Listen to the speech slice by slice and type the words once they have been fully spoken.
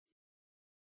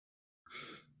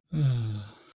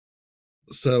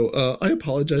So I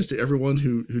apologize to everyone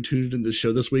who tuned in the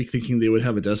show this week thinking they would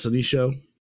have a Destiny show.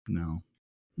 No.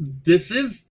 This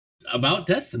is about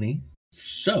Destiny,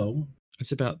 so...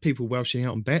 It's about people welshing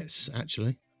out on bets,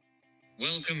 actually.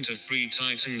 Welcome to Free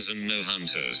Titans and No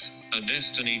Hunters, a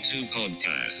Destiny 2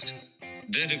 podcast.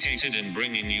 Dedicated in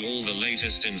bringing you all the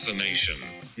latest information,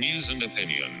 news and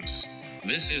opinions.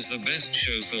 This is the best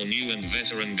show for new and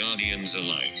veteran Guardians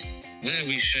alike, where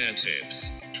we share tips,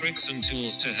 tricks and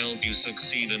tools to help you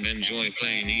succeed and enjoy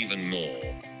playing even more.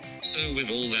 So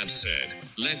with all that said,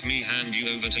 let me hand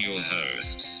you over to your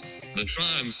hosts. The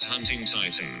Triumph Hunting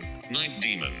Titan, Night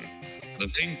Demon. The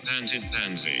Pink-Panted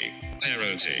Pansy,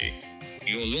 Paroti.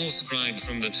 Your Law Scribe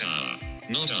from the Tower,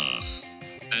 not Arth.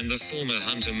 And the former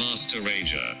Hunter Master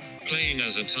Rager, playing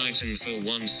as a Titan for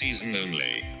one season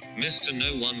only. Mr.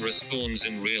 No One respawns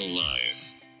in real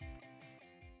life.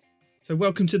 So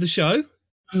welcome to the show.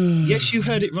 Yes, you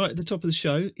heard it right at the top of the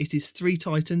show. It is 3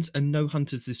 Titans and no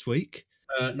Hunters this week.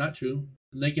 Not true.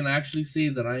 They can actually see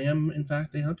that I am, in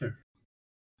fact, a hunter.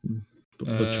 But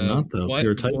you're not, though.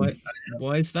 You're a Titan.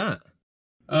 Why is that?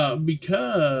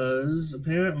 Because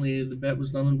apparently the bet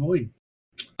was null and void.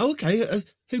 Oh, okay.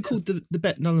 Who called the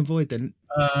bet null and void then?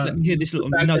 Let me hear this little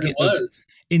The fact nugget that it of was.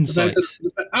 insight.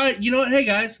 All right, you know what? Hey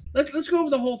guys, let's go over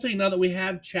the whole thing now that we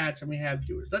have chats and we have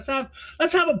viewers. Let's have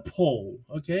a poll,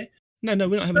 okay? No,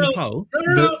 we're not having a poll.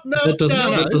 No. That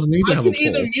doesn't need to have a I can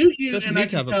either poll. mute you Doesn't and need I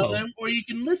to have can a tell poll. them, or you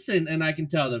can listen and I can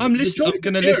tell them. I'm The listening. I'm choice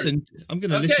going to is yours. listen. I'm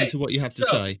going to Okay, listen to what you have to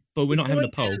so, say, but we're not having a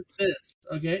The poll. point is this,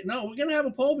 okay? No, we're gonna have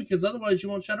a poll because otherwise you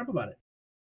won't shut up about it.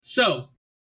 So,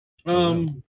 I'll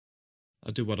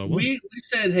do what I want. we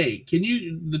said, hey,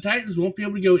 the Titans won't be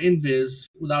able to go invis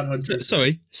without hunters.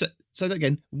 Sorry, say that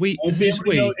again. Won't be Who's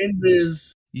able to go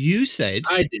invis. You said.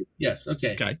 I did. Yes.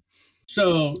 Okay. Okay.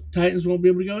 So Titans won't be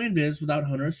able to go invis without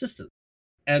hunter assistance.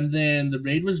 And then the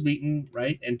raid was beaten,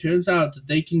 right? And turns out that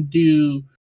they can do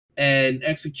an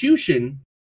execution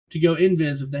to go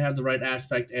invis if they have the right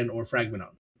aspect and or fragment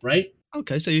on, right?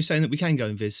 Okay, so you're saying that we can go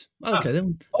invis. Okay,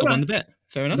 then I hold won on. the bet.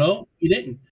 Fair enough. No, you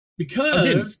didn't.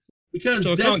 Because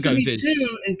So I can't go Destiny invis.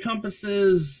 2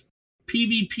 encompasses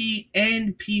PvP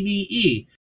and PvE.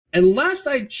 And last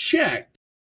I checked,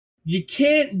 you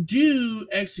can't do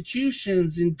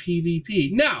executions in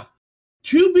PvP. Now,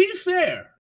 to be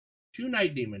fair to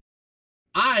Night Demon,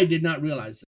 I did not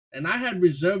realize it. And I had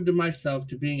reserved to myself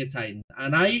to being a Titan.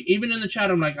 And I, even in the chat,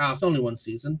 I'm like, it's only one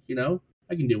season,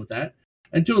 I can deal with that.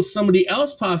 Until somebody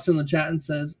else pops in the chat and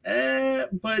says,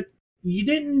 but you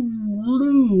didn't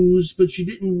lose, but you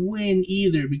didn't win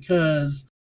either, because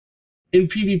in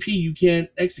PvP you can't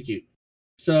execute.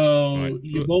 So Right.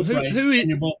 you're both right and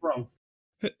you're both wrong.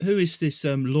 Who is this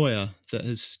lawyer that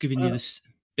has given you this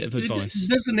bit of advice?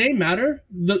 Does the name matter?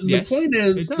 Yes,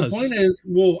 The point is,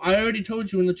 well, I already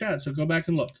told you in the chat, so go back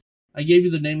and look. I gave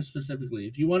you the name specifically.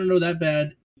 If you want to know that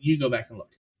bad, you go back and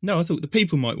look. No, I thought the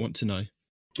people might want to know.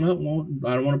 Well,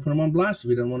 I don't want to put them on blast if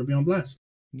we don't want to be on blast.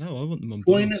 No, I want them on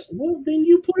blast. Well, then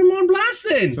you put him on blast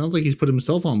then. Sounds like he's put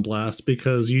himself on blast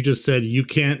because you just said you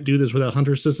can't do this without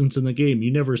hunter assistance in the game.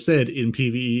 You never said in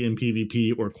PvE, in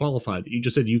PvP, or qualified. You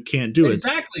just said you can't do it.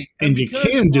 Exactly. And you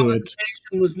can do it.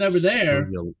 Qualification was never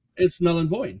there. It's null and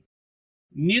void.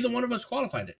 Neither one of us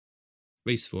qualified it.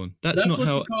 Respawn. That's not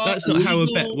how a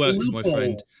bet works, my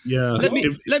friend. Yeah.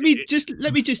 Let me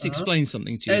just explain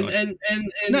something to you.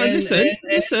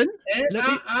 Listen.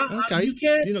 Okay.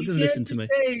 You're not going to listen to me.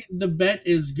 Say the bet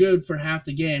is good for half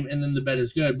the game, and then the bet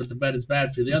is good, but the bet is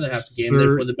bad for the other half of the game.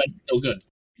 Therefore, the bet is still good.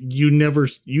 You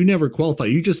never qualify.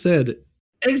 You just said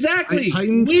exactly.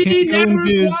 Titans we can't never go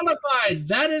invis. qualified.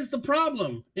 That is the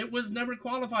problem. It was never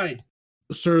qualified.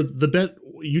 Sir, the bet,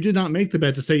 you did not make the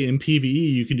bet to say in PvE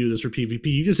you can do this or PvP.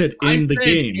 You just said in the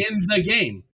game. In the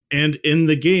game. And in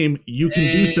the game, you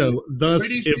can do so. Thus,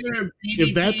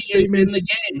 if that statement is in the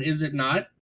game, is it not?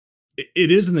 It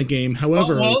is in the game.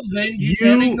 However, well then you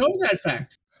can't ignore that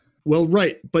fact. Well,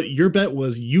 right, but your bet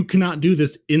was you cannot do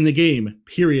this in the game.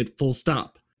 Period. Full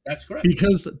stop. That's correct.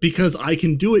 Because I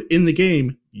can do it in the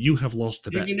game, you have lost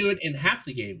the bet. You can do it in half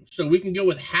the game, so we can go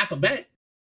with half a bet.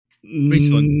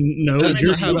 No, that's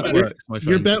not how that works, my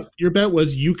friend. Your bet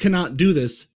was you cannot do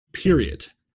this. Period.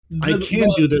 I can't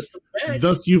do this.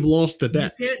 Thus, you've lost the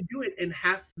bet. You can't do it in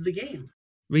half the game.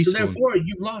 Respawn. So therefore,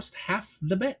 you've lost half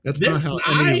the bet. That's not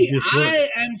how any of this works.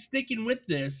 I am sticking with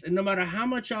this, and no matter how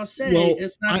much I'll say,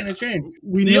 it's not going to change.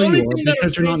 We know you are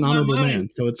because you're not an honorable man,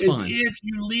 so it's fine. If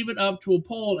you leave it up to a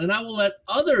poll, and I will let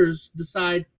others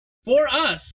decide for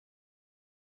us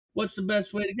what's the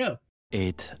best way to go.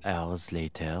 8 hours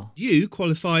later. You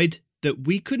qualified that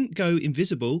we couldn't go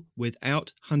invisible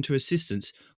without hunter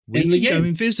assistance. we In the can go game.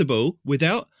 invisible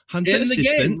without hunter In the game,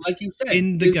 assistance like you said.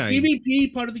 in the Is game.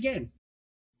 PvP part of the game?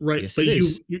 Right, Yes, but it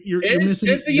is. you're It's, missing.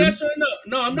 it's a yes or no.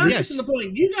 No, I'm not Yes. missing the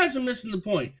point. You guys are missing the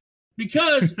point.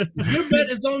 Because your bet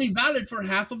is only valid for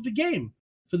half of the game.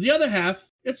 For the other half,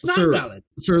 it's not Sir, valid.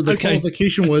 Sir, the Okay.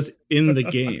 qualification was in the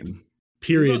game.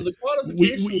 Period. No, the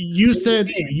qualification was You in said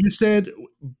the game. you said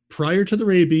prior to the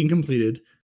raid being completed,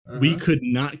 we Uh-huh, could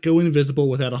not go invisible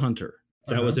without a hunter.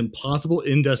 That uh-huh. was impossible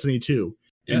in Destiny 2.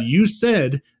 And Yeah. you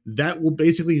said that will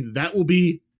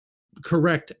be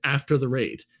correct after the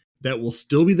raid. That will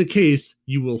still be the case.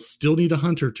 You will still need a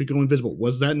hunter to go invisible.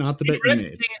 Was that not the bet you Correct made?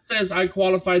 thing says I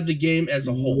qualified the game as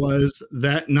a whole. Was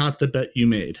that not the bet you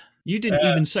made? You didn't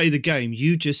even say the game.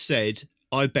 You just said,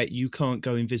 I bet you can't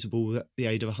go invisible with the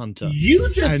aid of a hunter. You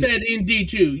just And- said in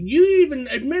D2. You even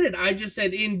admitted I just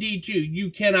said in D2. You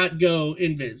cannot go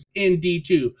invis in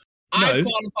D2. I No,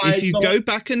 qualified. if you the- go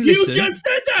back and You listen, just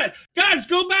said that. Guys,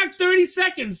 go back 30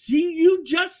 seconds. You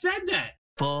just said that.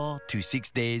 4 to 6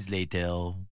 days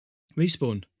later.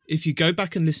 Respawn. If you go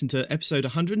back and listen to episode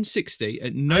 160, at I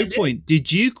no did. point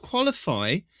did you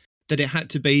qualify that it had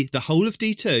to be the whole of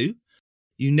D2.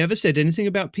 You never said anything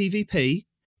about PvP.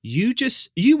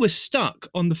 You were stuck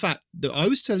on the fact that I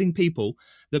was telling people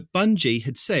that Bungie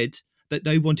had said that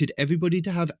they wanted everybody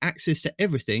to have access to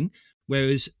everything,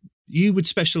 whereas you would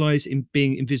specialize in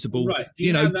being invisible, Right. Do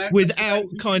you know, have access to without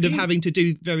PvP? kind of having to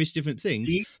do various different things.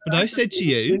 Do you But have I access said to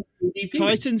you, PvP?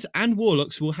 Titans and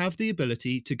Warlocks will have the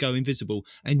ability to go invisible.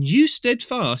 And you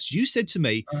steadfast, you said to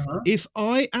me, Uh-huh. if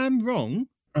I am wrong,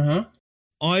 Uh-huh.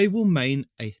 I will main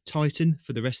a Titan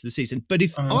for the rest of the season. But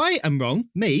if Uh-huh. I am wrong,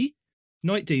 me,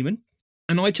 Night Demon,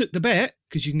 and I took the bet,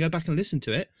 because you can go back and listen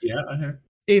to it, Yeah, I heard.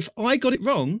 if I got it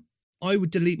wrong, I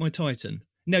would delete my Titan.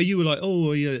 Now, you were like,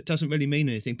 oh, yeah, it doesn't really mean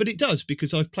anything. But it does,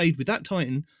 because I've played with that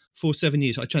Titan for 7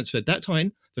 years. I transferred that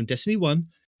Titan from Destiny 1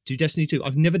 to Destiny 2.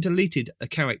 I've never deleted a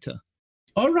character.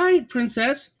 All right,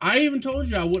 princess. I even told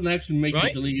you I wouldn't actually make Right.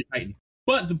 you delete your Titan.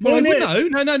 But the Well, I point would,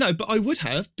 is, no, but I would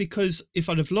have, because if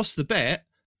I'd have lost the bet,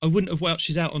 I wouldn't have welched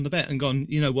it out on the bet and gone,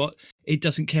 you know what, it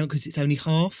doesn't count because it's only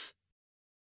half.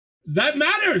 that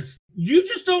matters. You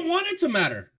just don't want it to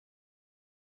matter.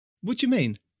 What do you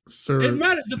mean? Sir, It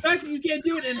matters. The fact that you can't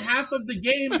do it in half of the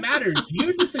game matters.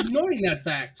 You're just ignoring that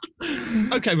fact.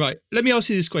 Okay, right. Let me ask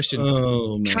you this question.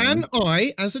 oh man. Can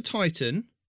I, as a Titan,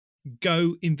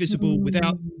 go invisible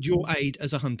without your aid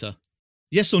as a hunter?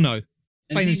 Yes or no? And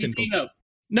Plain and PvP, simple.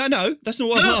 No, No, that's not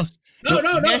what No. I've asked. no.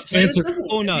 Yes, Plain and answer,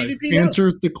 simple. or no. PvP, no.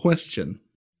 Answer the question.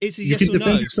 It's a You yes can or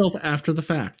defend no. yourself after the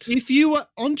fact. If you were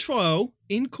on trial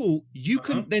in court, you Uh-huh.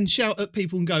 couldn't then shout at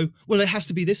people and go, well, it has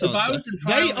to be this If I answer. was in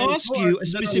trial They in ask court, you a then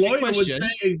specific lawyer question. would say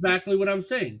exactly what I'm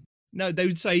saying. No, they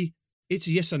would say, it's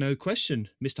a yes or no question,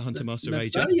 Mr. Hunter Master That's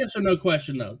Rager. not a yes or no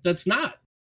question, though. That's not.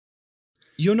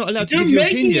 You're not allowed to You're give your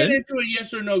making opinion. it into a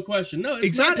yes or no question. No, it's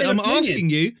Exactly. Not I'm an opinion. asking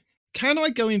you, can I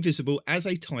go invisible as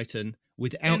a Titan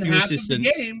without In your half assistance?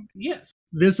 of the game, yes.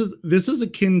 This is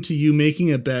akin to you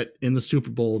making a bet in the Super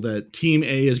Bowl that Team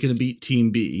A is going to beat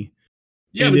Team B.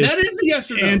 Yeah, And but if- that is a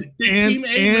yes or no. and- Did and- Team A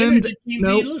win or and- did Team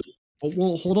no. B lose?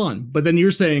 Well, hold on. But then you're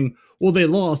saying, well, they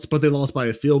lost, but they lost by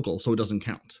a field goal, so it doesn't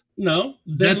count. No,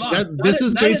 they That's- lost. that- this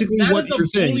is basically what you're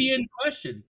saying. That is a Boolean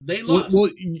question. They Well, lost. well,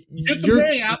 You're your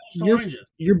comparing apples to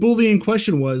oranges. your Boolean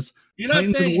question was You're not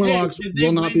Titans saying, and Warlocks hey, did they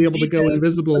will not win be able to go defense,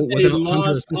 invisible but they without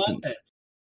hunter lost assistance. offense?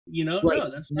 You know, Right.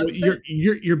 no, that's not Well, the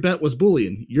same. your bet was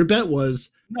Boolean. Your bet was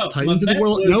No, Titans my and bet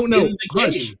Warlocks. was No, in the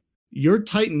hush. game.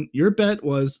 Your bet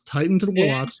was Titans and In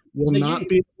Warlocks will the not game.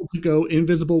 be able to go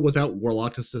invisible without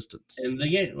Warlock assistance. In the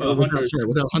game. Or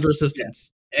without hunter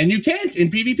assistance. And you can't in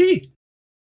PvP.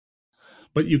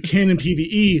 But you can in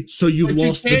PvE, so you've But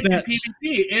lost you the can't in bet.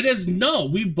 PvP. It is no.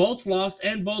 We both lost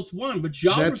and both won, but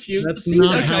y'all That's refuse to see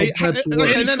not that. how Okay, bets okay,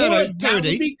 work. In no, court, parody. That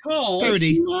would be called,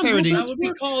 Parody, not how parody. That would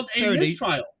be called a Parody.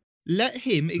 mistrial. Let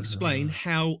him explain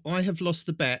how I have lost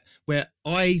the bet where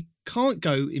I can't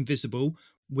go invisible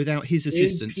without his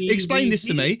assistance. Explain this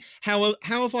to me. How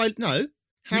have I no?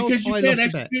 How Because have you I can't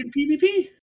lost the bet? execute in PvP.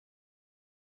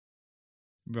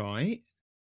 Right.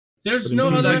 There's But no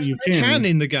in other PvP you explanation. Can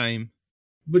in the game.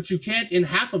 But you can't in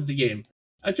half of the game.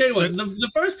 I tell you what, So-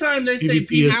 the first time they say PvP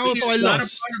PvP is- How have I is not a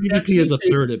lost? part of PvP is a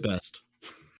Destiny 2. third at best.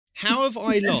 How have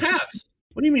I It's lost? half.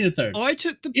 What do you mean a third? I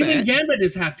took the Even bet. Gambit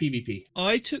is half PvP.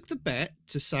 I took the bet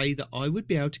to say that I would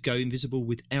be able to go invisible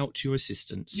without your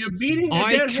assistance. You're beating a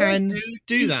I dead can horse, dude.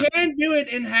 do you that. You can do it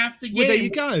in half the game. Well, there you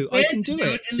go. I You can can't do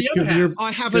it. in the other Because you're- half.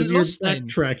 I haven't Because you're lost then.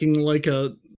 backtracking like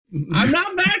a. I'm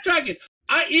not backtracking.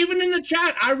 I even in the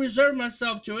chat, I reserved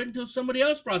myself to it until somebody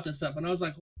else brought this up, and I was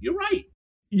like, "You're right."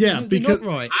 Yeah, No, they're because not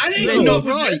right. I didn't They're know not it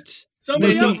was right. this.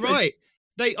 Somebody They're else not did. right.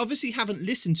 They obviously haven't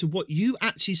listened to what you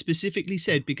actually specifically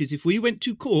said, because if we went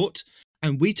to court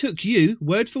and we took you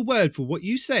word for what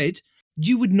you said,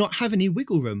 you would not have any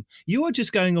wiggle room. You are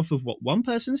just going off of what one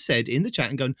person said in the chat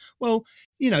and going, well,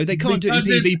 they can't do it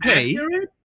in PvP.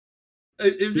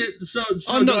 Is it so?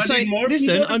 I'm not saying.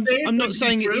 Listen, I'm not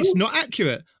saying it's not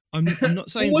accurate. I'm not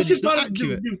saying that it's not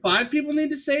accurate. Do 5 people need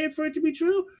to say it for it to be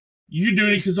true? You're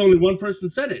doing it because only one person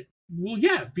said it. Well,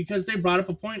 yeah, because they brought up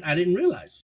a point I didn't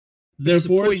realize.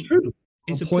 Therefore, it's true.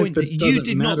 It's a point that you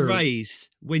did not raise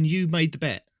when you made the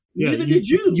bet. Yeah, Neither did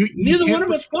you. Neither one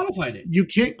of us qualified it. You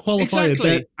can't qualify a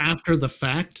bet after the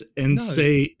fact and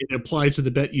say it applies to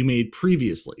the bet you made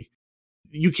previously.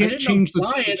 You can't change the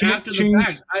it after the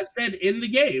fact. I said in the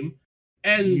game,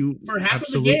 and for half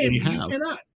of the game, you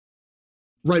cannot.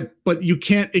 Right, but you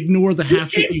can't ignore the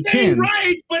half that you can.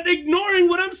 Right, but ignoring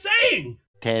what I'm saying.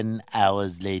 10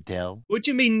 hours later. What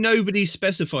do you mean nobody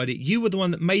specified it? You were the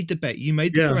one that made the bet. You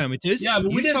made the parameters. Yeah,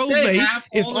 but we you told me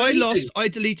if I lost, I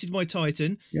deleted my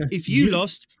Titan. Yeah. If you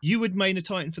lost, you would main a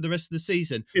Titan for the rest of the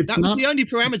season. That was the only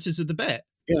parameters of the bet.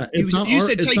 Yeah, you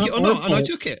said take it or not, and I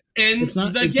took it. It's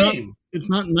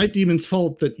not Night Demon's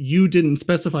fault that you didn't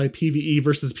specify PvE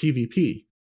versus PvP.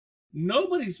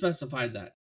 Nobody specified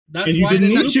that. That's and you why didn't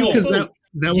need to, because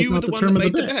that was not the term of the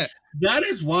bet. That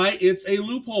is why it's a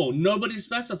loophole. Nobody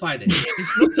specified it.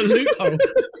 It's not a loophole.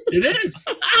 It is.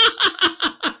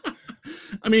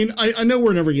 I mean, I know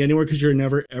we're never getting anywhere because you're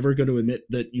never ever going to admit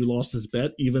that you lost this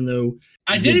bet, even though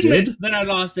I did admit that I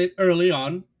lost it early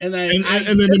on, and then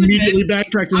immediately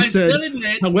backtracked and said, "I still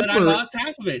admit that I lost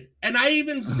half of it." And I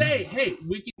even say, "Hey,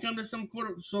 we can come to some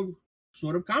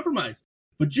sort of compromise."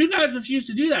 But you guys refuse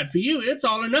to do that. For you, it's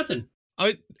all or nothing.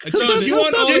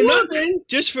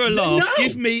 Just for a laugh,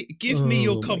 give me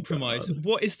your compromise.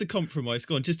 What is the compromise?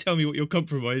 Go on, just tell me what your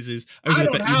compromise is. I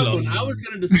don't have one. I was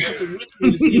going to discuss it with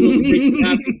you to see what would make it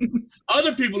happen.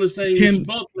 Other people are saying we should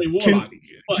both play Warlock.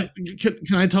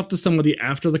 Can I talk to somebody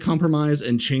after the compromise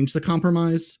and change the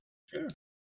compromise? Sure.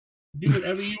 Do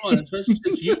whatever you want, especially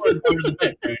since you weren't part of the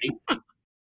bet, Ernie.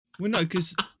 Well, no,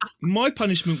 because my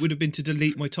punishment would have been to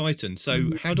delete my Titan.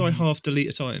 So how do I half delete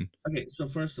a Titan? Okay, so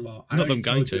first of all, not that I'm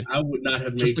going to. I would not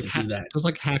have made you do that. Just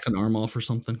like hack an arm off or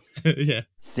something. Yeah.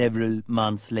 Several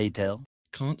months later.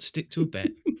 Can't stick to a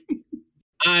bet.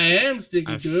 I am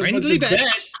sticking to it. Friendly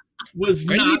bets.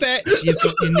 Friendly bets. You've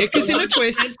got your knickers in a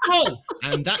twist.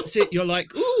 And that's it. You're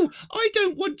like, ooh, I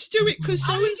don't want to do it because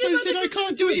so-and-so said I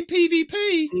can't do it in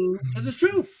PvP. This is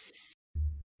true.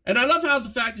 And I love how the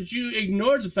fact that you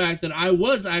ignored the fact that I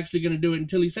was actually going to do it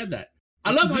until he said that.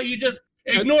 I love how you just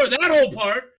ignore that whole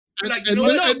part. Like,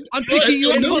 I'm picking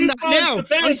you up on that now.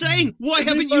 I'm saying, why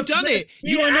haven't you done it?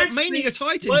 You are not maining a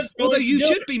Titan, although you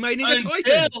should be maining a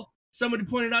Titan. Somebody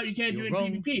pointed out you can't do it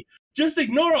in PvP. Just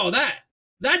ignore all that.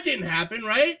 That didn't happen,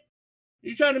 right?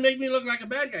 You're trying to make me look like a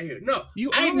bad guy here. No.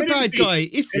 You are a bad guy.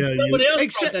 If somebody else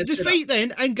accept defeat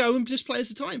then and go and just play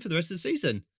as a Titan for the rest of the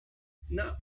season.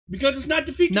 No. Because it's not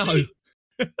defeat. No.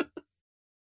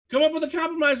 Come up with a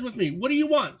compromise with me. What do you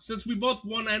want, since we both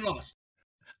won and lost?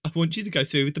 I want you to go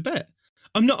through with the bet.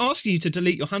 I'm not asking you to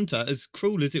delete your Hunter, as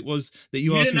cruel as it was that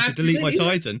you asked me to delete my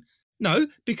Titan. No,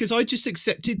 because I just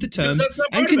accepted the terms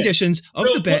and conditions of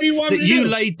the bet that you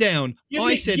laid down.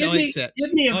 I said I accept.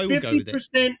 Give me a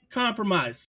 50%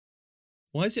 compromise.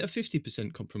 Why is it a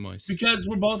 50% compromise? Because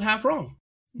we're both half wrong.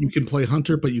 You can play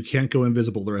Hunter, but you can't go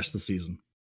invisible the rest of the season.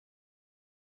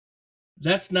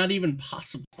 That's not even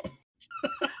possible.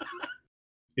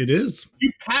 It is.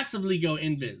 You passively go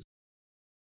invis.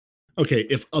 Okay,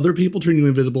 if other people turn you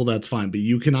invisible, that's fine, but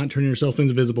you cannot turn yourself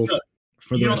invisible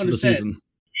for the rest of the season.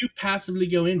 You passively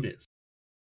go invis.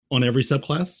 On every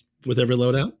subclass? With every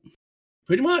loadout?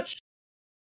 Pretty much.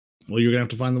 Well, you're going to have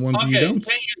to find the ones you don't.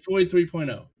 Can't use Void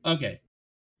 3.0. Okay.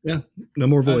 Yeah, no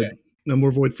more Void. Okay. No more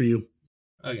Void for you.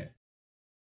 Okay.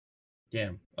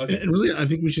 Damn. Okay. And really, I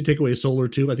think we should take away Solar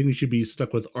too. I think we should be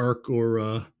stuck with Arc or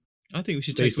I think we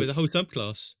should take away the whole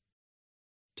subclass.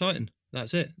 Titan.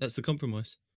 That's it. That's the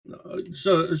compromise.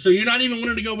 So you're not even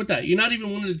wanting to go with that. You're not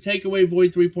even wanting to take away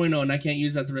Void 3.0, and I can't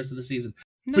use that the rest of the season.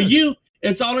 No. For you,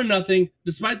 it's all or nothing,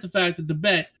 despite the fact that the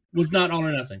bet was not all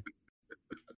or nothing.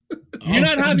 You're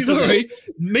not happy with it.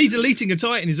 Me deleting a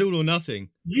Titan is all or nothing.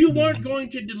 You weren't going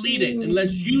to delete it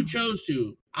unless you chose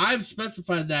to. I've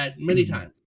specified that many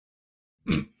times.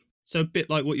 So a bit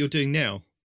like what you're doing now.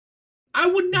 I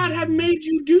would not have made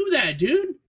you do that,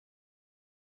 dude.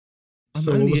 I'm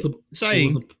only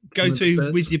saying go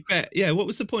through with your bet. Yeah, what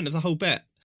was the point of the whole bet?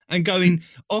 And going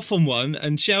off on one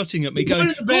and shouting at me,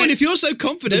 going, "Go on, if you're so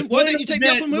confident, why don't you take me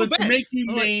up on my bet?" Make you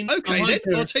okay,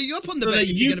 then I'll take you up on the bet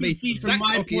if you're going to be that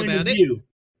cocky about it.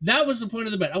 That was the point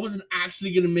of the bet. I wasn't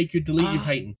actually going to make you delete your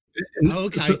Titan. And Oh,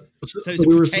 okay. So it's a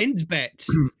we were pretend bet.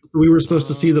 we were supposed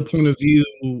to see the point of view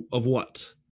of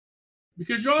what?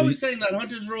 Because you're always saying that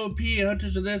hunters are OP,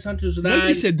 hunters are this, hunters are that.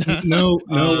 Nobody said that. No,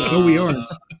 we aren't.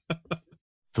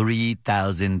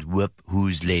 3,000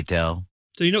 whoop-whoos later.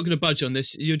 So you're not going to budge on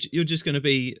this. You're just going to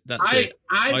be. That's it.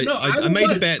 I I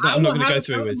made a bet that I'm not going to go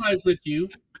through with. With you.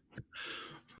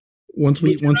 Once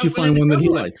you find one that he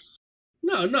likes.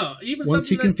 No. Even once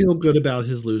he can feel good about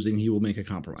his losing, he will make a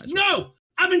compromise. No,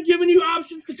 I've been giving you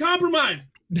options to compromise.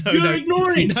 You're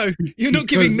ignoring. No, you're not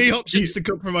giving me options to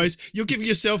compromise. You're giving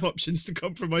yourself options to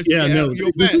compromise. Yeah, no.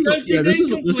 This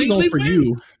is all for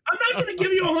you. I'm not going to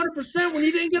give you 100% when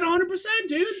you didn't get 100%,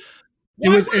 dude. It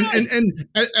was, and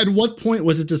at what point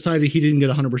was it decided he didn't get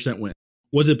 100% win?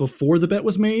 Was it before the bet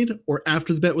was made or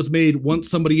after the bet was made once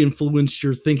somebody influenced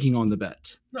your thinking on the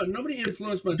bet? No, nobody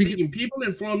influenced my thinking. People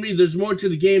informed me there's more to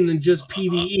the game than just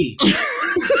PvE.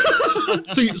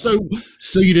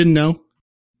 So you didn't know?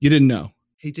 You didn't know.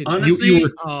 He did. Honestly, you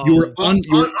were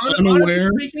unaware.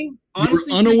 You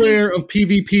were unaware of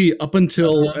PvP up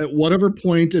until at whatever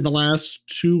point in the last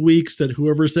 2 weeks that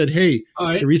whoever said, "Hey,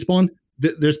 Respawn,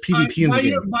 there's PvP in the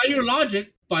game." By your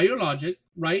logic,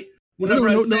 right? No.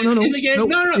 In the game,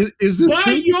 no. Is this by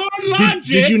true? your logic,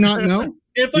 did you not know?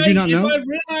 If I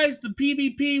realized the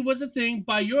PvP was a thing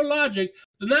by your logic,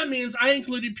 then that means I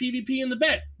included PvP in the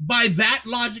bet. By that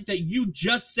logic that you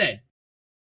just said.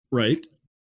 Right.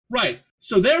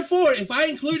 So therefore, if I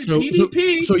included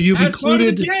PvP so you've as included part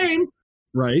of the game,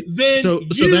 right? Then so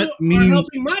you that means are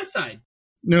helping my side.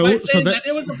 No, by so saying that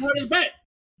it was a part of the bet.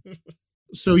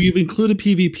 So you've included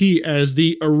PvP as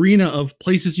the arena of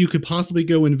places you could possibly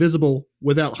go invisible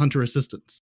without hunter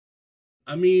assistance.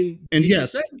 I mean, and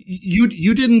yes,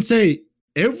 you didn't say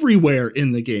everywhere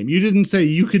in the game. You didn't say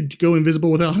you could go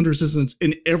invisible without hunter assistance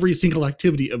in every single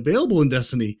activity available in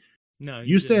Destiny. No,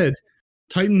 you said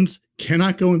Titans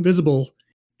cannot go invisible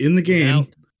in the game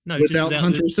without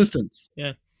hunter assistance.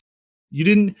 Yeah, you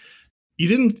didn't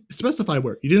specify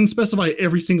where. You didn't specify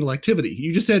every single activity.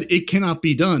 You just said it cannot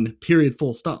be done. Period.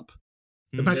 Full stop.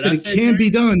 The fact that it can be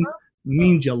done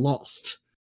means you lost.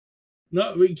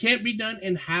 No, it can't be done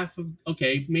in half of.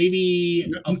 Okay,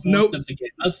 maybe a fourth of the game,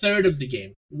 a third of the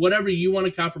game, whatever you want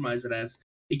to compromise it as.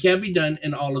 It can't be done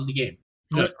in all of the game.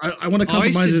 I want to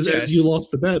compromise it as you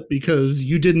lost the bet because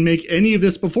you didn't make any of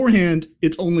this beforehand.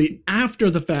 It's only after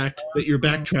the fact that you're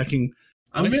backtracking.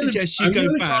 I suggest you go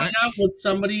back. Find out what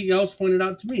somebody else pointed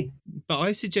out to me. But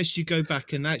I suggest you go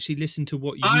back and actually listen to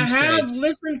what you said. I have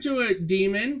listened to it,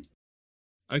 Demon.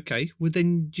 Okay, well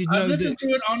then you know. I've listened to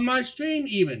it on my stream,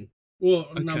 even. Well,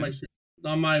 not my stream,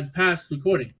 on my past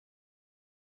recording.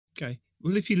 Okay.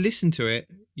 Well, if you listen to it,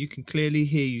 you can clearly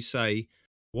hear you say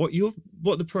what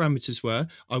the parameters were.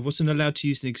 I wasn't allowed to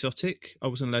use an exotic. I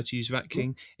wasn't allowed to use Rat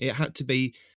King. It had to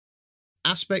be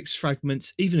aspects,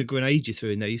 fragments, even a grenade you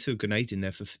threw in there. You threw a grenade in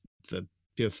there for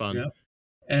pure fun. Yeah.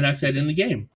 And I said in the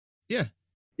game. Yeah.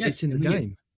 Yes, it's in the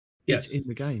game. Yes. It's in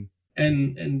the game.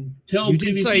 And till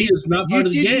PvP is not part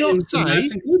of the game,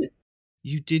 that's included.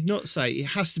 You did not say it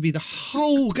has to be the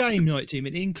whole game, Night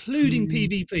Demon, including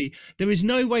PvP. There is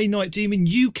no way, Night Demon,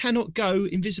 you cannot go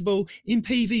invisible in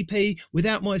PvP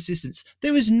without my assistance.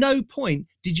 There is no point.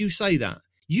 Did you say that?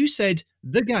 You said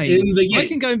the game. In the game. I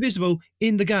can go invisible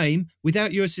in the game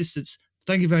without your assistance.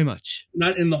 Thank you very much.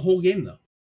 Not in the whole game, though.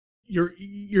 You're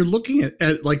looking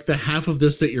at like the half of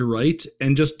this that you're right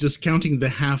and just discounting the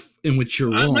half in which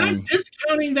you're wrong. I'm not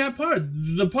discounting that part.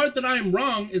 The part that I'm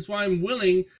wrong is why I'm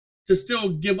willing to still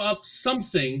give up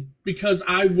something because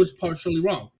I was partially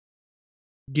wrong.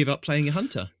 Give up playing a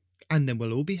hunter, and then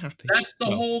we'll all be happy. That's the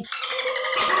whole.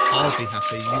 I'll be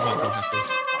happy. You won't be happy.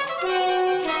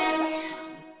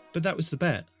 But that was the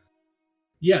bet.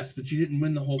 Yes, but you didn't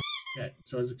win the whole bet.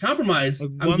 So as a compromise,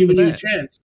 I'm giving you a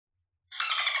chance.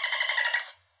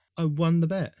 I won the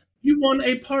bet. You won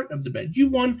a part of the bet. You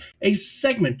won a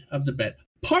segment of the bet.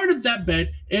 Part of that bet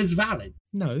is valid.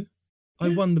 No, I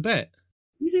won the bet.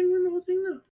 You didn't win the whole thing,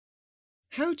 though.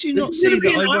 How do you not see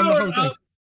that I won the whole thing?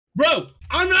 Bro,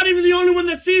 I'm not even the only one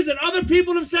that sees it. Other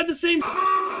people have said the same.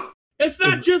 It's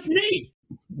not just me.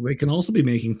 They can also be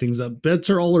making things up. Bets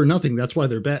are all or nothing. That's why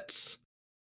they're bets.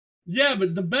 Yeah,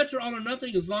 but the bets are all or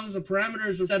nothing as long as the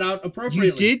parameters are set out appropriately.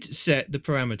 You did set the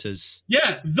parameters.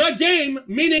 Yeah, the game,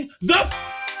 meaning the...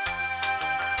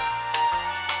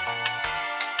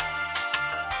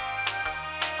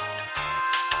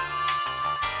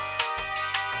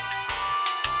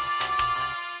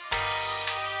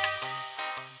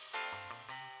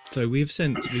 So we have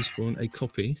sent Respawn a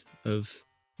copy of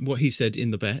what he said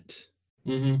in the bet,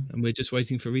 and we're just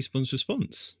waiting for Respawn's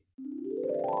response.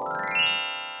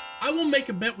 will make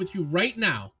a bet with you right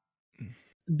now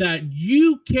that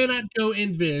you cannot go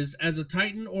invis as a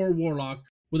Titan or Warlock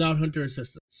without Hunter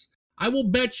assistance. I will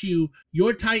bet you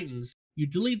your Titans, you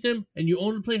delete them and you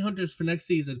only play Hunters for next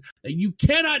season, that you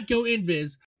cannot go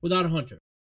invis without a Hunter.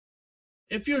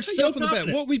 If you're so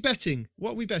confident, what are we betting?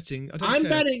 What are we betting? I'm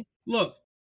betting. Look,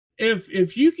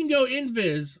 if you can go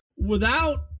invis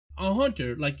without a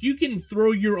Hunter, like you can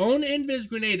throw your own invis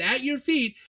grenade at your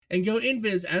feet and go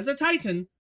invis as a Titan,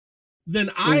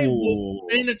 then I will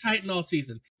win a Titan all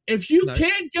season. If you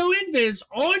can't go invis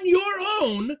on your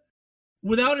own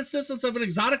without assistance of an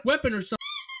exotic weapon or something,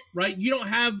 right? You don't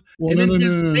have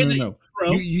no.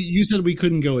 You said we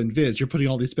couldn't go invis. You're putting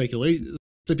all these stipulations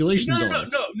on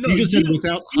it. No. You just said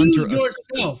without Hunter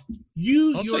yourself.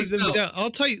 assistance.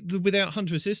 I'll take the without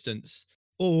Hunter assistance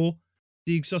or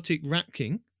the exotic Rat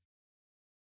King.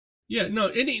 Yeah,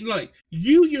 no,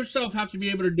 you yourself have to be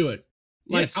able to do it.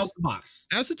 Out the box.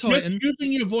 As a Titan. Just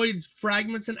using your void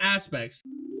fragments and aspects.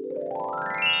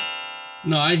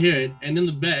 No, I hear it. And in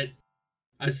the bet,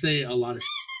 I say a lot of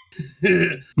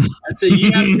shit. I say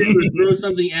you have to throw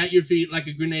something at your feet like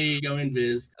a grenade, go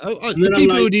invis. The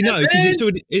people already know because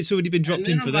it's already been dropped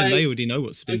in for them. They already know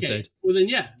what's been said. Well, then,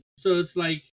 yeah. So it's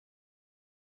like,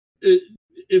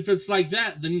 if it's like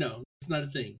that, then no, it's not a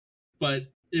thing. But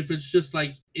if it's just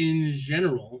like in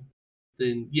general,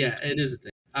 then yeah, it is a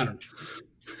thing. I don't know.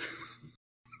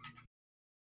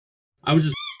 I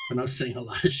was saying a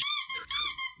lot of shit.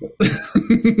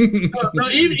 No,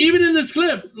 even in this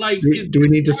clip, like, do we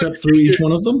need to step through each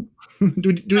one of them?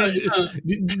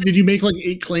 Did you make like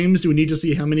 8 claims? Do we need to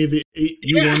see how many of the 8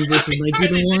 you won versus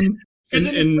 19 won?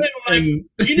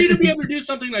 You need to be able to do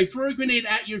something like throw a grenade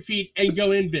at your feet and go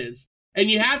invis,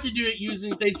 and you have to do it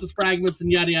using stasis fragments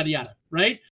and yada yada yada,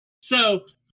 right? So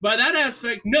by that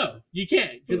aspect, no, you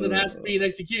can't because it has to be an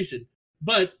execution.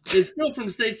 But it's still from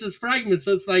stasis fragments,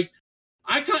 so it's like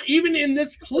I can't. Even in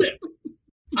this clip,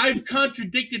 I've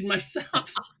contradicted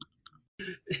myself.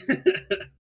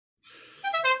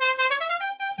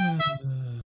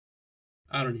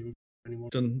 I don't even anymore.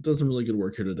 Done some really good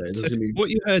work here today. So what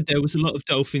you heard there was a lot of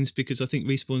dolphins because I think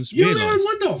Respawn's you realised. You only heard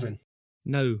one dolphin.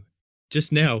 No,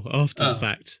 just now after the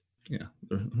fact. Yeah,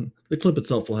 the clip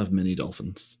itself will have many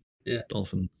dolphins. Yeah,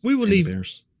 dolphins. We will leave.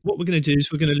 Bears. What we're going to do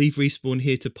is we're going to leave Respawn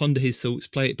here to ponder his thoughts,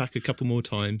 play it back a couple more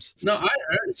times. No, I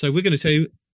heard it. So we're going to tell you.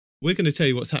 We're going to tell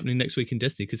you what's happening next week in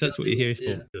Destiny because that's what you're here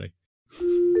for today.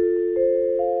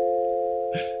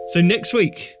 So next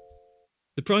week,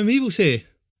 the Primeval's here,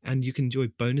 and you can enjoy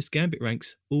bonus Gambit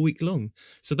ranks all week long.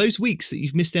 So those weeks that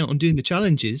you've missed out on doing the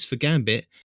challenges for Gambit,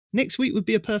 next week would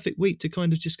be a perfect week to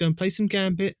kind of just go and play some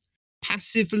Gambit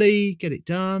passively, get it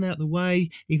done out the way,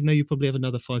 even though you probably have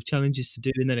another 5 challenges to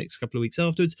do in the next couple of weeks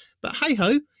afterwards. But hey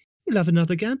ho, you'll have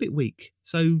another Gambit week.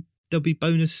 So there'll be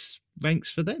bonus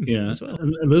ranks for them as well.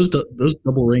 And those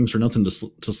double ranks are nothing to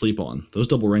sleep on. Those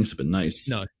double ranks have been nice.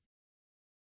 No.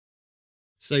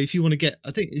 So if you want to get,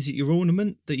 I think, is it your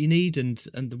ornament that you need and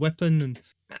the weapon, and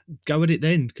go at it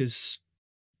then, because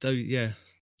even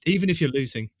if you're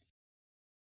losing,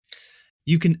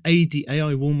 you can aid the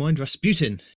AI Warmind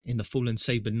Rasputin in the Fallen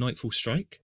Saber Nightfall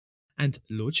Strike, and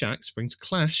Lord Shaxx brings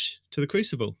Clash to the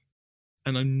Crucible.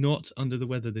 And I'm not under the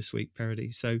weather this week,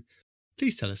 Parody, so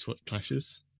please tell us what Clash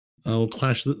is. Oh,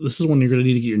 Clash, this is one you're going to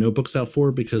need to get your notebooks out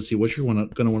for, because see, what you're going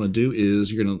to want to do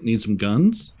is you're going to need some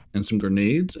guns and some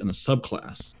grenades and a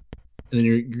subclass. And then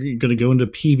you're going to go into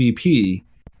PvP,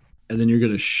 and then you're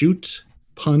going to shoot,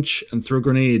 punch, and throw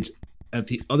grenades at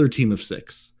the other team of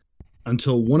 6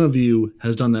 until one of you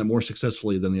has done that more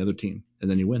successfully than the other team,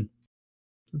 and then you win.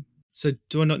 So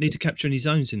do I not need to capture any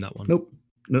zones in that one? Nope.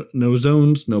 No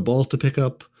zones, no balls to pick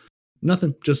up.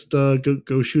 Nothing. Just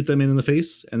go shoot that man in the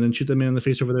face, and then shoot that man in the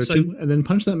face over there too, and then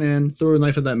punch that man, throw a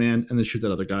knife at that man, and then shoot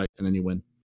that other guy, and then you win.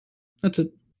 That's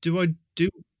it. Do I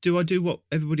do what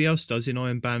everybody else does in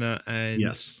Iron Banner and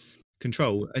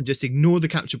Control, and just ignore the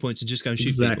capture points and just go and shoot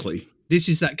exactly people? This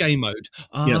is that game mode.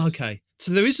 Yes. Okay.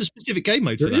 So there is a specific game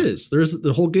mode for that. There is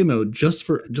the whole game mode just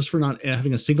for not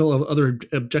having a single other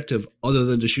objective other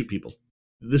than to shoot people.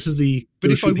 This is the.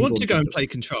 But if I want to go and play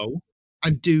Control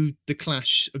and do the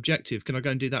Clash objective, can I go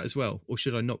and do that as well, or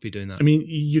should I not be doing that? I mean,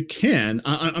 you can.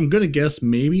 I'm going to guess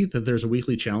maybe that there's a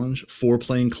weekly challenge for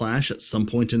playing Clash at some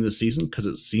point in this season, because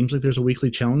it seems like there's a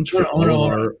weekly challenge for all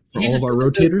of our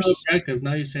rotators. No objective.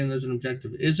 Now you're saying there's an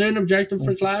objective. Is there an objective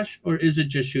for Clash, or is it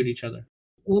just shoot each other?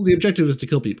 Well, the objective is to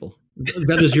kill people.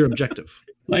 That is your objective.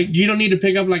 Like, you don't need to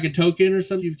pick up like a token or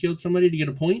something. You've killed somebody to get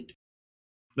a point.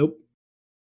 Nope.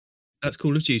 That's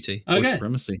Call of Duty. Okay. Or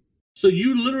Supremacy. So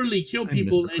you literally kill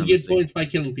people and get points by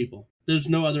killing people. There's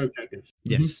no other objective.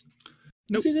 Yes.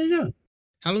 Nope. See, there you go.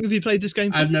 How long have you played this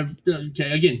game for? I've never.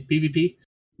 Okay, again, PvP.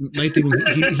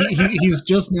 He's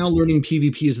just now learning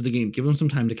PvP as the game. Give him some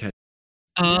time to catch.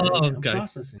 Oh, okay.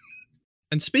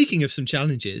 And speaking of some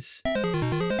challenges,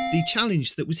 the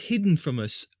challenge that was hidden from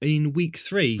us in week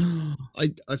 3,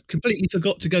 I've completely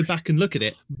forgot to go back and look at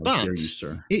it, but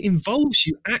it involves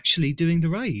you actually doing the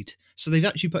raid. So they've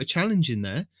actually put a challenge in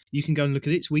there. You can go and look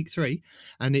at it. It's week 3,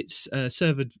 and it's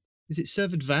servered. Is it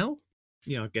servered vow?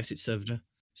 Yeah, I guess it's servered.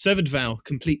 Servered vow.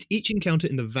 Complete each encounter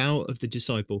in the vow of the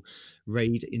disciple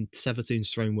raid in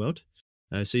Savathun's throne world.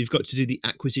 So you've got to do the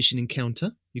acquisition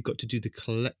encounter, you've got to do the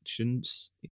collections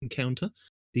encounter,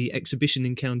 the exhibition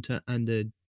encounter, and the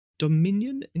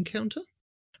dominion encounter,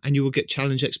 and you will get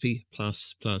challenge XP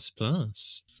plus.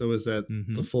 So is that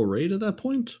the full raid at that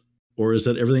point, or is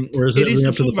that everything? Or is it everything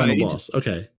up to the final boss?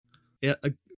 Okay, yeah,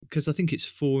 because I think it's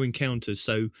 4 encounters,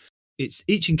 so it's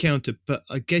each encounter. But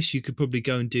I guess you could probably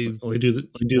go and do one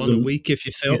a week if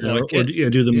you felt like it. Yeah,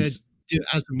 do them. Yeah,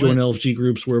 join LFG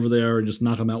groups wherever they are and just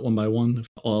knock them out one by one if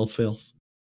all else fails.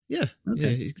 Yeah,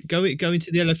 okay. Yeah. Go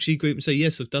into the LFG group and say,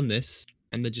 yes, I've done this,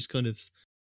 and they just kind of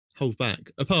hold back.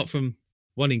 Apart from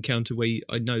one encounter where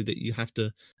I know that you have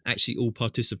to actually all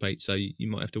participate, so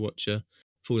you might have to watch a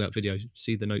Fallout video,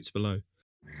 see the notes below.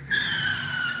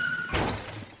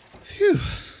 Phew.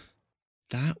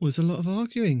 That was a lot of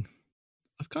arguing.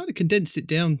 I've kind of condensed it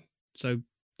down, so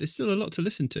there's still a lot to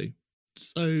listen to.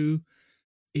 So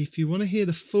if you want to hear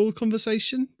the full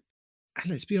conversation,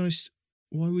 and let's be honest,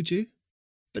 why would you?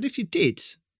 But if you did,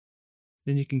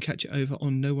 then you can catch it over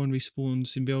on No One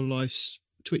Respawns in Real Life's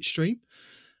Twitch stream.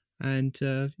 And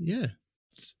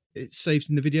it's saved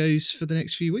in the videos for the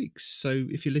next few weeks. So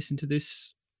if you listen to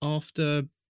this after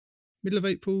middle of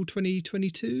April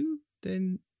 2022,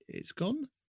 then it's gone.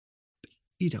 But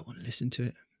you don't want to listen to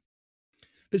it.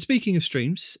 But speaking of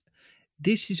streams,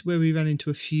 this is where we ran into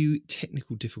a few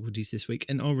technical difficulties this week,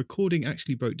 and our recording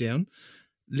actually broke down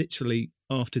literally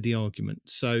after the argument.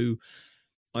 So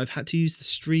I've had to use the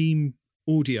stream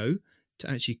audio to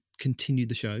actually continue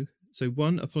the show. So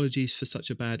 1, apologies for such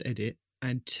a bad edit,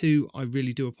 and 2, I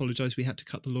really do apologise. We had to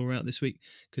cut the law out this week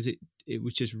because it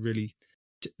was just really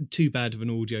too bad of an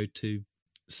audio to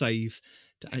save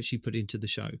to actually put into the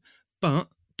show. But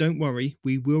don't worry,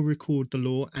 we will record the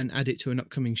law and add it to an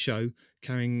upcoming show,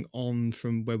 carrying on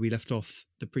from where we left off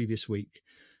the previous week.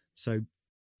 So,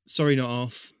 sorry not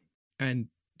off, and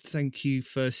thank you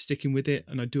for sticking with it,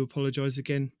 and I do apologise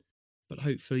again, but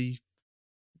hopefully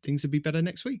things will be better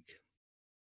next week.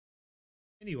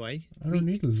 Anyway,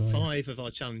 week 5 of our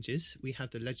challenges, we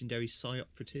have the legendary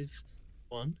Psyoperative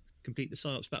 1, complete the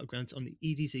Psyops Battlegrounds on the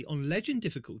EDZ on Legend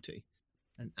difficulty,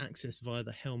 and access via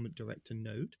the Helmet Director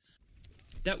node.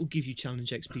 That will give you challenge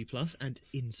XP plus and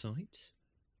insight.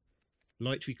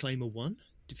 Light Reclaimer 1,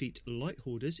 defeat Light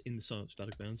Hoarders in the Psyops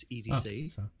Battlegrounds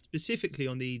EDZ, specifically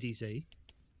on the EDZ,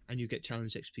 and you get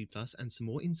challenge XP plus and some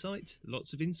more insight.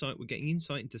 Lots of insight. We're getting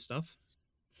insight into stuff.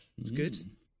 It's good.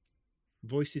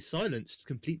 Voice is Silenced,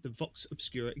 complete the Vox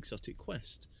Obscura exotic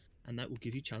quest, and that will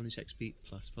give you challenge XP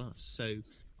plus. So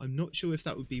I'm not sure if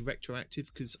that would be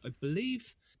retroactive, because I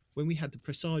believe when we had the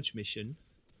Presage mission,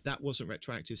 that wasn't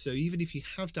retroactive. So even if you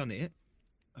have done it,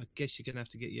 I guess you're going to have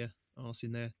to get your ass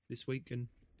in there this week and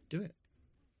do it.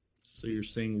 So you're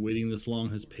saying waiting this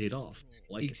long has paid off?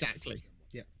 Exactly.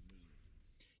 Yeah.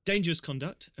 Dangerous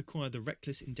Conduct. Acquire the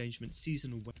Reckless Endangerment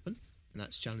seasonal weapon, and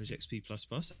that's challenge XP plus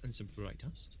and some Bright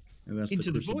Dust. And that's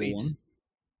Into the Void. One.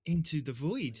 Into the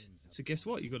Void. So guess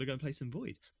what? You've got to go and play some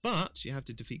Void. But you have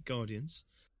to defeat Guardians.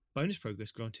 Bonus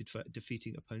progress granted for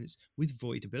defeating opponents with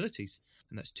Void abilities,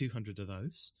 and that's 200 of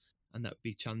those, and that would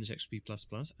be challenge XP plus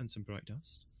and some Bright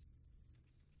Dust.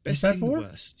 Besting the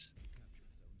Worst.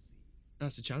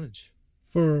 That's a challenge.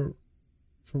 For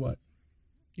what?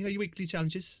 You know, your weekly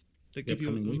challenges that give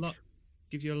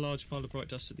you a large pile of Bright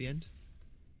Dust at the end.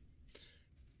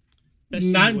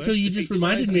 Not until you just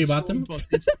reminded me about them.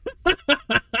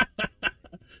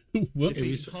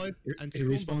 Whoops.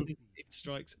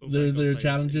 There are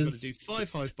challenges. You've got to do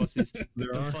 5 hive bosses.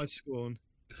 There are 5 scorn.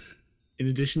 In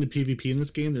addition to PvP in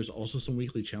this game, there's also some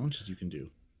weekly challenges you can do.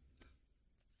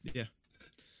 Yeah.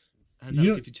 And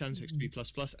that'll give you challenge XP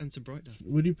plus and some Bright Dust.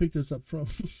 Where do you pick this up from?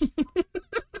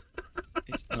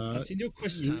 It's in your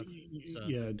quest tab.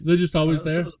 Yeah. They're just always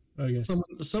there? Okay.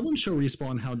 Someone show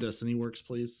Respawn how Destiny works,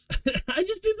 please. I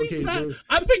just do these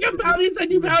I pick up bounties, I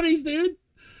do bounties, dude.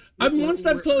 I'm one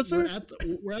step closer.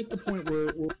 We're at the point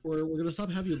where we're going to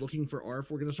stop having you looking for ARF.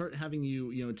 We're going to start having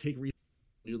you take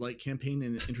you like campaign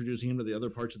and introducing him to the other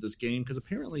parts of this game, because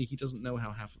apparently he doesn't know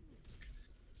how half of it.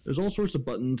 There's all sorts of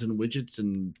buttons and widgets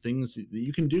and things that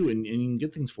you can do, and you can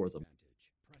get things for them,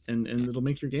 and it'll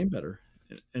make your game better.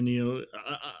 And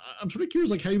I'm sort of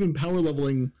curious, like, how you've been power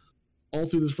leveling all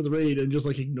through this for the raid and just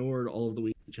like ignored all of the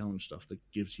weekly challenge stuff that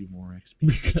gives you more XP.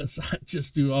 Because I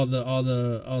just do all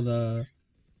the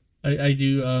I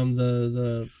do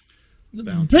the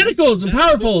pinnacles and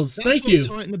powerfuls. Thank you.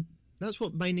 That's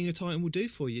what maining a Titan will do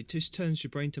for you. It just turns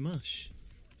your brain to mush.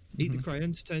 Eat the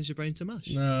crayons, turns your brain to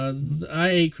mush. I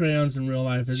ate crayons in real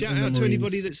life. Shout out to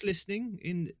anybody that's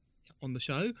listening on the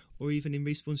show or even in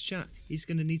Respawn's chat. He's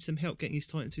going to need some help getting his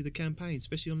Titan through the campaign,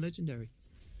 especially on Legendary.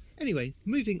 Anyway,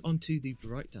 moving on to the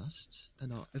Bright Dust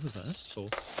and our Eververse for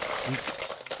week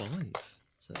 5.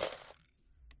 So,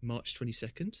 March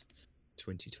 22nd,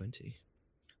 2020.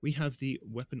 We have the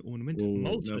weapon ornament.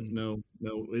 Molten. No.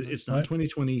 It's not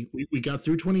 2020. We got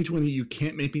through 2020. You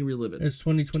can't make me relive it. It's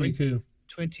 2022.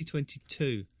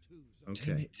 2022.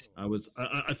 Okay.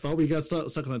 I thought we got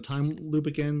stuck on a time loop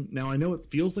again. Now I know it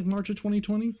feels like March of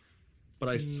 2020, but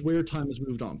I swear time has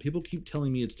moved on. People keep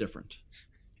telling me it's different.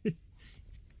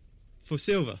 For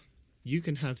silver, you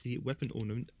can have the weapon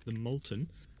ornament, the Molten,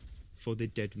 for the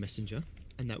Dead Messenger,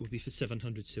 and that would be for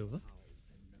 700 silver.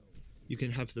 You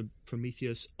can have the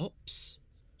Prometheus Ops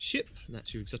ship, and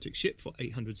that's your exotic ship, for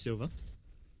 800 silver.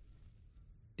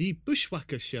 The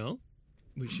Bushwhacker shell,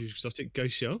 which is your exotic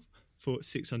ghost shell, for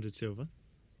 600 silver.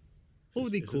 Or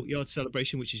the Courtyard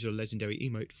Celebration, which is your legendary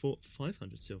emote, for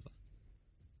 500 silver.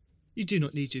 You do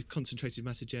not need your Concentrated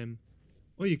Matter Gem,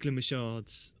 or your Glimmer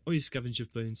Shards, or your Scavenge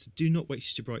of Boons. Do not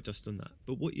waste your Bright Dust on that.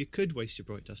 But what you could waste your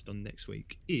Bright Dust on next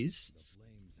week is,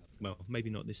 well,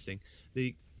 maybe not this thing,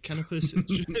 the Canopus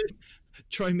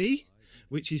Try Me,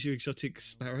 which is your exotic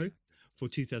Sparrow, for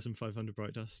 2,500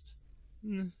 Bright Dust.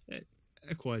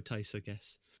 Acquired taste, I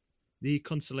guess. The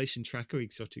Constellation Tracker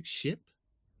exotic ship,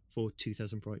 for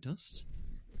 2,000 Bright Dust.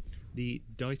 The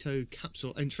Daito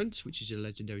Capsule Entrance, which is your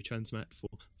legendary transmat, for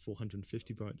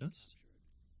 450 Bright Dust.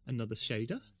 Another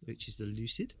shader, which is the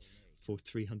Lucid, for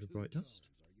 300 Bright Dust.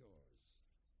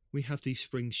 We have the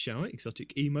Spring Shower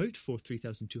exotic emote for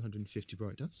 3,250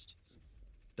 Bright Dust.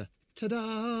 The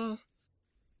Ta-da!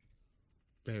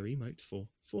 Bear emote for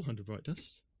 400 Bright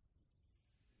Dust.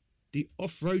 The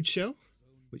Off-Road Shell,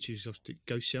 which is exotic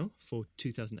Ghost Shell, for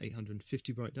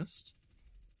 2,850 Bright Dust.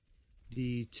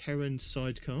 The Terran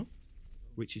Sidecar,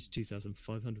 which is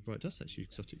 2,500 Bright Dust. That's your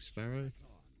exotic Sparrow.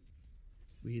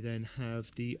 We then have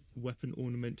the weapon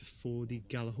ornament for the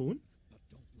Galahorn.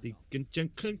 The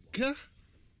Gunjankunka.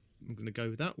 I'm going to go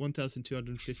with that.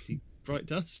 1,250 Bright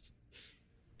Dust.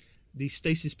 The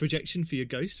Stasis Projection for your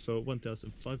Ghost for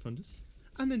 1,500.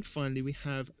 And then finally we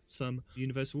have some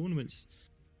universal ornaments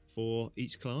for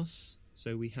each class.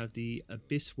 So we have the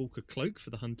Abyss Walker Cloak for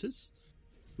the Hunters.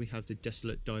 We have the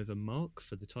Desolate Diver Mark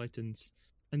for the Titans.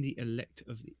 And the Elect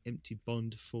of the Empty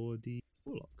Bond for the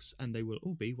Warlocks, and they will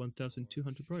all be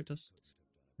 1,200 Bright Dust.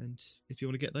 And if you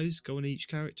want to get those, go on each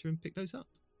character and pick those up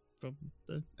from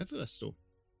the Eververse store.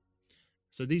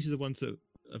 So these are the ones that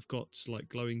have got like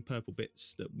glowing purple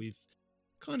bits that we've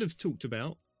kind of talked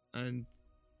about, and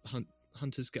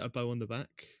Hunters get a bow on the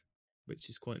back, which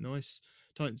is quite nice.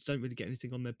 Titans don't really get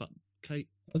anything on their butt, Kate.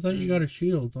 I thought you got a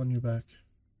shield on your back.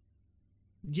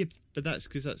 Yeah, but that's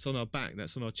because that's on our back.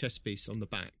 That's on our chest piece on the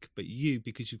back. But you,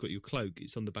 because you've got your cloak,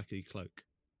 it's on the back of your cloak.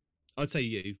 I'd say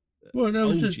you. Well,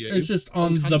 no, it's just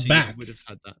on the back. Would have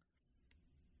had that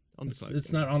on the cloak.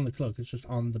 It's not on the cloak. It's just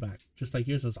on the back. Just like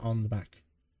yours is on the back.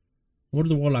 What do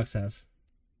the Warlocks have?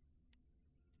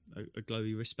 A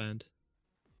glowy wristband,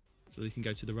 so they can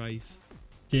go to the rave.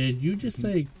 Did you just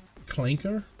say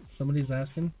clanker? Somebody's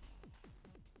asking.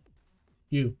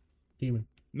 You, demon.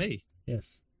 Me?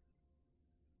 Yes.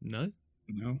 No.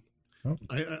 Oh.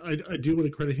 I do want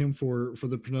to credit him for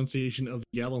the pronunciation of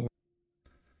the Galahorn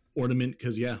ornament,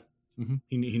 because he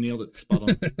nailed it spot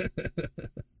on.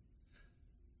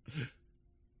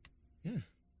 Yeah.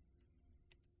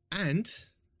 And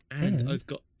I've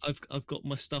got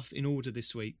my stuff in order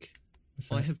this week.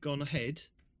 I have gone ahead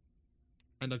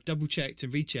and I've double checked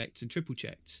and rechecked and triple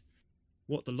checked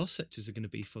what the lost sectors are going to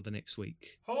be for the next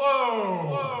week.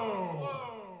 Hello.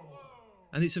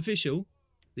 And it's official.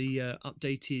 The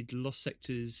updated Lost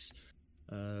Sectors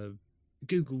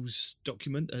Google's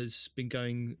document has been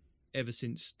going ever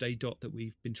since day dot that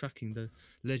we've been tracking the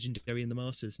Legendary and the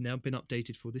Masters, now been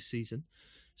updated for this season.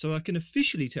 So I can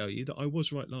officially tell you that I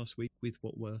was right last week with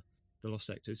what were the Lost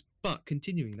Sectors. But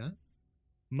continuing that,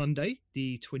 Monday,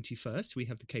 the 21st, we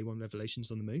have the K1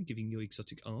 Revelations on the Moon, giving you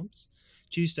exotic arms.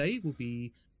 Tuesday will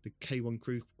be the K1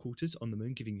 Crew Quarters on the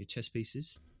Moon, giving you chest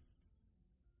pieces.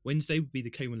 Wednesday would be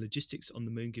the K1 Logistics on the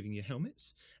Moon, giving you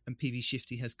helmets, and PV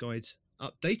Shifty has guides,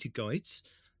 updated guides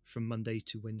from Monday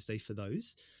to Wednesday for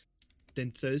those.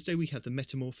 Then Thursday we have the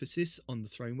Metamorphosis on the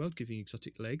Throne World, giving you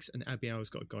exotic legs, and Abiao's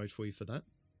got a guide for you for that.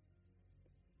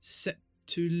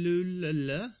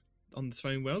 Septulula on the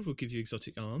Throne World will give you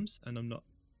exotic arms, and I'm not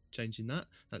changing that.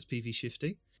 That's PV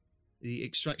Shifty. The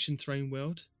Extraction Throne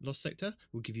World Lost Sector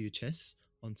will give you a chess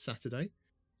on Saturday,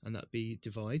 and that'll be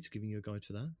Divides, giving you a guide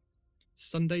for that.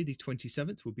 Sunday, the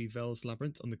 27th, will be Vel's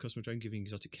Labyrinth on the Cosmodrome, giving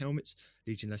exotic helmets.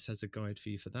 Legionless has a guide for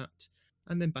you for that.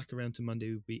 And then back around to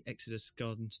Monday will be Exodus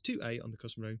Gardens 2A on the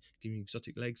Cosmodrome, giving you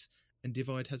exotic legs, and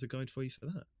Divide has a guide for you for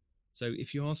that. So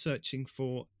if you are searching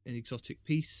for an exotic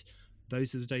piece,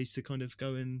 those are the days to kind of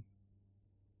go and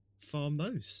farm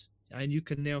those. And you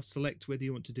can now select whether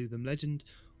you want to do them Legend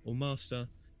or Master.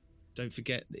 Don't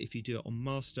forget that if you do it on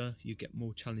Master, you get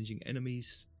more challenging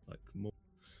enemies, like more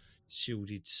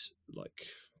shielded, like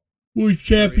more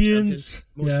champions.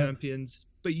 More champions.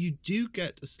 But you do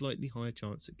get a slightly higher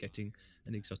chance at getting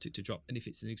an exotic to drop. And if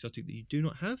it's an exotic that you do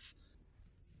not have,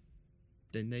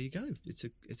 then there you go. It's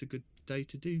a good day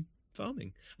to do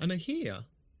farming. And I hear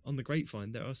on the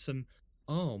grapevine there are some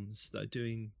arms that are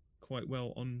doing quite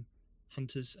well on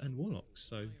hunters and warlocks.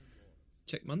 So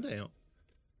check Monday out.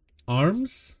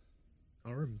 Arms.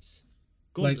 Gauntlets.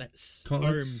 Like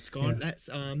gauntlets,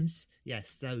 arms.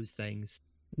 Yes, those things.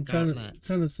 I'm trying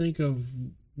to think of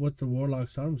what the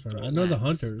warlock's arms are. I know the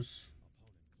hunters.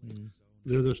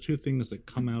 There's two things that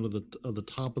come out of the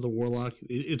top of the warlock.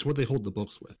 It's what they hold the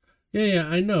books with. Yeah,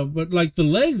 I know. But like the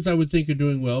legs, I would think are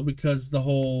doing well because the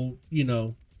whole,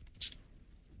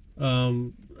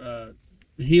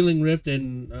 healing rift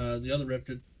and the other rift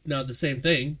are now the same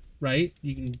thing, right?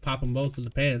 You can pop them both with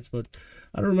the pants, but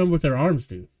I don't remember what their arms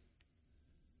do.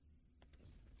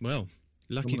 Well,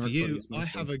 lucky for you, I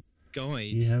have a guide.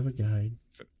 You have a guide.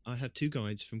 I have 2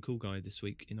 guides from Cool Guide this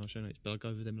week in our show notes, but I'll go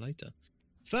over them later.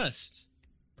 First,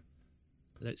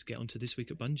 let's get on to this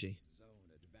week at Bungie.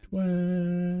 For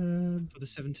the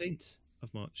 17th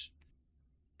of March,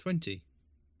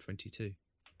 2022.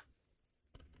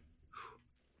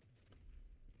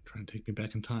 Trying to take me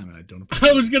back in time, and I don't.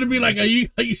 I was gonna be like, "Are you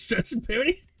stressing,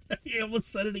 Parody?" You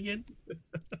almost said it again.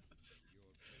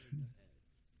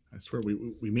 I swear,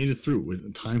 we made it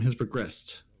through. Time has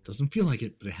progressed. Doesn't feel like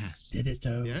it, but it has. Did it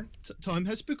though? Yeah, time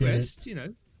has progressed.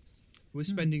 We're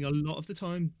spending a lot of the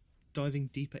time diving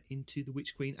deeper into the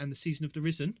Witch Queen and the Season of the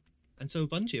Risen, and so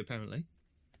Bungie apparently.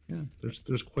 Yeah,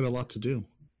 there's quite a lot to do.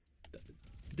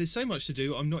 There's so much to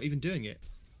do. I'm not even doing it.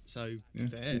 So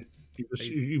fair.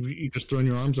 You just thrown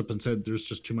your arms up and said there's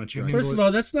just too much. First of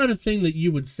all, that's not a thing that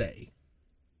you would say.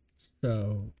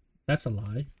 So that's a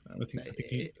lie. I think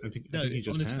he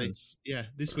just honestly, has. Yeah,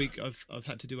 this week I've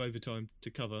had to do overtime to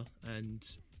cover, and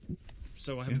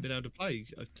so I haven't been able to play.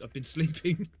 I've been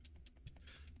sleeping.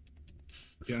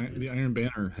 The Iron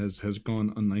Banner has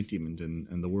gone unnight demoned,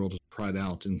 and the world has cried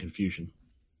out in confusion.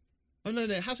 Oh no,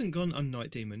 it hasn't gone unnight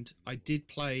demoned. I did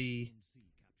play,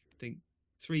 I think,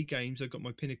 3 games. I got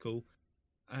my pinnacle,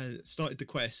 and started the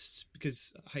quest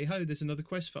because hey ho, there's another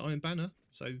quest for Iron Banner,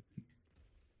 so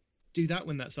do that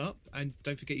when that's up, and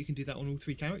don't forget you can do that on all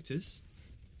 3 characters.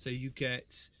 So you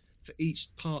get, for each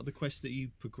part of the quest that you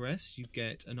progress, you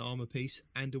get an armor piece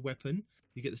and a weapon.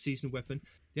 You get the seasonal weapon.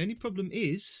 The only problem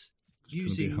is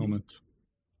using a helmet.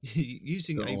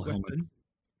 using a weapon.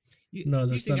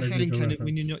 Using a hand cannon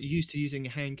when you're not used to using a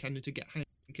hand cannon to get hand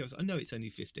kills. I know it's only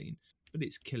 15, but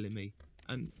it's killing me.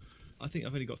 And I think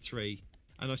I've only got 3,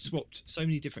 and I swapped so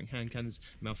many different hand cannons: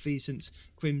 Malfeasance,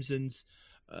 Crimsons,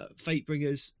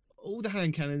 Fatebringers. All the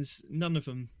hand cannons, none of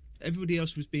them. Everybody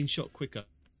else was being shot quicker,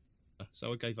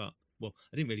 so I gave up. Well,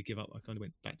 I didn't really give up. I kind of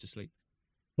went back to sleep.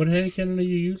 What hand cannon are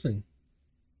you using?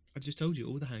 I just told you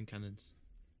all the hand cannons.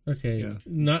 Okay, yeah.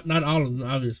 Not all of them,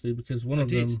 obviously, because one of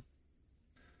them.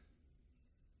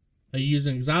 Are you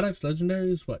using exotics,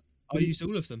 legendaries? What? I used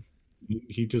all of them.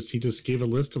 He just gave a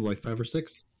list of like 5 or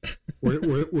 6.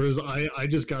 Whereas I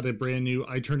just got a brand new.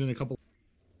 I turned in a couple.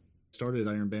 Started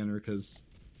Iron Banner because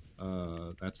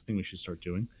that's the thing we should start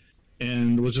doing,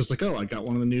 and was just like, oh, I got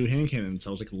one of the new hand cannons. So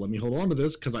I was like, let me hold on to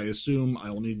this because I assume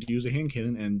I'll need to use a hand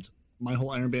cannon. And my whole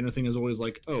Iron Banner thing is always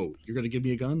like, oh, you're gonna give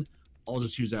me a gun? I'll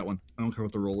just use that one. I don't care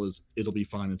what the roll is. It'll be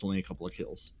fine. It's only a couple of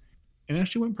kills. And it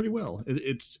actually went pretty well.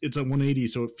 It's a 180,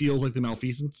 so it feels like the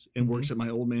Malfeasance and works at my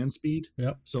old man speed.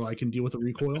 Yep. So I can deal with the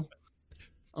recoil.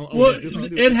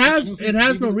 It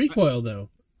has no recoil though.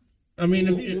 I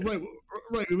mean, right.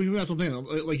 That's what I'm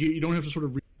saying. Like you don't have to sort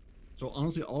of. So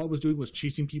honestly, all I was doing was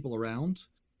chasing people around,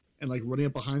 and like running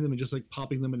up behind them and just like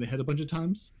popping them in the head a bunch of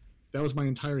times. That was my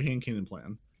entire hand cannon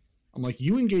plan. I'm like,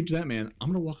 you engage that man. I'm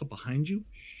gonna walk up behind you,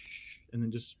 and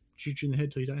then just shoot you in the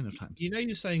head till you die enough times. You know,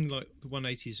 you're saying like the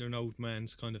 180s are an old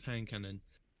man's kind of hand cannon.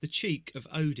 the cheek of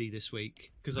Odie this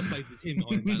week because I played with him.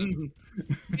 Iron Banner.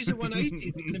 He's a 180.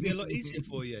 It's going to be a lot easier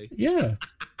for you. Yeah,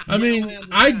 I mean,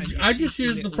 I just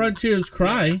used the Frontier's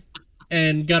Cry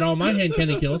and got all my hand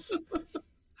cannon kills.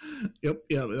 Yep,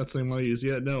 yeah, that's the same one I use.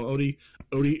 Yeah, no, Odie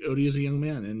is a young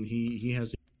man, and he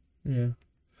has. Yeah,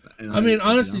 I mean,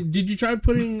 honestly, did you try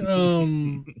putting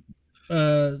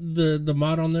the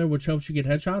mod on there, which helps you get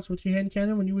headshots with your hand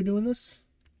cannon when you were doing this?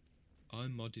 I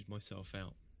modded myself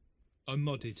out. I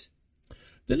modded.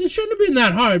 Then it shouldn't have been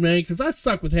that hard, man, because I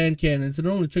suck with hand cannons. It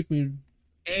only took me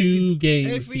 2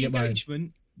 games to get mine. Every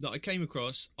engagement that I came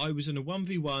across, I was in a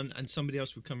 1v1 and somebody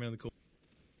else would come around the corner.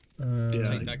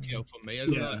 Take that kill from me.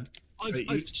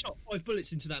 I've shot 5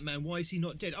 bullets into that man. Why is he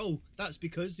not dead? Oh, that's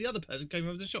because the other person came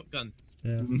over with a shotgun.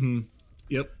 Yeah. Mm-hmm.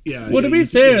 Yep. Yeah. Well, to be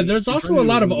fair, there's also a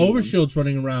lot of overshields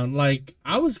running around. Like,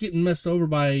 I was getting messed over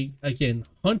by, again,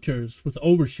 hunters with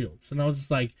overshields, and I was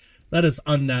just like, that is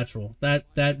unnatural.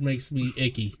 That makes me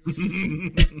icky.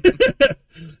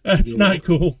 That's not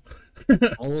cool.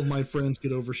 All of my friends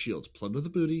get overshields. Plunder the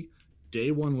booty.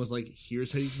 Day one was like,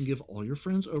 here's how you can give all your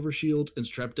friends overshields and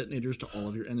strap detonators to all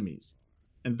of your enemies.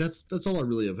 And that's all I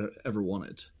really have ever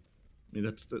wanted. I mean,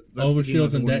 that's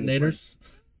overshields and detonators.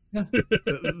 Yeah,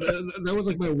 that was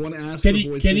like my one ask. Can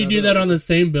you do that on the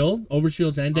same build,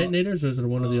 overshields and detonators, or is it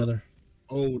one or the other?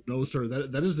 Oh no, sir.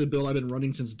 That is the build I've been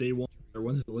running since day one. Or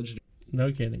one the legendary.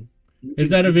 No kidding. Is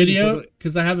that a video?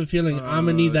 Because I have a feeling I'm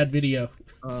gonna need that video.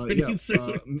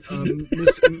 Mr.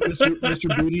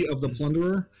 Booty of the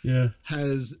Plunderer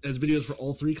has videos for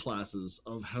all 3 classes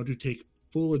of how to take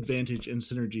full advantage and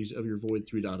synergies of your Void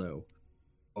 3.0.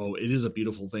 Oh, it is a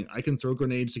beautiful thing. I can throw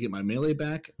grenades to get my melee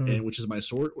back, and which is my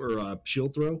sword or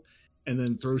shield throw, and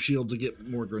then throw shields to get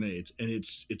more grenades, and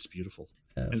it's beautiful.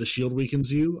 Yes. And the shield weakens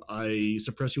you. I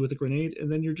suppress you with a grenade, and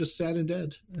then you're just sad and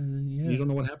dead. You don't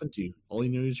know what happened to you. All you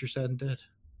know is you're sad and dead.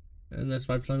 And that's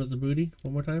by Plunder the Booty.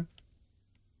 One more time.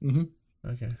 Mm-hmm.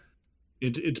 Okay.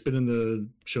 It's been in the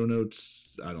show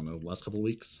notes. I don't know, last couple of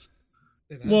weeks.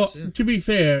 Well, to be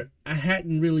fair, I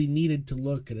hadn't really needed to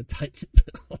look at a Titan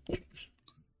build.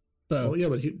 So, yeah,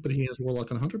 but he has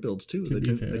Warlock and Hunter builds too.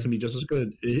 That can be just as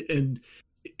good. And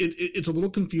it's a little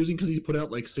confusing because he put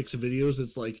out like 6 videos.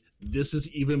 It's like, this is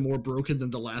even more broken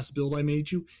than the last build I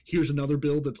made you. Here's another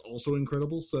build that's also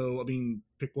incredible. So I mean,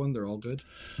 pick one. They're all good.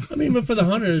 I mean, but for the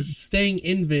hunters, staying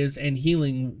invis and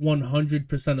healing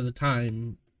 100% of the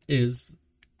time is,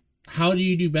 how do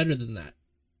you do better than that?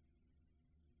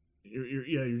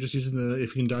 You're just using the,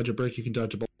 if you can dodge a brick, you can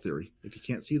dodge a ball theory. If you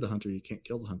can't see the hunter, you can't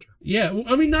kill the hunter. Yeah,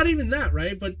 I mean, not even that,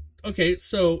 right? But okay,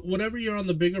 so whenever you're on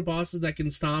the bigger bosses that can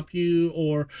stomp you,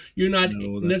 or you're not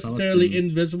necessarily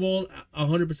invisible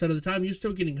 100% of the time, you're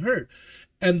still getting hurt.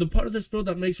 And the part of this build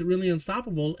that makes it really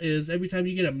unstoppable is every time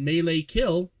you get a melee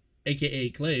kill, aka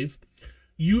glaive,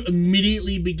 you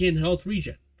immediately begin health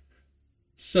regen.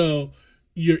 So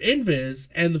you're invis,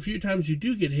 and the few times you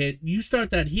do get hit, you start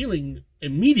that healing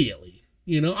immediately,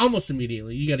 almost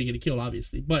immediately. You got to get a kill,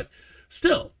 obviously, but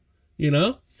still,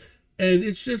 and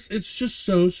it's just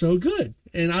so good.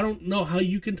 And I don't know how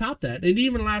you can top that. And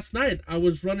even last night, I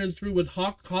was running through with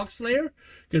Hawkslayer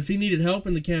because he needed help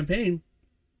in the campaign,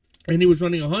 and he was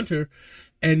running a hunter,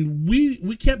 and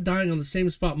we kept dying on the same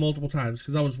spot multiple times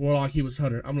because I was Warlock, he was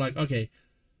Hunter. I'm like, okay,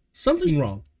 something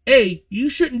wrong. A, you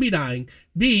shouldn't be dying.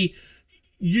 B,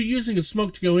 you're using a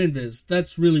smoke to go invis.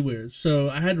 That's really weird. So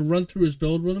I had to run through his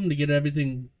build with him to get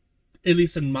everything, at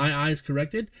least in my eyes,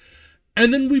 corrected.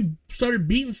 And then we started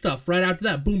beating stuff right after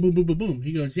that. Boom, boom, boom, boom, boom.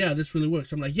 He goes, yeah, this really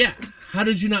works. I'm like, yeah, how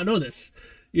did you not know this?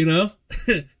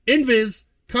 Invis,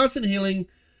 constant healing,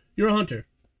 you're a hunter.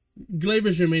 Glaive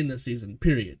is your main this season,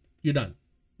 period. You're done.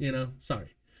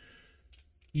 Sorry.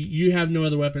 You have no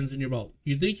other weapons in your vault.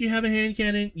 You think you have a hand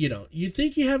cannon? You don't. You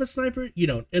think you have a sniper? You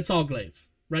don't. It's all glaive.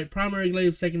 Right? Primary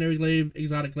glaive, secondary glaive,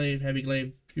 exotic glaive, heavy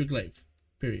glaive, your glaive.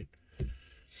 Period.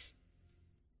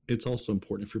 It's also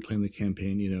important if you're playing the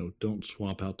campaign, don't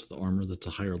swap out to the armor that's a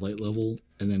higher light level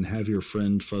and then have your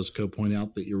friend Fuzzco point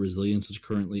out that your resilience is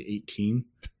currently 18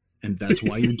 and that's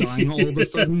why you're dying all of a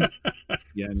sudden.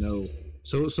 Yeah, no.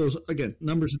 So again,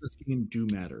 numbers in this game do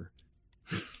matter.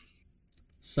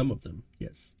 Some of them,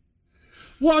 yes.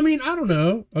 Well, I mean, I don't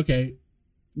know. Okay.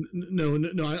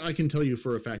 No, I can tell you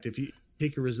for a fact, if you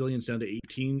take your resilience down to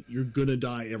 18, you're gonna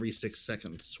die every 6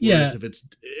 seconds. Whereas if it's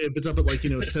up at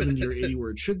 70 or 80 where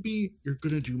it should be, you're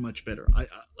gonna do much better.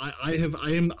 I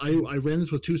ran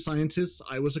this with 2 scientists.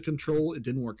 I was a control. It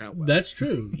didn't work out well. That's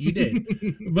true. You did.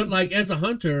 But as a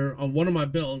hunter on one of my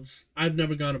builds, I've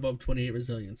never gone above 28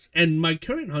 resilience. And my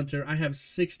current hunter, I have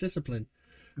 6 discipline.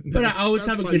 But I always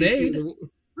have a grenade.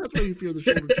 That's why you fear the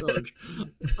shoulder charge.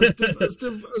 A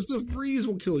stiff breeze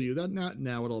will kill you.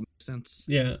 Now it all makes sense.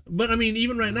 Yeah, but I mean,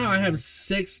 even right now, I have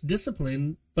 6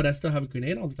 discipline, but I still have a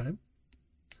grenade all the time.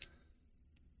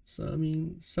 So I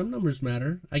mein, some numbers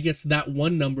matter. I guess that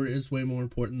one number is way more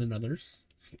important than others,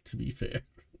 to be fair.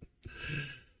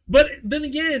 But then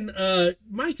again,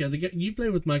 Micah, the guy you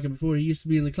played with Micah before, he used to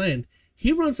be in the clan.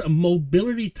 He runs a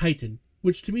mobility Titan,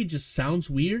 which to me just sounds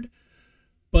weird,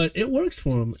 but it works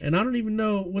for him. And I don't even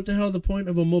know what the hell the point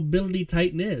of a mobility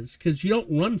Titan is, because you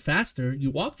don't run faster, you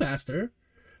walk faster,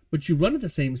 but you run at the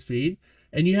same speed,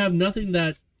 and you have nothing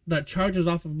that charges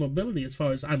off of mobility, as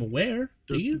far as I'm aware.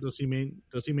 Does he mean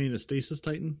a stasis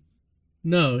Titan?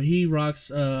 No, he rocks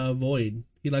Void.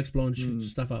 He likes blowing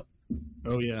stuff up.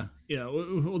 Oh yeah.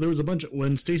 Well, there was a bunch of,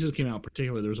 when stasis came out,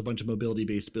 particularly, there was a bunch of mobility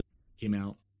based builds that came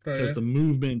out because the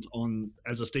movement on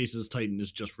as a stasis Titan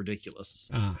is just ridiculous.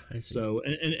 I see. So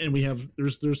and we have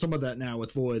there's some of that now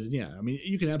with Void. And yeah, I mean,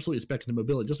 you can absolutely spec into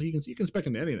mobility, just like you can spec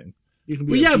into anything. You can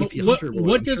be but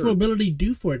what does mobility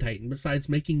do for a Titan besides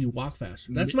making you walk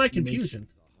faster? That's my confusion.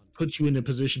 Puts you in a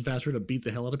position faster to beat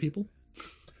the hell out of people.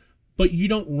 But you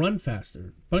don't run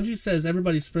faster. Bungie says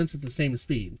everybody sprints at the same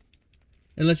speed.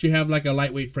 Unless you have like a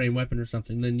lightweight frame weapon or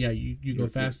something, then yeah, you go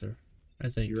faster. I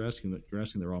think you're asking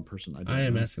the wrong person. I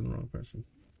am asking the wrong person.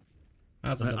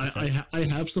 I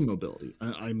have some mobility.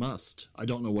 I must. I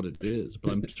don't know what it is,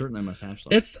 but I'm certain I must have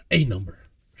some. It's a number.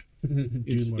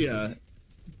 Yeah.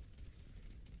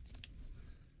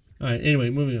 All right. Anyway,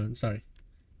 moving on. Sorry.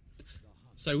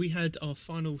 So we had our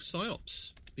final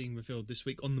PsyOps being revealed this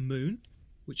week on the moon,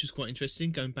 which was quite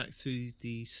interesting. Going back through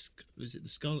the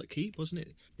Scarlet Keep, wasn't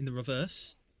it? In the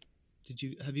reverse.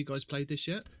 Have you guys played this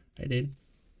yet? I did.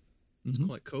 It's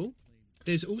quite cool.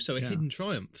 There's also a hidden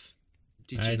triumph.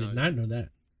 I did not know that.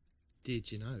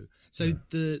 Did you know? So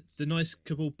the nice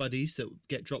Cabal buddies that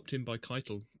get dropped in by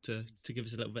Keitel to give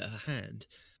us a little bit of a hand,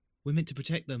 we're meant to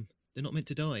protect them. They're not meant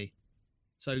to die.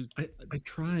 So I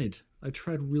tried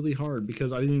really hard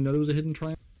because I didn't even know there was a hidden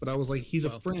triumph. But I was like, he's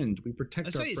a friend. We protect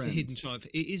our friends. I say it's a hidden triumph.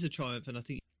 It is a triumph, and I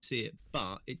think you see it.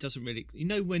 But it doesn't really. You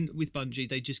know, when with Bungie,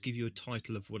 they just give you a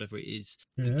title of whatever it is.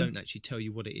 Yeah. They don't actually tell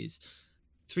you what it is.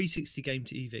 360 Game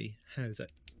TV has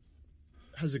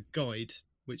a guide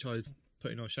which I've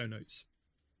put in our show notes,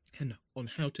 and on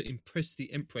how to impress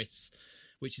the Empress,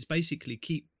 which is basically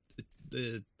keep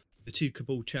the 2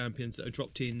 Cabal champions that are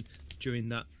dropped in during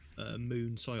that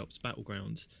Moon PsyOps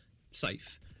battlegrounds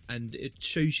safe. And it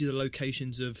shows you the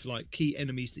locations of like key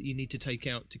enemies that you need to take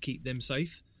out to keep them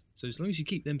safe. So as long as you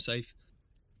keep them safe,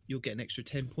 you'll get an extra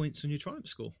 10 points on your triumph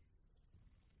score.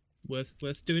 Worth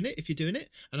doing it if you're doing it.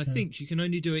 And I think you can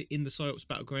only do it in the PsyOps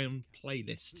Battleground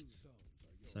playlist.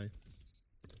 So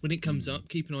when it comes up,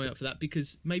 keep an eye out for that,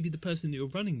 because maybe the person that you're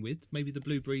running with, maybe the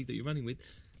Blueberry that you're running with,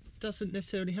 doesn't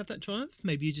necessarily have that triumph.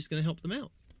 Maybe you're just going to help them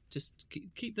out. Just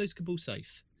keep those Cabals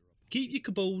safe. Keep your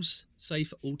Cabals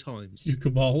safe at all times. Your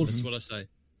Cabals. That's what I say.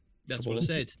 That's what I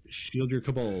said. Shield your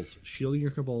Cabals. Shielding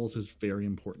your Cabals is very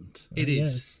important. It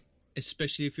is.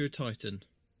 Especially if you're a Titan.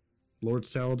 Lord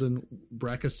Saladin,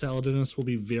 Brachus Saladinus will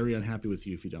be very unhappy with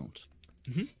you if you don't.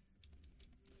 Mm-hmm.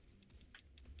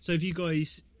 So if you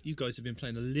guys have been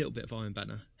playing a little bit of Iron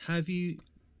Banner. Have you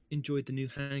enjoyed the new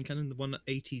hand cannon, the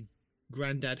 180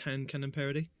 Grandad hand cannon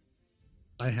parody?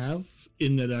 I have,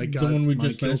 in that I got the one we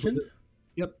just mentioned.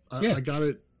 Yep, I got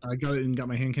it. I got it and got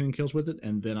my hand cannon kills with it,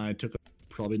 and then I took it.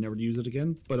 Probably never to use it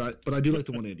again. But I do like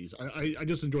the 180s. I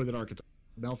just enjoy that archetype.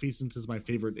 Malfeasance is my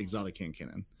favorite exotic hand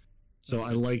cannon. So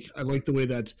I like the way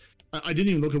that I didn't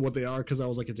even look at what they are, because I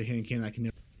was like, it's a hand cannon. I can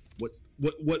never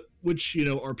which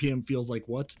RPM feels like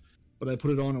what. But I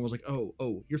put it on and was like,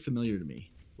 oh, you're familiar to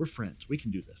me. We're friends. We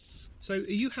can do this. So are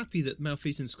you happy that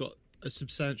Malfeasance got a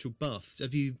substantial buff?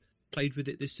 Have you played with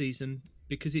it this season?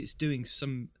 Because it's doing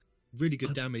some really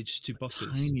good damage to bosses.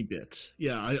 A tiny bit.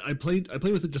 Yeah, I played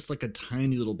with it just like a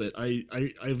tiny little bit.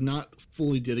 I've not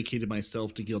fully dedicated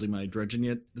myself to gilding my Dredgen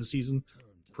yet this season.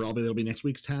 Probably that'll be next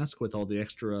week's task with all the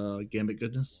extra Gambit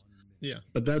goodness. Yeah.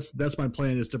 But that's my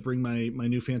plan, is to bring my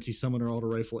new fancy Summoner Auto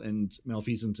Rifle and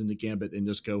Malfeasance into Gambit and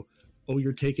just go, oh,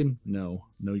 you're taken? No,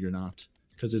 you're not.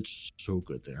 Because it's so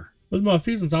good there. But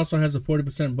Malfeasance also has a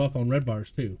 40% buff on red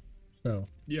bars too. So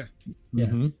yeah.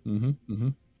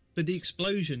 But the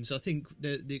explosions, I think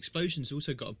the explosions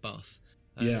also got a buff.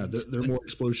 Yeah, they're more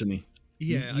explosion-y.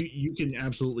 Yeah. You can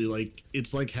absolutely, like,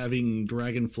 it's like having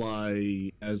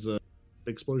Dragonfly as a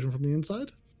explosion from the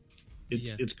inside.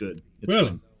 It's good. It's really?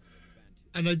 fun.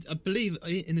 And I believe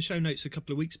in the show notes a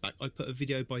couple of weeks back, I put a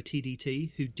video by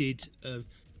TDT who did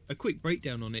a quick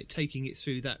breakdown on it, taking it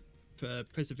through that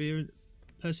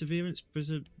Perseverance,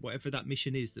 whatever that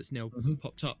mission is that's now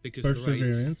popped up because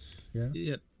Perseverance, of the raid.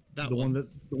 Yeah, that the one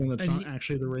that's not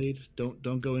actually the raid.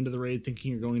 Don't go into the raid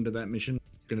thinking you're going into that mission.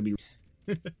 It's going to be.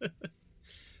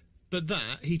 But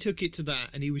he took it to that,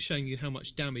 and he was showing you how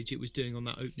much damage it was doing on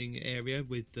that opening area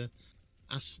with the.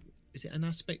 Is it an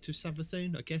aspect of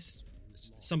Savathûn? I guess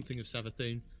something of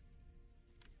Savathûn.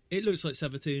 It looks like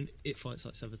Savathûn. It fights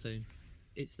like Savathûn.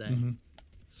 It's there. Mm-hmm.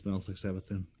 Smells like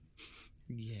Savathûn.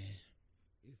 Yeah.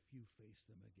 If you face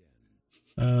them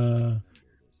again.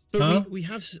 But we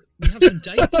have some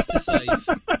dates to save.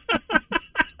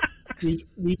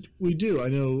 We do. I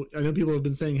know people have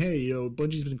been saying, "Hey,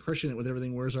 Bungie's been crushing it with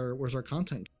everything. Where's our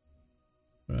content?"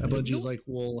 Right. And Bungie's like,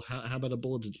 "Well, how about a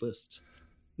bulleted list?"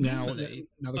 Now the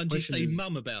Bungie say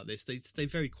mum about this. They stay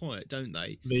very quiet, don't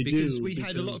they? They because we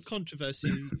had a lot of controversy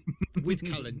with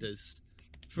calendars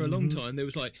for a long time. There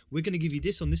was like, we're going to give you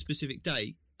this on this specific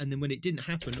date, and then when it didn't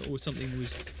happen or something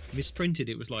was misprinted,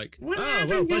 it was like,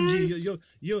 Bungie,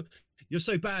 you're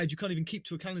so bad you can't even keep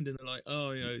to a calendar. And they're like,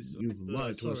 you've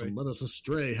lied to us and led us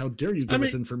astray. How dare you give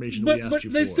us information we asked you for?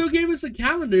 But they still gave us a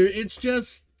calendar. It's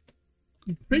just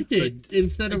printed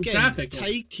instead of graphic.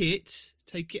 Take it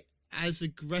as a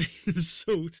grain of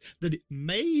salt that it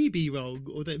may be wrong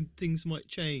or that things might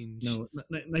change. No,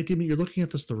 Night Demon, you're looking at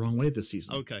this the wrong way this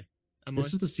season. Okay.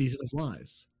 This is the season of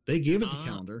lies. They gave us a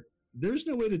calendar. There's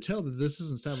no way to tell that this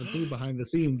isn't Savathûn behind the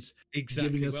scenes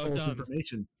giving us false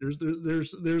information.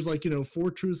 There's like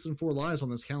 4 truths and 4 lies on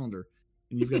this calendar,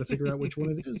 and you've got to figure out which one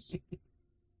it is.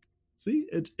 See,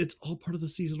 it's all part of the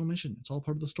seasonal mission. It's all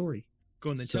part of the story.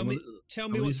 Go on then. Tell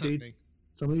me what's happening.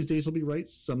 Some of these days will be right.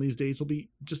 Some of these days will be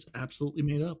just absolutely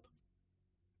made up.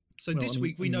 So this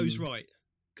week we know's right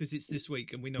because it's this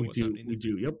week and we know what's happening. We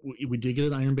do. Yep. We did get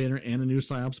an Iron Banner and a new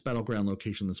PsyOps Battleground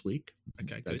location this week.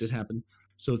 Okay, that did happen.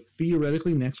 So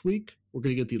theoretically, next week we're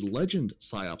going to get the Legend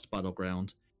PsyOps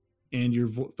Battleground, and your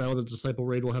Vow of the Disciple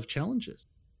raid will have challenges.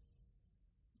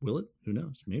 Will it? Who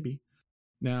knows? Maybe.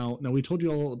 Now we told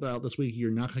you all about this week. You're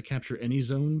not going to capture any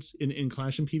zones in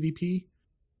Clash and PvP.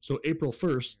 So April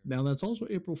 1st, now that's also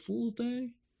April Fool's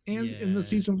Day and in the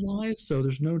Season of Lies, so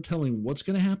there's no telling what's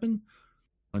going to happen.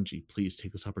 Bungie, please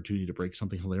take this opportunity to break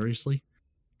something hilariously.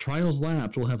 Trials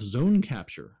Labs will have zone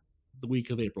capture the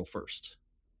week of April 1st.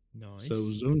 Nice. So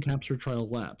zone capture Trial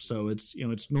Labs. So it's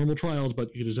it's normal trials,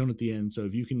 but you get a zone at the end. So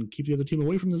if you can keep the other team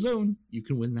away from the zone, you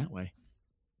can win that way.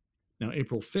 Now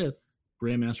April 5th,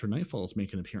 Grandmaster Nightfalls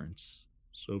make an appearance.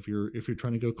 So if you're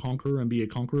trying to go conquer and be a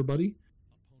conqueror buddy,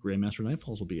 Grandmaster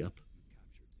Nightfalls will be up.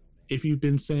 If you've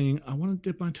been saying, I want to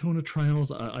dip my toe into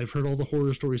trials, I've heard all the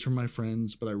horror stories from my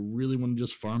friends, but I really want to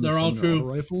just farm the auto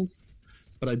rifles,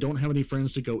 but I don't have any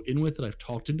friends to go in with it. I've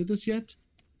talked into this yet.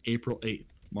 April 8th.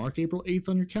 Mark April 8th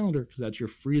on your calendar because that's your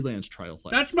freelance trial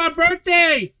play. That's my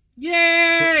birthday!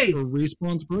 Yay! For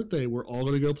Respawn's birthday, we're all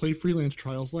going to go play freelance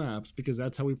Trials Labs because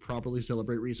that's how we properly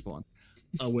celebrate Respawn.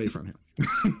 Away from him.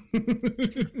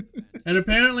 And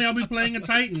apparently I'll be playing a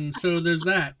Titan, so there's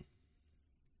that.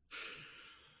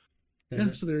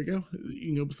 Yeah, so there you go. You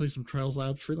can go play some Trials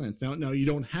Labs freelance. Now you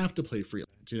don't have to play freelance.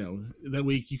 That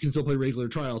week you can still play regular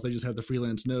trials. They just have the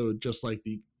freelance node, just like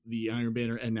the Iron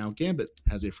Banner and now Gambit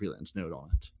has a freelance node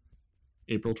on it.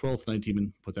 April 12th, Night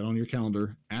Demon, put that on your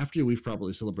calendar. After we've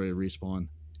properly celebrated Respawn,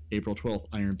 April 12th,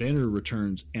 Iron Banner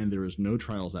returns, and there is no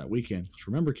trials that weekend. Because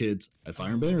remember, kids, if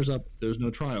Iron Banner's up, there's no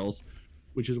trials,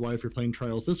 which is why if you're playing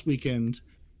trials this weekend,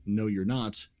 no, you're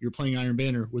not. You're playing Iron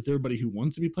Banner with everybody who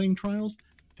wants to be playing trials.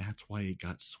 That's why it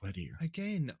got sweatier.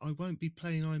 Again, I won't be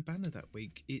playing Iron Banner that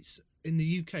week. It's in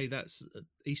the UK, that's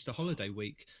Easter holiday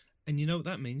week. And you know what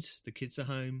that means? The kids are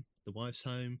home, the wife's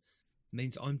home. It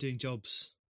means I'm doing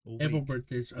jobs all week. April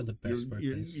birthdays are the best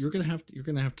birthdays. You're gonna have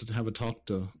to have a talk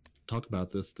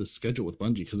about this schedule with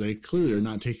Bungie because they clearly are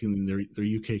not taking their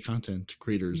UK content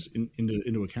creators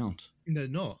into account. They're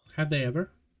not. Have they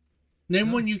ever?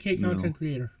 Name one UK content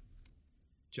creator.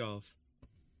 Jav.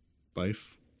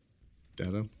 Bife.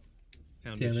 Datto.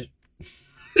 Damn it.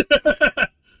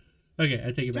 Okay,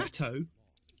 I take it back. Datto's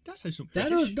not British.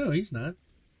 Datto? No, he's not.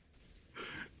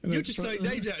 You're just saying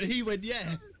names out and he went,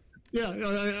 yeah. Yeah,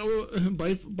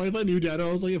 Bife I knew Datto.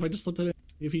 I was like, if I just slipped it in,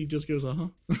 if he just goes,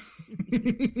 April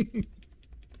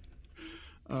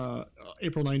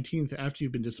 19th, after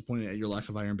you've been disappointed at your lack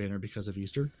of Iron Banner because of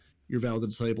Easter, your Vow of the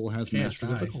Disciple has Master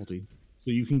difficulty,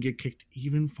 so you can get kicked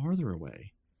even farther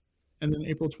away. And then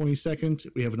April 22nd,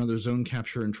 we have another zone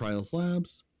capture in Trials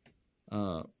Labs.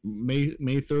 May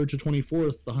 3rd to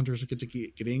 24th, the Hunters get to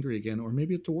get angry again, or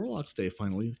maybe it's the Warlock's Day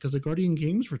finally, because the Guardian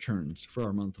Games returns for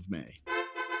our month of May.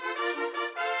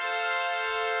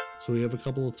 So we have a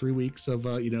couple of 3 weeks of,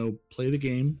 play the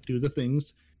game, do the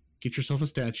things. get yourself a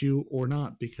statue or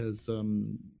not, because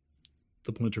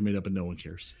the points are made up and no one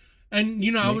cares. And,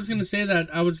 you know, I was going to say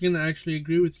that. I was going to actually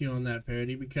agree with you on that,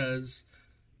 Parody, because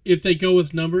if they go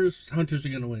with numbers, hunters are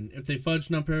going to win. If they fudge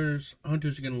numbers,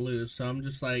 hunters are going to lose. So I'm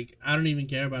just like, I don't even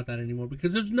care about that anymore,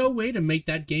 because there's no way to make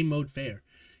that game mode fair.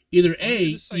 Either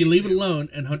A, you leave it alone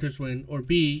and hunters win, or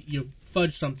B, you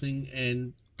fudge something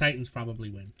and Titans probably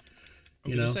win.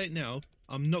 I'm going to say it now.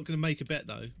 I'm not going to make a bet,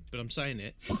 though, but I'm saying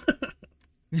it.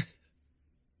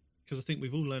 Because I think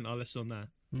we've all learned our lesson on that.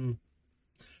 Mm.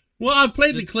 Well, I've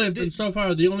played the clip, and so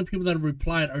far the only people that have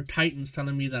replied are Titans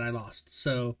telling me that I lost.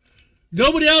 So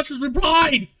nobody else has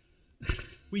replied.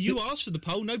 Well, you asked for the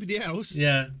poll, nobody else.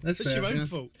 Yeah, that's fair. Your own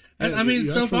fault. I mean,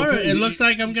 so far it looks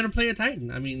like I'm going to play a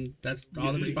Titan. I mean, that's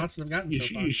all the responses I've gotten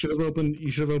so far. You should have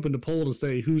opened a poll to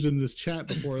say who's in this chat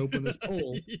before I open this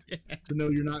poll to know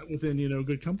you're not within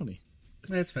good company.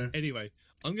 That's fair. Anyway,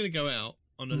 I'm going to go out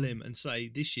on a limb and say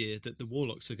this year that the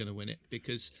Warlocks are going to win it,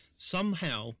 because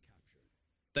somehow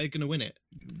they're going to win it,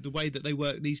 the way that they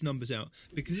work these numbers out,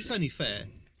 because it's only fair.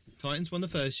 Titans won the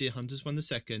first year, Hunters won the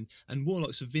second, and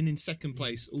Warlocks have been in second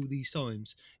place all these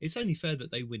times. It's only fair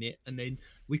that they win it, and then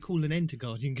we call an end to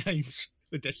Guardian Games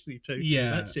for Destiny 2.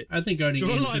 Yeah, that's it. I think Guardian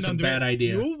Games is a bad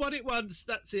idea. You all won it once,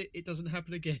 that's it. It doesn't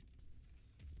happen again.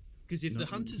 Because if the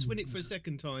Hunters win it for a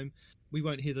second time, we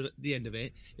won't hear the end of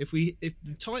it. If the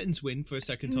Titans win for a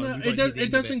second time, we won't hear the end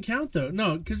it doesn't count though.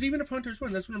 No, because even if Hunters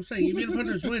win, that's what I'm saying. Even if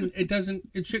Hunters win,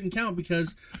 it shouldn't count,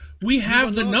 because we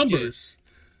have the numbers.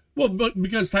 Well, but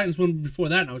because Titans won before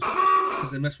that, and I was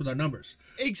because they messed with our numbers.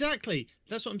 Exactly.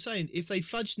 That's what I'm saying. If they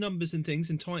fudge numbers and things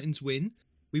and Titans win,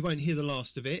 we won't hear the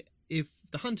last of it. If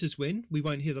the Hunters win, we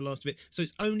won't hear the last of it. So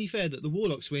it's only fair that the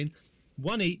Warlocks win.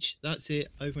 One each, that's it,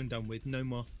 over and done with. No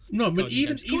more. No, but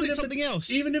even if something else.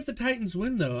 Even if the Titans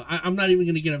win, though, I'm not even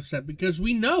going to get upset, because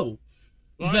we know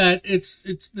that it's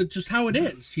just how it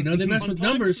is. You know, they mess with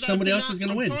numbers, somebody else is going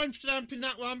to win. I'm stamping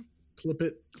that one. Clip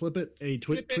it. A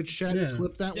Twitch chat.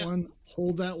 Clip that one.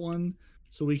 Hold that one,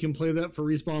 so we can play that for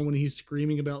Respawn when he's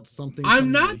screaming about something.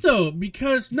 I'm not though,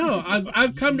 because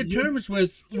I've come to terms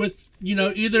with either.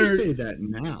 You say that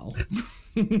now.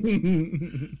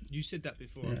 You said that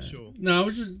before, I'm sure. No,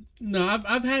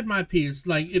 I've had my piece.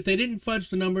 Like, if they didn't fudge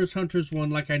the numbers, Hunters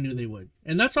won like I knew they would.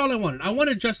 And that's all I wanted. I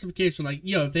wanted justification. Like,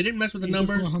 if they didn't mess with the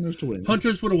numbers,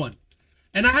 Hunters would have won.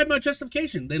 And I had my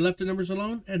justification. They left the numbers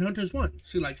alone, and Hunters won.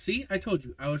 See, I told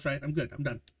you. I was right. I'm good. I'm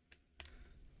done.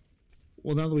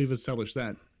 Well, now that we've established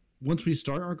that, once we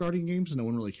start our Guardian Games and no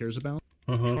one really cares about,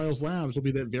 Trials Labs will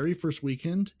be that very first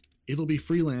weekend. It'll be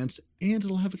freelance, and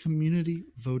it'll have a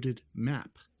community-voted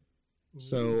map.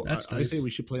 So I say we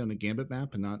should play on a Gambit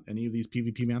map and not any of these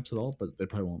PvP maps at all, but they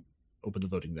probably won't open the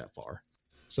voting that far.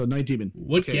 So Night Demon.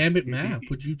 What Gambit map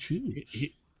would you choose?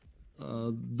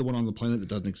 The one on the planet that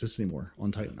doesn't exist anymore,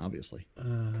 on Titan, obviously.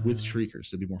 With Shriekers.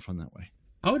 It'd be more fun that way.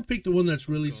 I would pick the one that's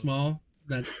really small,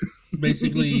 that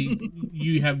basically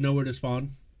you have nowhere to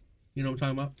spawn. You know what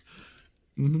I'm talking about?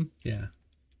 Mm-hmm. Yeah.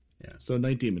 So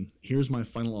Night Demon, here's my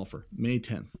final offer. May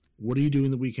 10th. What are you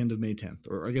doing the weekend of May 10th?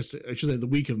 Or I guess I should say the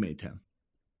week of May 10th.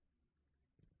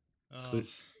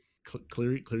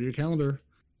 Clear your calendar.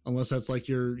 Unless that's like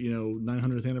your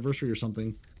 900th anniversary or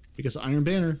something. Because Iron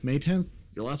Banner, May 10th,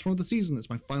 your last one of the season. It's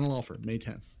my final offer, May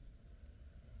 10th.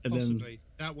 And possibly.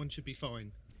 That one should be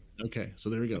fine. Okay, so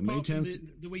there we go. Apart May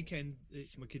 10th. The weekend,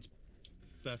 it's my kid's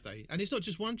birthday. And it's not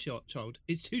just one child.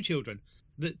 It's two children.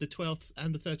 The 12th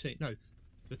and the 13th. No.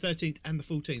 The 13th and the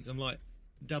 14th. I'm like,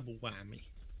 double whammy.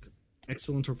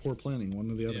 Excellent rapport planning,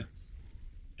 one or the other. Yeah.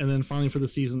 And then finally for the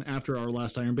season, after our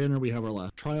last Iron Banner, we have our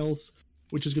last Trials,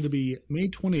 which is going to be May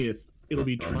 20th. It'll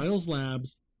be Trials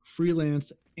Labs,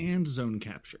 Freelance, and Zone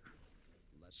Capture.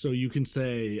 So you can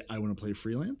say, I want to play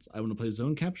Freelance, I want to play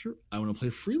Zone Capture, I want to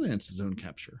play Freelance Zone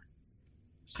Capture.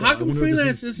 So how come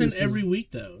Freelance isn't every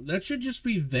week, though? That should just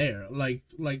be there. Like...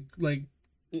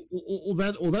 Well,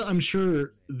 that I'm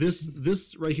sure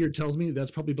this right here tells me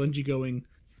that's probably Bungie going,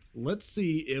 let's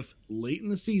see if late in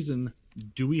the season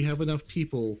do we have enough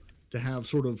people to have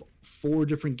sort of 4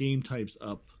 different game types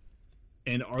up,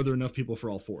 and are there enough people for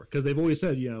all 4? Because they've always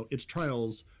said, it's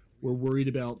Trials, we're worried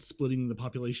about splitting the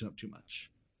population up too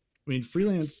much. I mean,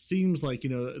 Freelance seems like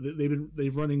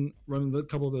they've running a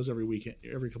couple of those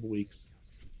every couple weeks.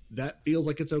 That feels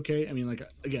like it's okay. I mean, like,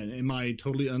 again, am I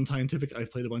totally unscientific?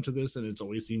 I've played a bunch of this, and it's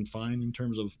always seemed fine in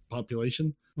terms of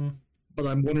population. But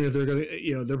I'm wondering if they're going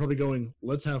to, they're probably going,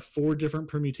 let's have 4 different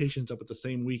permutations up at the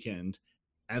same weekend.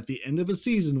 At the end of a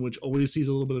season, which always sees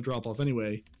a little bit of drop-off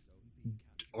anyway,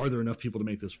 are there enough people to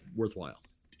make this worthwhile?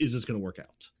 Is this going to work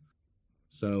out?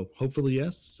 So, hopefully,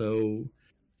 yes. So,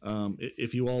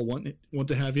 If you all want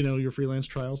to have, your freelance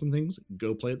trials and things,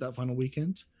 go play it that final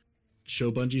weekend.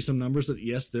 Show Bungie some numbers that,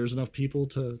 yes, there's enough people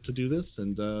to do this,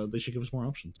 and they should give us more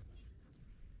options.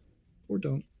 Or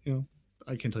don't,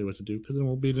 I can't tell you what to do, because then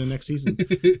we'll be the next season.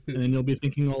 And then you'll be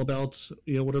thinking all about,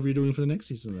 whatever you're doing for the next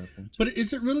season at that point. But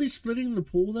is it really splitting the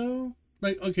pool, though?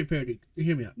 Like, okay, Parody,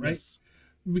 hear me out, right? Yes.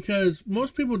 Because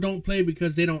most people don't play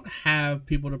because they don't have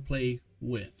people to play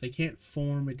with. They can't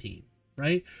form a team,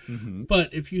 right? Mm-hmm.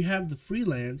 But if you have the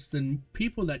freelance, then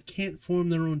people that can't form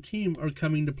their own team are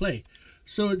coming to play.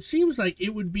 So it seems like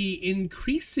it would be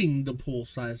increasing the pool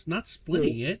size, not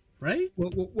splitting it, right?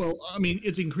 Well, I mean,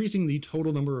 it's increasing the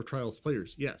total number of trials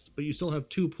players, yes, but you still have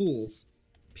two pools,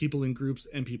 people in groups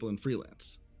and people in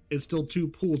freelance. It's still two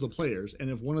pools of players, and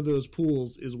if one of those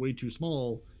pools is way too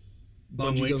small,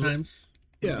 long wait times.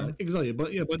 Yeah, exactly.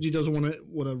 But yeah, Bungie doesn't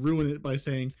want to ruin it by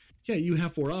saying, yeah, you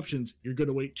have 4 options. You're going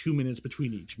to wait 2 minutes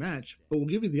between each match, but we'll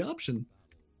give you the option.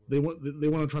 They want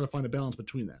to try to find a balance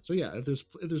between that. So yeah, if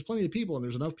there's plenty of people and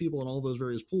there's enough people in all those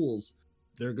various pools,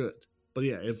 they're good. But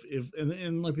yeah, if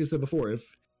and like I said before, if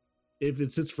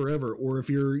it sits forever, or if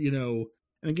you're and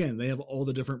again, they have all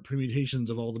the different permutations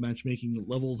of all the matchmaking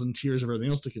levels and tiers of everything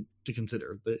else to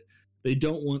consider. They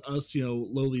don't want us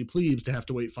lowly plebes to have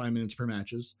to wait 5 minutes per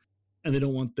matches, and they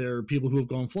don't want their people who have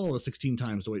gone flawless 16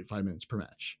 times to wait 5 minutes per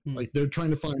match. Like, they're trying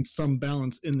to find some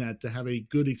balance in that to have a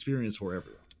good experience for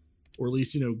everyone. Or at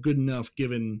least, good enough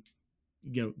given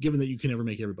that you can never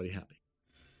make everybody happy.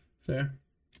 Fair.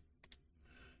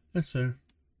 That's fair.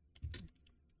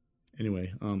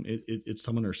 Anyway, it's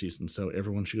Summoner season, so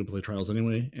everyone should go play Trials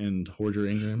anyway and hoard your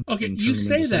Ingram. Okay, you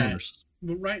say that,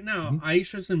 but right now,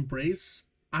 Aisha's Embrace,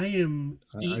 I am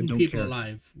eating people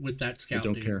alive with that scout. I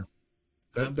don't care.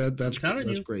 That's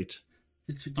great.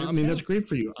 It's a good I mean, that's great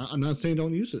for you. I'm not saying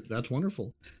don't use it. That's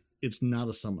wonderful. It's not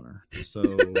a summoner,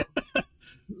 so...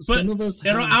 Some of us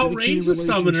it'll outrange a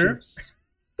summoner.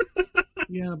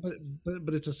 Yeah, but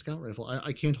it's a scout rifle.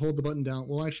 I can't hold the button down.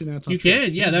 Well, actually, that's not you true.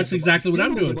 can. Yeah, that's exactly what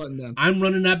I'm doing. I'm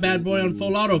running that bad boy on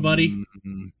full auto, buddy.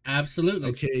 Mm-hmm. Absolutely.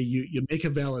 Okay, you make a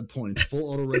valid point.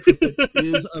 Full auto retrofit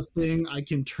is a thing. I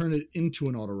can turn it into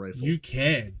an auto rifle. You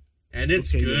can, and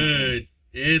it's good.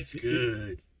 It's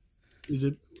good. Is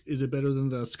it better than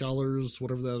the Scholars,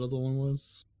 whatever that other one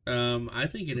was? I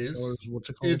think it is. What's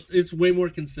it called? It's way more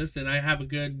consistent. I have a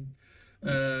good.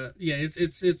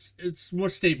 It's more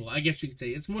stable. I guess you could say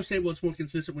it's more stable. It's more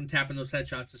consistent when tapping those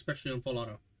headshots, especially on full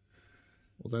auto.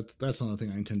 Well, that's not a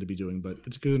thing I intend to be doing, but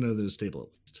it's good to know that it's stable at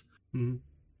least. Mm-hmm.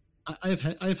 I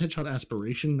have headshot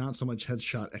aspiration, not so much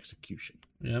headshot execution.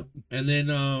 Yep. And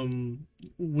then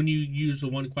when you use the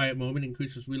one quiet moment,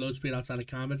 increases reload speed outside of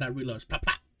combat. That reloads. Pop,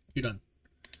 pop. You're done.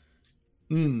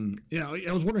 Yeah,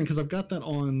 I was wondering because I've got that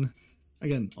on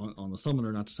the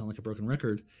Summoner, not to sound like a broken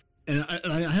record, and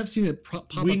I have seen it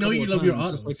pop. We know you love your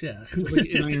autos, like, yeah. Like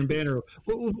in Iron Banner.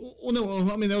 Well, no,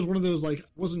 I mean that was one of those like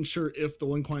wasn't sure if the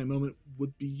one quiet moment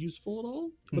would be useful at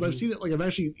all, but I've seen it like I've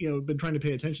actually been trying to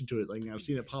pay attention to it. Like I've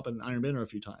seen it pop in Iron Banner a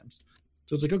few times,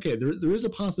 so it's like okay, there is a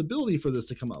possibility for this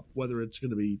to come up. Whether it's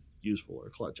going to be useful or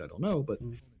clutch, I don't know, but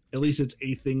at least it's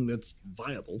a thing that's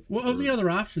viable. Well, the other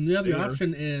option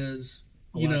is.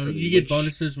 You get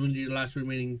bonuses when you're the last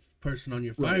remaining person on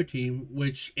your fire team,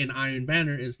 which in Iron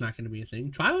Banner is not going to be a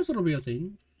thing. Trials, it'll be a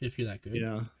thing if you're that good.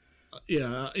 Yeah.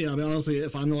 I mean, honestly,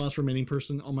 if I'm the last remaining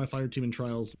person on my fire team in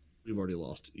Trials, we've already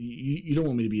lost. You don't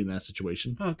want me to be in that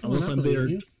situation unless I'm there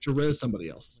to res somebody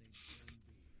else.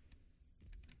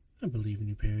 I believe in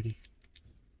you, Parody.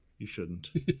 You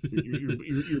shouldn't.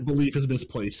 your belief is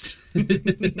misplaced.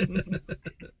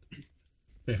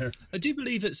 Fair. I do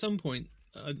believe at some point.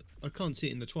 I can't see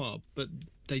it in the TWAB, but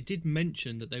they did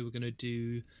mention that they were going to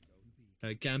do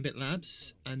Gambit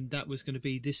Labs, and that was going to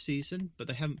be this season, but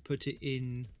they haven't put it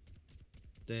in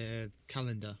their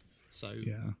calendar. So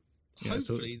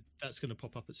hopefully that's going to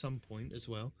pop up at some point as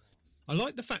well. I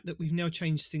like the fact that we've now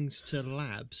changed things to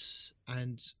labs,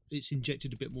 and it's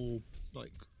injected a bit more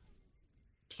like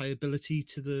playability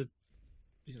to the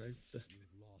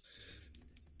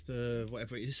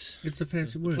whatever it is. It's a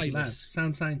fancy word. Labs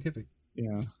sounds scientific.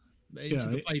 Yeah, into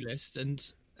the playlist,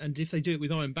 and if they do it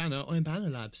with Iron Banner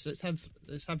Labs. Let's have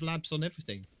labs on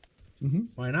everything. Mm-hmm.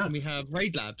 Why not? And we have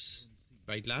Raid Labs.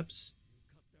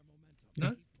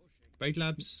 No, Raid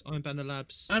Labs, Iron Banner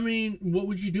Labs. I mean, what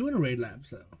would you do in a Raid Labs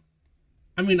though?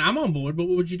 I mean, I'm on board, but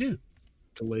what would you do?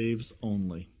 Glaives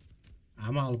only.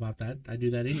 I'm all about that. I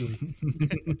do that anyway.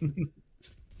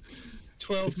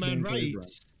 12-man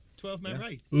raids. 12-man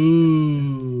raid.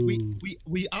 Ooh.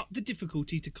 we up the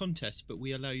difficulty to contest, but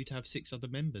we allow you to have 6 other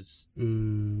members.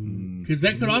 Because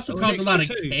that could also cause a lot of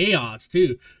chaos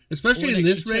too, especially in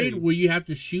this raid where you have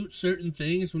to shoot certain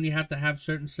things, when you have to have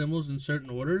certain symbols in certain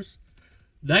orders.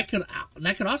 That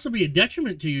could also be a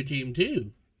detriment to your team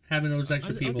too, having those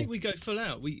extra people. I think we go full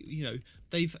out.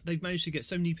 They've managed to get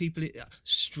so many people in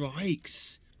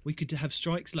strikes. We could have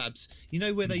strikes labs. You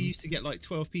know where they used to get like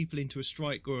 12 people into a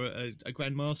strike or a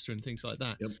grandmaster and things like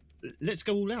that. Yep. Let's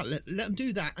go all out. Let them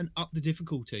do that and up the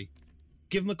difficulty.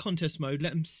 Give them a contest mode.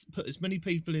 Let them put as many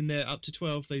people in there up to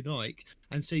 12 they like,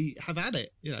 and have at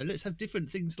it. Let's have different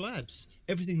things labs.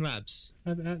 Everything labs.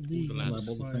 Have at the labs.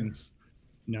 All the things.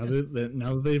 Now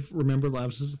that they've remembered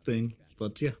labs as a thing,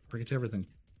 bring it to everything.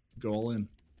 Go all in.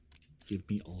 Give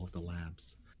me all of the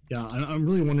labs. Yeah, I'm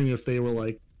really wondering if they were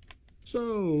like,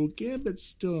 so Gambit's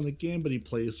still in the Gambit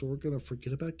place, so we're going to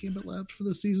forget about Gambit Labs for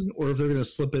the season, or if they're going to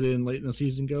slip it in late in the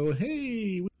season, go,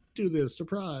 hey, we do this,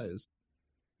 surprise.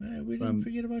 Hey, we didn't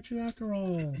forget about you after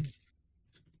all.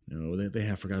 No, they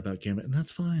have forgot about Gambit, and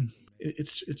that's fine.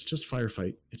 It's just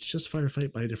Firefight. It's just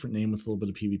Firefight by a different name with a little bit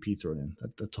of PvP thrown in.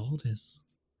 That's all it is.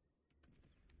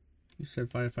 You said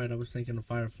Firefight, I was thinking of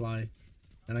Firefly,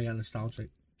 and I got nostalgic.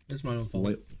 It's my own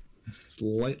fault.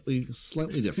 Slightly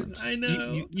different. I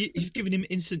know. You've given him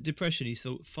instant depression. He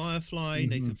thought Firefly,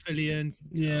 Nathan Fillion.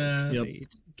 Yeah.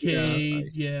 Cade,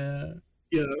 yeah.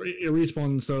 Yeah,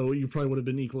 Respawn, so you probably would have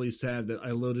been equally sad that I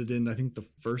loaded in, I think, the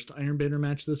first Iron Banner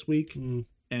match this week.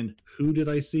 And who did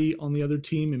I see on the other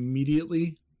team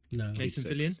immediately? No. Nathan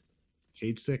Fillion?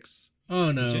 Cade 6.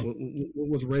 Oh, no. What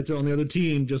was right there on the other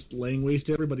team, just laying waste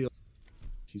to everybody.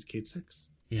 He's Cade 6.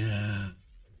 Yeah.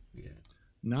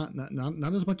 Not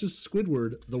as much as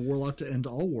Squidward, the Warlock to end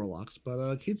all Warlocks,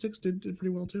 but Cade 6 did pretty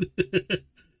well too.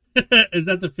 Is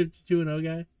that the 52-0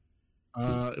 guy?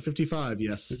 55,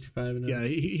 yes. 55-0. Yeah,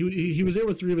 he was there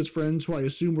with 3 of his friends, who I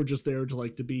assume were just there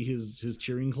to be his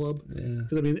cheering club. Yeah.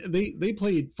 Because I mean, they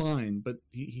played fine, but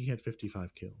he had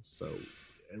 55 kills, so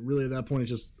really at that point, it's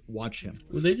just watch him.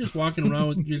 Were they just walking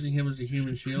around using him as a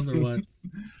human shield or what?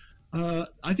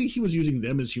 I think he was using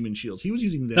them as human shields. He was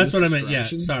using them. That's what I meant. Yeah.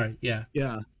 Sorry. Yeah.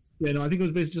 No, I think it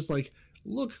was basically just like,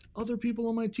 look, other people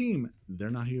on my team, they're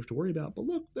not who you have to worry about, but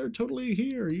look, they're totally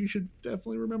here. You should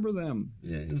definitely remember them.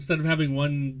 Yeah. Instead of having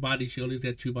one body shield, he's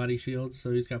got 2 body shields,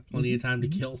 so he's got plenty of time to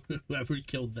kill whoever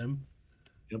killed them.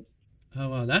 Yep. Oh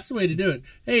wow, that's the way to do it.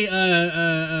 Hey,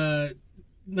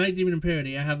 Night Demon and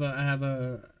Parody, I have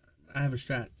a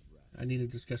strat I need to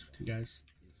discuss with you guys.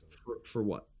 For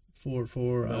what? For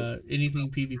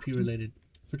anything PvP related.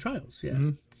 For trials, yeah.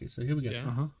 Okay, so here we go.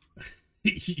 Yeah.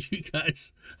 You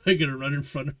guys are gonna run in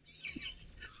front of me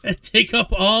and take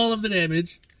up all of the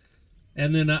damage,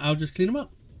 and then I'll just clean them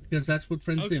up, because that's what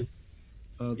friends do.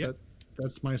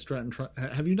 That's my strat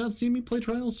and have you not seen me play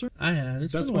trials, sir? I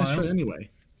have. That's my strat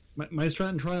anyway. My strat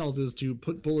in trials is to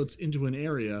put bullets into an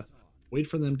area, wait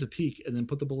for them to peek, and then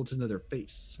put the bullets into their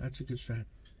face. That's a good strat.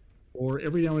 Or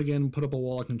every now and again, put up a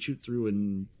wall I can shoot through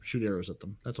and shoot arrows at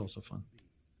them. That's also fun.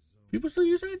 People still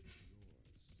use that?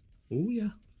 Oh, yeah.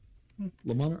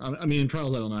 Lamar, I mean, in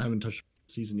trials, I don't know. I haven't touched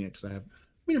the season yet because I have.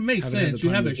 I mean, it makes sense. You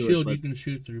have a shield you can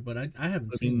shoot through, but I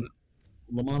haven't seen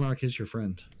it. Lamonarch is your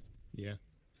friend. Yeah.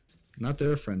 Not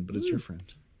their friend, but it's your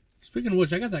friend. Speaking of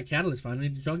which, I got that catalyst finally.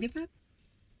 Did y'all get that?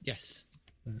 Yes.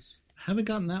 Nice. Haven't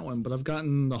gotten that one, but I've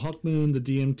gotten the Hawkmoon, the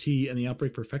DMT, and the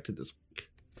Outbreak Perfected this week.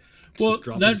 Well,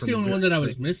 that's the only one that I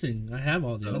was missing. I have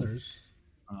all the others.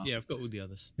 Yeah, I've got all the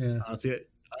others. Yeah. See,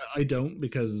 I don't,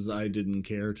 because I didn't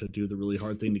care to do the really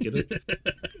hard thing to get it.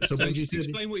 So just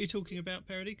explain what you're talking about,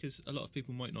 Parody, because a lot of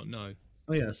people might not know.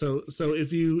 Oh yeah, so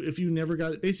if you never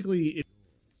got it, basically, if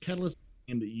Catalyst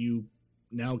game that you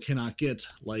now cannot get,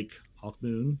 like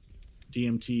Hawkmoon,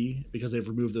 DMT, because they've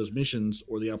removed those missions,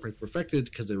 or the Outbreak Perfected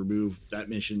because they removed that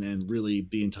mission and really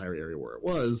the entire area where it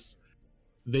was.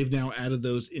 They've now added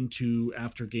those into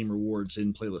after game rewards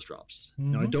in playlist drops.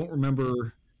 Now I don't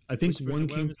remember. I think one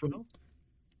came from.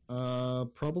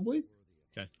 Probably.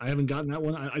 Okay. I haven't gotten that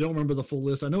one. I don't remember the full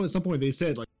list. I know at some point they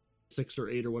said like 6 or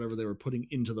 8 or whatever they were putting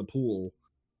into the pool.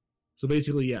 So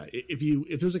basically, yeah,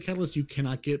 if there's a catalyst you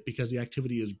cannot get because the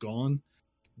activity is gone,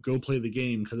 go play the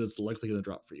game because it's likely going to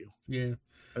drop for you. Yeah.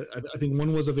 I think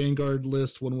one was a Vanguard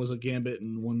list, one was a Gambit,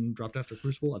 and one dropped after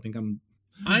Crucible. I think I'm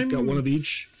got one of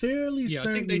each. Fairly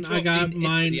certain I got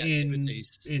mine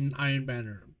in Iron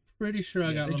Banner. Pretty sure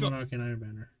I got Monarch in Iron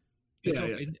Banner.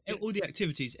 In all the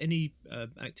activities, any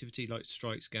activity like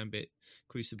Strikes, Gambit,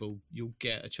 Crucible, you'll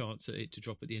get a chance at it to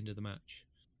drop at the end of the match.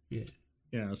 Yeah.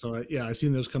 So I've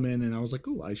seen those come in, and I was like,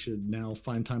 "Oh, I should now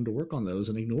find time to work on those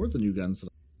and ignore the new guns that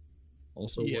I'm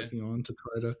also working on to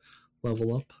try to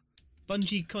level up."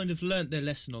 Bungie kind of learnt their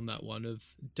lesson on that one of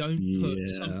don't put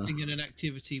something in an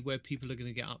activity where people are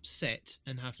going to get upset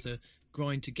and have to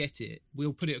grind to get it.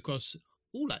 We'll put it across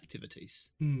all activities.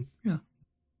 Yeah.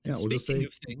 We'll just say,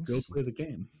 go play the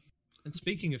game. And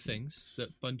speaking of things that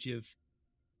Bungie have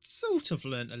sort of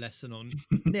learnt a lesson on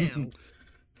now.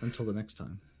 Until the next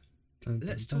time.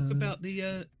 Let's talk about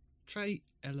the trait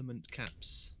element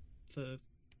caps for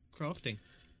crafting.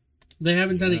 They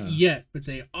haven't done it yet, but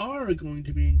they are going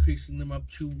to be increasing them up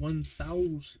to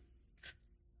 1,000.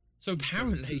 So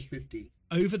apparently,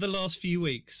 over the last few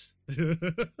weeks,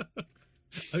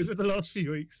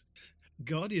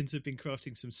 Guardians have been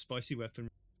crafting some spicy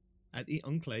weaponry at the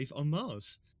Enclave on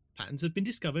Mars. Patterns have been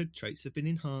discovered, traits have been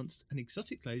enhanced, and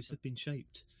exotic glaives have been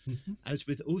shaped. As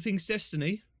with all things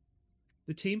Destiny,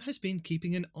 the team has been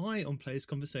keeping an eye on players'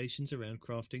 conversations around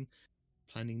crafting,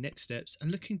 planning next steps,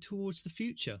 and looking towards the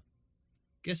future.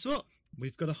 Guess what?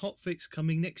 We've got a hotfix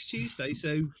coming next Tuesday,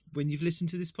 so when you've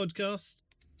listened to this podcast,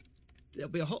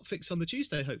 there'll be a hotfix on the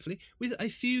Tuesday, hopefully, with a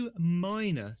few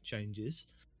minor changes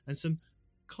and some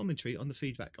commentary on the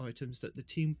feedback items that the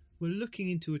team were looking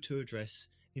into to address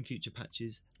in future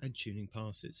patches and tuning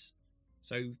passes.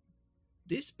 So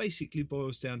this basically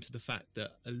boils down to the fact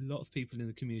that a lot of people in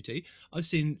the community, I've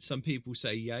seen some people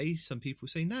say yay, some people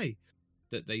say nay,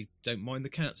 that they don't mind the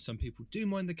caps, some people do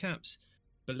mind the caps,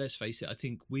 but let's face it, I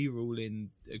think we were all in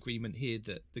agreement here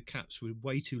that the caps were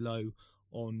way too low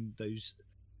on those,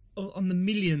 on the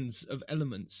millions of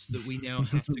elements that we now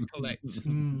have to collect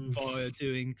via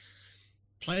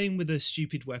playing with a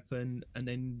stupid weapon and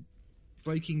then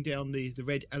breaking down the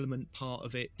red element part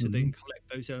of it to then collect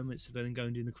those elements to then go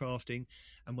and do the crafting.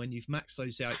 And when you've maxed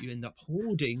those out, you end up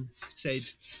hoarding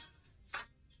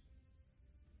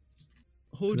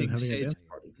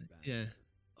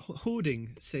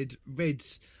said red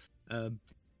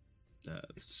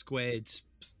squared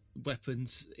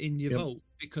weapons in your vault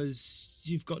because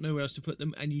you've got nowhere else to put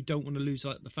them, and you don't want to lose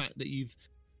the fact that you've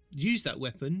used that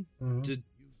weapon to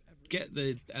get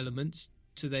the elements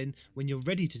to then, when you're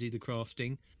ready to do the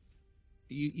crafting,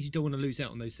 you don't want to lose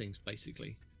out on those things,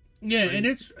 basically. Yeah, and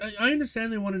I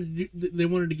understand they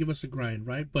wanted to give us a grind,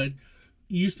 right? But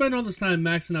you spend all this time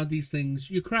maxing out these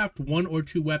things, you craft 1 or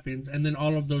 2 weapons, and then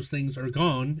all of those things are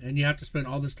gone, and you have to spend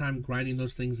all this time grinding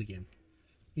those things again.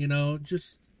 You know,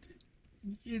 just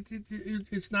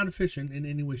it's not efficient in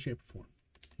any way, shape, or form.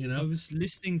 You know, I was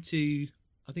listening to,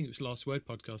 I think it was Last Word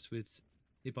podcast with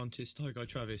Ibontis, Ty Guy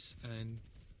Travis, and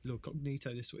Lord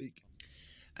Cognito this week,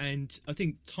 and I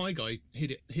think Ty Guy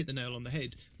hit the nail on the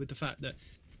head with the fact that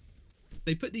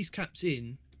they put these caps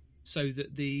in so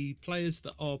that the players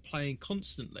that are playing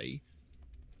constantly,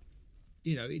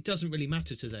 you know, it doesn't really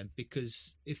matter to them,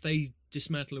 because if they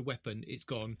dismantle a weapon, it's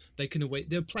gone. They can await.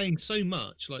 They're playing so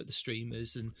much, like the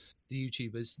streamers and the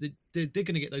YouTubers, they're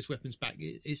going to get those weapons back.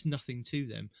 It's nothing to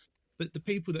them. But the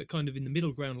people that are kind of in the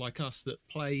middle ground, like us, that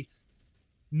play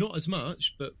not as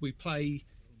much, but we play,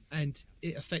 and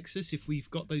it affects us if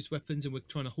we've got those weapons and we're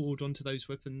trying to hoard onto those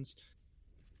weapons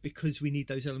because we need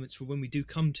those elements for when we do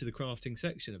come to the crafting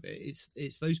section of it.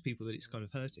 It's those people that it's kind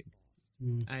of hurting.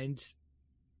 And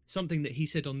something that he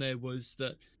said on there was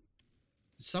that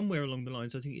somewhere along the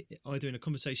lines, I think either in a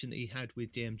conversation that he had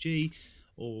with DMG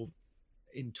or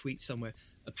in tweets somewhere,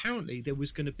 apparently there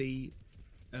was going to be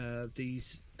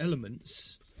these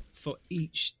elements for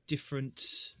each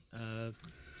different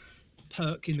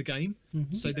perk in the game.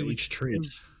 So there each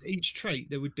trait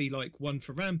there would be like one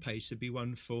for Rampage, there'd be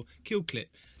one for Kill Clip,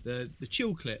 the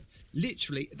Chill Clip.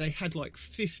 Literally they had like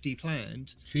 50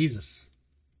 planned. Jesus.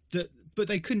 But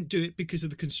they couldn't do it because of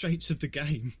the constraints of the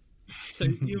game. So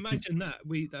you imagine that.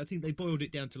 I think they boiled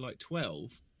it down to like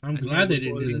 12. I'm glad they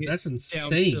didn't do that. That's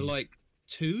insane. Down to like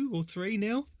 2 or 3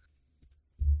 now.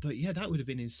 But yeah, that would have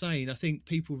been insane. I think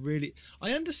people really,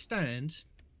 I understand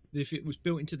if it was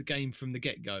built into the game from the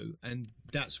get-go and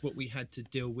that's what we had to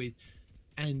deal with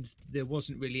and there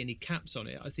wasn't really any caps on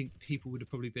it, I think people would have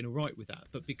probably been all right with that.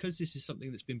 But because this is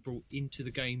something that's been brought into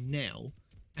the game now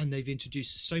and they've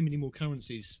introduced so many more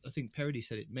currencies, I think Parody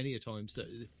said it many a times, that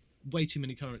way too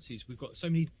many currencies. We've got so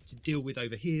many to deal with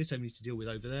over here, so many to deal with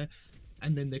over there.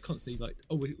 And then they're constantly like,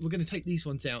 oh, we're going to take these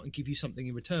ones out and give you something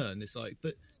in return. It's like,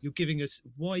 but you're giving us,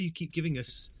 why you keep giving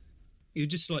us, you're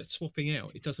just like swapping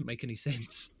out. It doesn't make any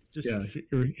sense. Just, yeah,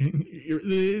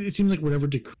 it seems like we're never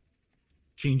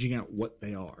changing out what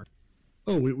they are.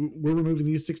 Oh, we're removing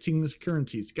these 16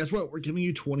 currencies. Guess what? We're giving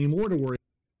you 20 more to worry.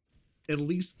 At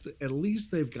least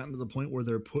they've gotten to the point where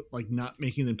they're not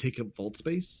making them take up vault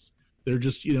space. They're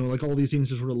just, you know, like all these things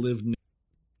just sort of live.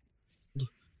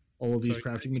 All of these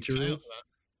crafting materials.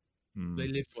 They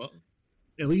live what?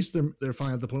 at least they're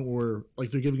fine at the point where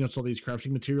like they're giving us all these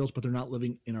crafting materials, but they're not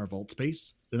living in our vault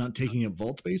space. They're not taking up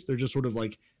vault space. They're just sort of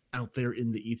like out there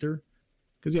in the ether.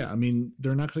 Because yeah, I mean,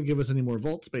 they're not going to give us any more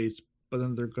vault space, but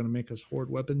then they're going to make us hoard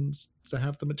weapons to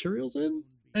have the materials in.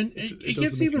 And it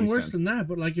gets even worse than that.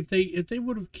 But like if they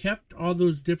would have kept all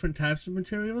those different types of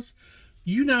materials,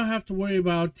 you now have to worry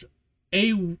about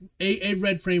a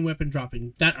red frame weapon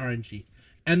dropping that RNG,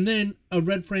 and then a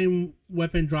red frame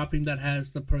weapon dropping that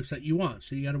has the perks that you want.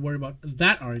 So you got to worry about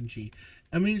that RNG.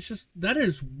 I mean, it's just that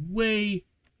is way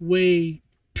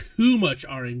too much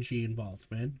RNG involved,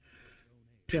 man.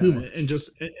 Too much.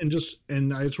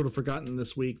 And I had sort of forgotten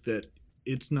this week that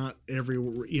it's not every,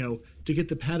 to get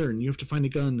the pattern, you have to find a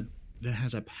gun that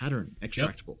has a pattern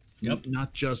extractable. Yep.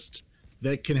 Not just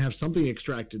that can have something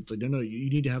extracted. It's like, no, you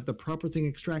need to have the proper thing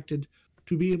extracted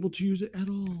to be able to use it at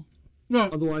all. No.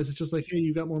 Otherwise, it's just like, hey,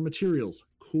 you got more materials.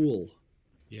 Cool.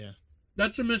 Yeah.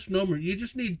 That's a misnomer. You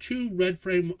just need 2 red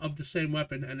frame of the same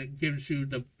weapon, and it gives you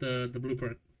the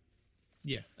blueprint.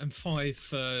 Yeah, and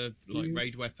 5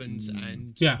 raid weapons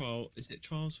and is it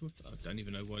trials? I don't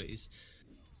even know what it is.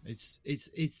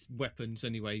 It's weapons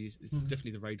anyway. It's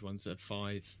definitely the raid ones that have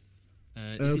 5.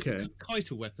 Okay.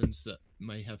 Kaitor weapons that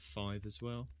may have 5 as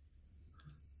well.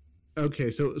 Okay,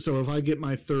 so if I get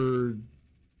my 3rd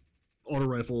auto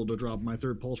rifle to drop, my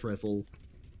 3rd pulse rifle,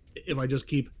 if I just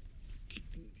keep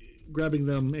grabbing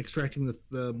them, extracting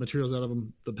the materials out of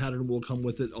them, the pattern will come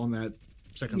with it on that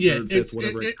 2nd, 3rd, 5th,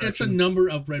 whatever. It's a number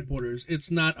of red borders.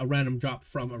 It's not a random drop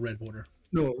from a red border.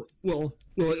 No, well,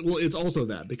 it's also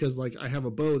that, because like I have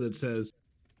a bow that says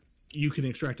you can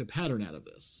extract a pattern out of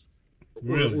this.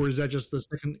 Really? Or is that just the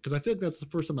second? Because I feel like that's the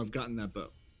first time I've gotten that bow.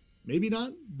 Maybe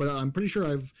not, but I'm pretty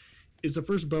sure it's the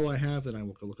first bow I have that I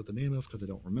will go look at the name of because I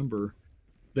don't remember.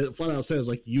 That flat out says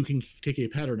like you can take a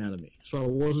pattern out of me. So I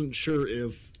wasn't sure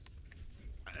if,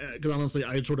 because honestly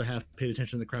I sort of have paid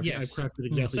attention to the crafting. Yes. I've crafted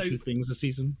exactly 2 things this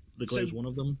season. The glaive's one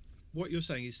of them. What you're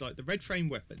saying is like the red frame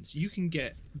weapons. You can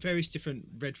get various different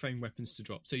red frame weapons to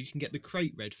drop. So you can get the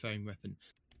crate red frame weapon,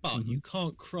 but you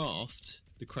can't craft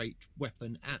the crate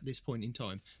weapon at this point in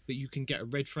time. But you can get a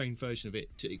red frame version of it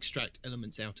to extract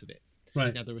elements out of it.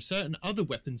 Right. Now, there are certain other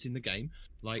weapons in the game,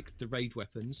 like the raid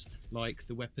weapons, like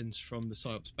the weapons from the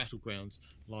PsyOps Battlegrounds,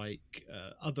 like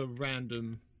other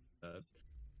random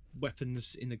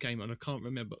weapons in the game, and I can't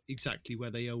remember exactly where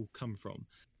they all come from.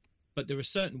 But there are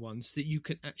certain ones that you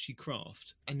can actually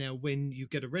craft. And now when you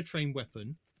get a red frame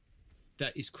weapon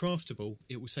that is craftable,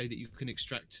 it will say that you can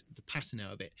extract the pattern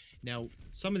out of it. Now,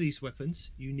 some of these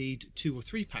weapons, you need 2 or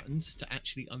 3 patterns to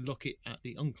actually unlock it at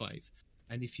the Enclave.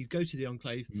 And if you go to the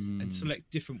Enclave and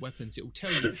select different weapons, it will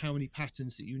tell you how many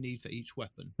patterns that you need for each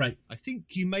weapon. Right. I think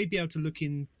you may be able to look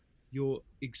in your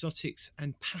exotics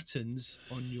and patterns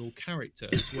on your character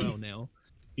as well now.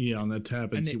 Yeah, on that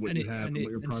tab and see what you have and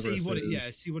what your progress is.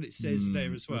 See what it says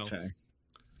there as well. Okay.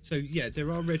 So yeah,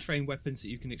 there are red frame weapons that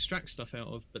you can extract stuff out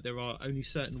of, but there are only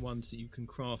certain ones that you can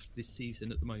craft this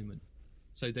season at the moment.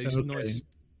 So those nice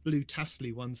blue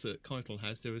tassely ones that Keitel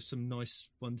has, there are some nice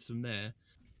ones from there.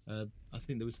 I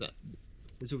think there was that.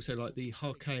 There's also like the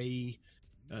Harkei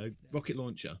rocket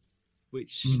launcher,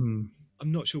 which I'm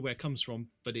not sure where it comes from,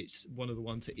 but it's one of the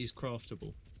ones that is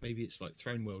craftable. Maybe it's like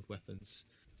Throne World weapons.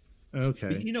 Okay.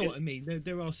 But you know what I mean?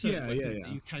 There are certain weapons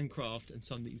that you can craft and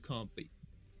some that you can't. But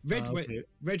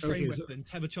red frame weapons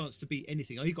have a chance to beat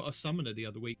anything. I got a summoner the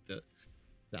other week that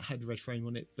had red frame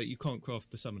on it, but you can't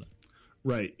craft the summoner.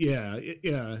 Right. Yeah.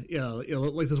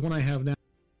 Like this one I have now.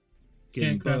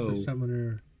 Can't craft the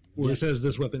summoner. Where it says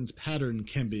this weapon's pattern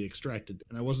can be extracted,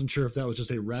 and I wasn't sure if that was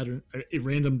just a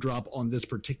random drop on this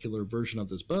particular version of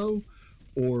this bow,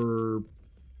 or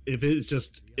if it's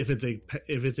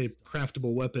a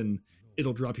craftable weapon,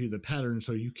 it'll drop you the pattern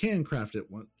so you can craft it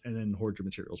and then hoard your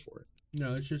materials for it.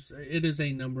 No, it is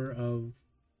a number of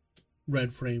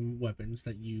red frame weapons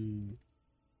that you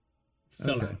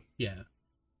fill out. Yeah.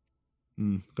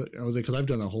 I was like, because I've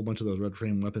done a whole bunch of those red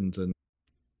frame weapons, and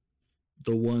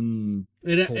the one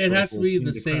it has to be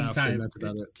the same type. That's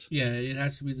about it. Yeah, it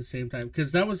has to be the same type,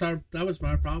 because that was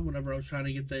my problem whenever I was trying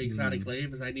to get the exotic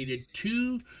glaive. Is I needed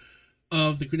 2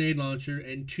 of the grenade launcher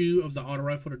and 2 of the auto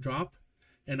rifle to drop,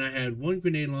 and I had 1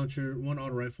 grenade launcher, 1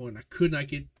 auto rifle, and I could not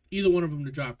get either one of them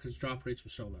to drop because drop rates were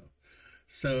so low.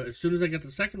 So as soon as I got the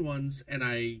second ones and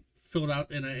I filled out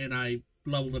and I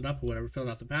leveled it up or whatever, filled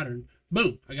out the pattern,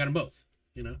 boom, I got them both.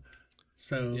 You know.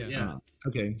 So yeah.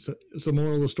 Okay. So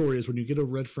moral of the story is when you get a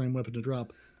red frame weapon to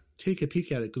drop, take a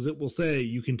peek at it, because it will say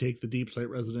you can take the deep sight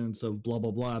resonance of blah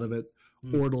blah blah out of it,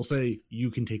 or it'll say you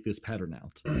can take this pattern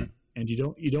out. And you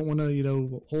don't want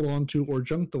to, hold on to or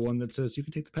junk the one that says you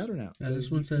can take the pattern out.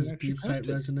 This one says deep site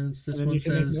resonance. This one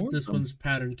says this one's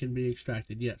pattern can be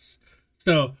extracted. Yes.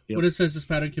 So when it says this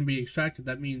pattern can be extracted,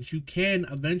 that means you can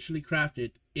eventually craft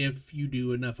it if you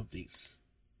do enough of these.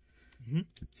 Mm-hmm.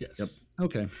 Yes. Yep.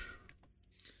 Okay.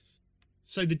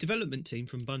 So the development team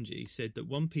from Bungie said that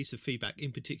one piece of feedback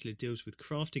in particular deals with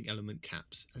crafting element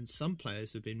caps, and some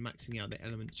players have been maxing out their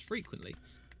elements frequently,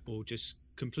 or just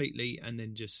completely and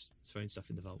then just throwing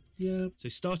stuff in the vault. Yeah. So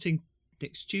starting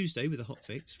next Tuesday with a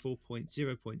hotfix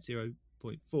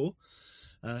 4.0.0.4,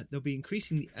 they'll be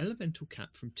increasing the elemental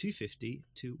cap from 250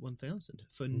 to 1000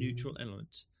 for neutral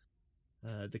elements.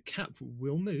 The cap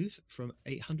will move from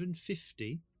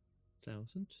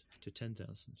 850,000 to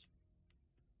 10,000.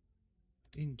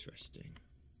 Interesting.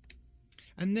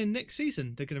 And then next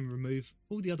season they're going to remove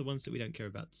all the other ones that we don't care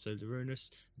about. So the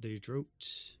Ruinous, the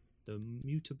Drought, the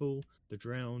Mutable, the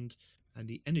Drowned, and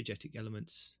the Energetic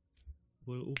elements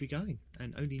will all be going,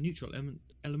 and only neutral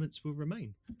elements will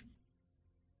remain.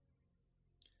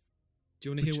 Do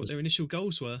you want to hear what their initial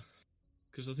goals were?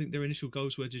 Because I think their initial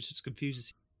goals were to just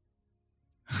confuse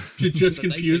us. To just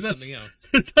confuse us?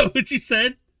 Is that what you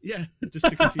said? Yeah, just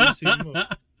to confuse us even more.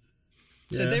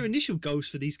 So their initial goals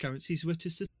for these currencies were to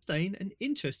sustain an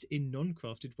interest in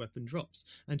non-crafted weapon drops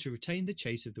and to retain the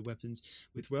chase of the weapons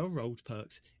with well-rolled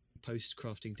perks in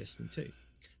post-crafting Destiny 2.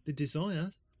 The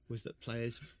desire was that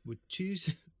players would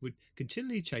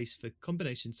continually chase for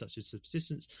combinations such as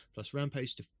Subsistence plus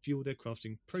Rampage to fuel their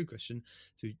crafting progression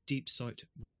through deep site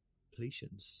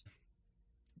completions.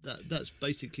 That's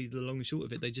basically the long and short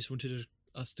of it. They just wanted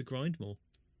us to grind more,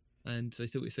 and they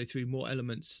thought if they threw more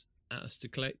elements at us to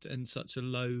collect and such a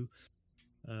low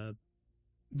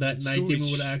that Night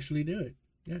Demon would actually do it.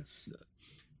 Yes,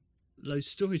 low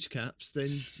storage caps,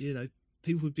 then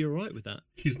people would be all right with that.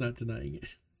 He's not denying it.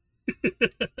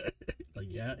 Like,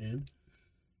 yeah, and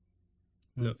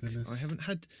look, I haven't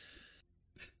had.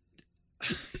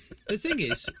 The thing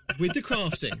is, with the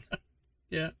crafting,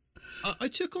 I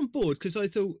took on board because I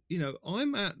thought,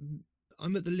 I'm at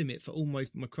the limit for all my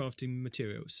crafting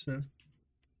materials. Yeah.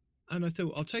 And I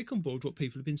thought I'll take on board what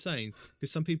people have been saying,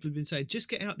 because some people have been saying, just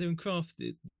get out there and craft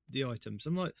the items.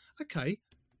 I'm like, okay,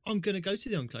 I'm going to go to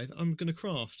the Enclave. I'm going to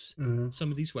craft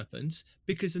some of these weapons,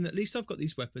 because then at least I've got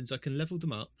these weapons. I can level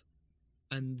them up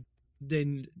and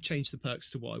then change the perks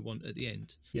to what I want at the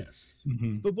end. Yes.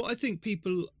 Mm-hmm. But what I think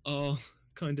people are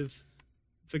kind of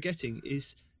forgetting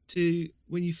is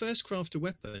when you first craft a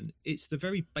weapon, it's the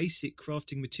very basic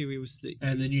crafting materials that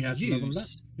then you have to level it up.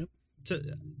 Yep.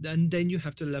 And then you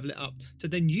have to level it up to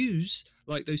then use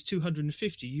like those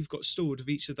 250 you've got stored of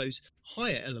each of those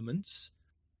higher elements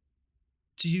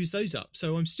to use those up.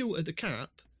 So I'm still at the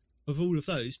cap of all of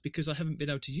those because I haven't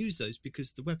been able to use those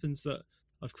because the weapons that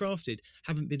I've crafted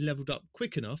haven't been leveled up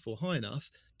quick enough or high enough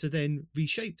to then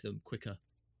reshape them quicker.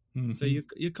 Mm-hmm. So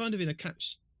you're kind of in a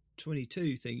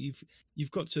catch-22 thing. You've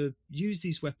got to use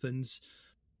these weapons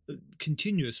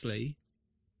continuously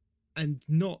and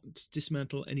not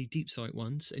dismantle any deep site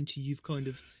ones until you've kind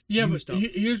of but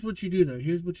here's what you do though.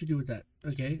 Here's what you do with that.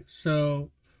 Okay, so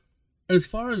as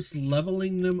far as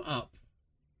leveling them up,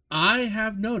 I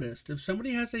have noticed if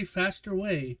somebody has a faster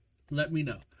way, let me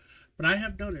know. But I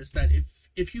have noticed that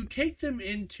if you take them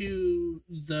into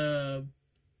the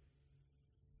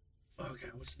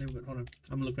what's the name of it? Hold on,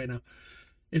 I'm gonna look right now.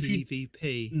 If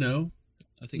PvP. No,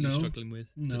 I think you're struggling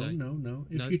with today. No.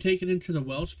 If you take it into the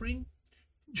Wellspring,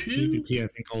 2 PvP, I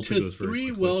think also to goes very 3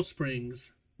 quickly.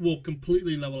 Wellsprings will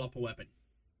completely level up a weapon.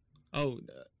 Oh,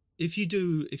 if you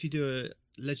do a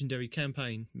legendary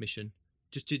campaign mission,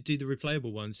 just do the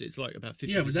replayable ones. It's like about 50%.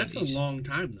 Yeah, but that's a long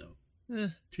time though.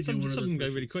 Some of them go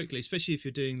really quickly, especially if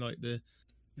you're doing like the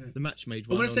match made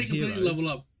one. But when I say completely Hero. level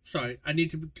up, sorry, I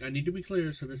need to be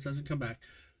clear so this doesn't come back.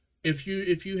 If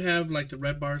you have like the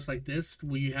red bars like this,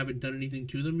 where you haven't done anything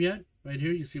to them yet, right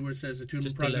here, you see where it says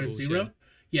attunement progress levels, 0.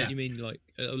 Yeah. You mean like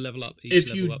a level up?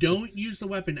 If you don't use the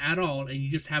weapon at all and you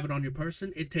just have it on your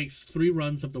person, it takes 3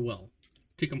 runs of the well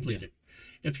to complete it.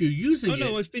 If you're using it...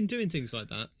 Oh, no, I've been doing things like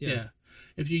that. Yeah.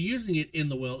 If you're using it in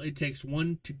the well, it takes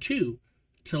 1 to 2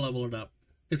 to level it up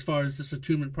as far as this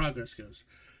attunement progress goes.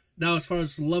 Now, as far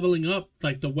as leveling up,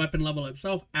 like the weapon level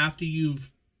itself, after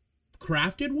you've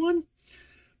crafted one,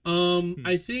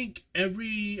 I think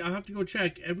I'll have to go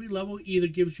check, every level either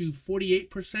gives you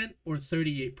 48% or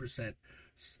 38%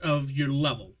 of your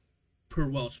level per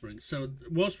Wellspring. So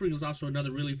Wellspring is also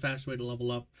another really fast way to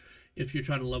level up if you're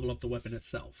trying to level up the weapon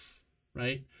itself,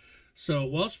 right? So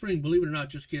Wellspring, believe it or not,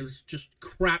 just gives just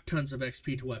crap tons of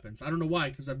XP to weapons. I don't know why,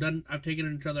 because I've taken it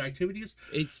into other activities.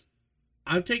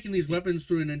 I've taken these weapons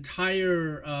through an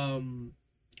entire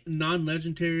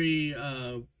non-legendary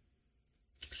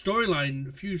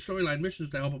storyline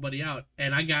missions to help a buddy out,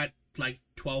 and I got like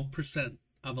 12%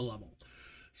 of a level.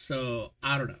 So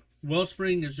I don't know.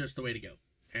 Wellspring is just the way to go,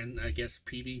 and I guess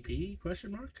PvP ?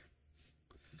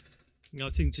 I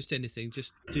think just anything,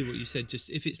 just do what you said. Just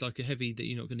if it's like a heavy that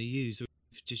you're not going to use, or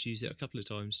just use it a couple of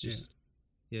times. Just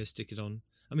stick it on.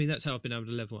 I mean, that's how I've been able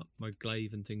to level up my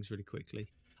glaive and things really quickly.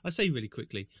 I say really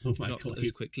quickly, not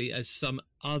as quickly as some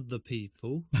other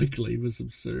people. My glaive is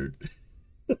absurd.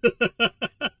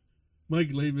 My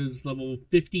glaive is level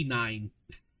 59.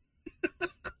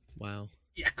 Wow.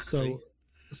 Yeah. So,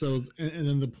 and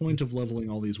then the point of leveling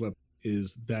all these weapons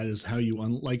is how you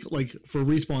like for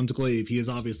Respawn's glaive. He is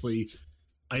obviously,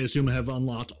 I assume, have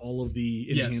unlocked all of the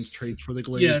enhanced traits for the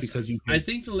glaive because you. I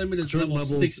think the limit is level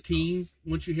 16.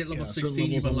 Once you hit level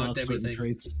 16, you've unlocked everything.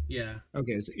 Traits. Yeah.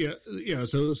 Okay.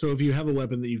 So So if you have a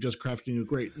weapon that you've just crafted, and you go,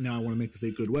 great. Now I want to make this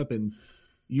a good weapon.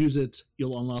 Use it.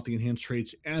 You'll unlock the enhanced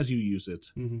traits as you use it.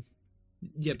 Mm-hmm.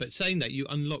 Yeah, but saying that, you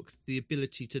unlock the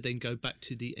ability to then go back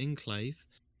to the enclave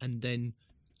and then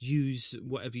use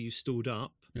whatever you stored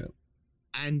up. Yeah.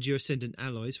 And your Ascendant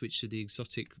alloys, which are the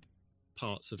exotic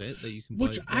parts of it that you can buy.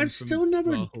 Which I've still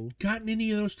never gotten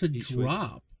any of those to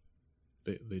drop.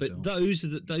 But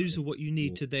those are what you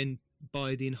need to then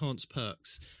buy the enhanced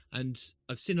perks. And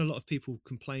I've seen a lot of people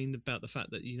complain about the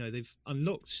fact that they've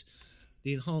unlocked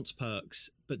the enhanced perks,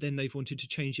 but then they've wanted to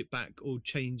change it back or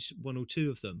change one or two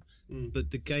of them.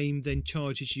 But the game then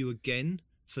charges you again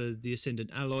for the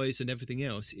Ascendant alloys and everything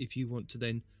else if you want to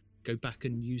then go back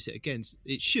and use it again.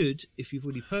 It should, if you've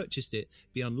already purchased it,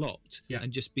 be unlocked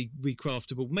and just be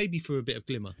recraftable, maybe for a bit of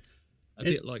glimmer.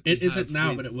 Bit like it isn't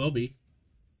now, but it will be.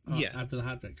 After the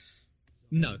hotfix.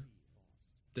 No,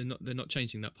 they're not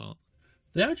changing that part.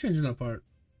 They are changing that part.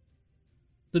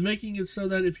 They're making it so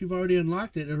that if you've already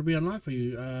unlocked it, it'll be unlocked for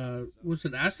you. Was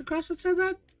it Astacross that said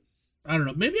that? I don't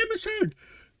know. Maybe I misheard,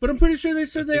 but I'm pretty sure they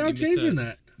said they are changing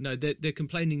that. No, they're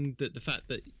complaining that the fact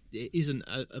that it isn't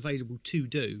available to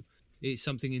do. It's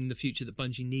something in the future that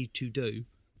Bungie need to do.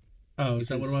 Oh, is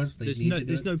that what it was?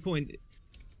 There's no point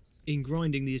in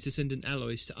grinding these Ascendant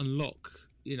alloys to unlock,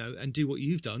 and do what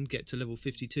you've done, get to level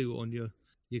 52 on your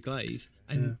glaive,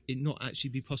 and it not actually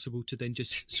be possible to then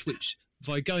just switch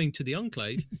by going to the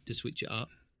enclave to switch it up.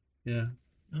 Yeah.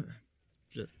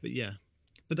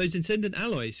 But those Ascendant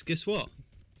alloys, guess what?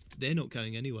 They're not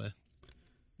going anywhere.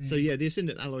 So the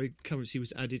Ascendant alloy currency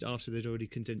was added after they'd already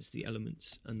condensed the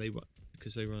elements, and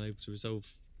because they were unable to resolve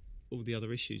all the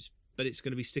other issues. But it's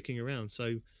going to be sticking around,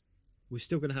 so we're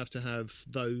still going to have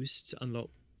those to unlock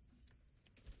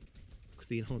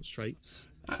the enhanced traits.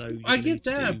 So I get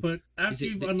that, but after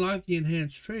you've unlocked the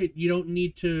enhanced trait, you don't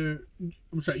need to.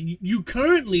 I'm sorry, you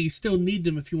currently still need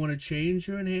them if you want to change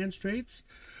your enhanced traits,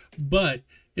 but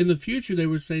in the future, they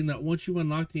were saying that once you've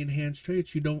unlocked the enhanced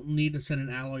traits, you don't need to send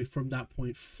an alloy from that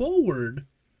point forward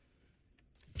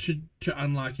to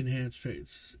unlock enhanced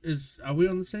traits. Are we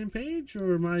on the same page,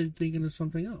 or am I thinking of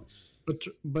something else?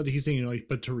 But he's saying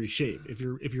but to reshape. If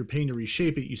you're paying to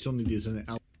reshape it, you still need to send an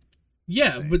alloy.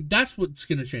 Yeah, but that's what's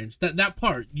going to change. That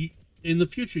part, in the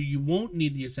future, you won't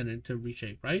need the Ascendant to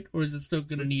reshape, right? Or is it still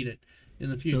going to need it in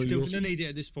the future? Still going to need it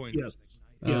at this point. Yes.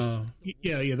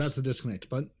 Yeah, that's the disconnect.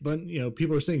 But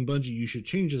people are saying, Bungie, you should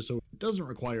change it so it doesn't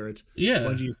require it. Yeah.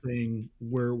 Bungie is saying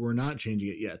we're not changing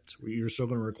it yet. You're still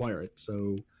going to require it.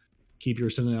 So keep your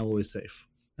Ascendant alloys safe.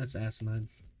 That's asinine.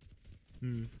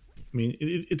 I mean,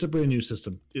 it's a brand new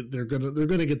system. They're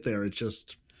gonna get there. It's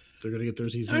just they're gonna get there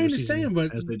season. I understand,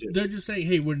 but they're just saying,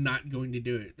 "Hey, we're not going to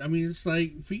do it." I mean, it's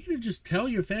like for you to just tell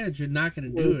your fans you're not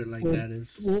going to do it that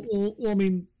is. Well, I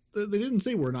mean, they didn't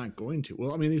say we're not going to.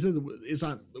 Well, I mean, they said it's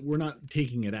not. We're not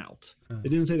taking it out. They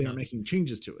didn't say they're not making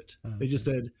changes to it. They just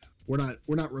said we're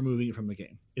not removing it from the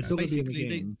game. It's still going to be in the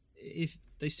game. If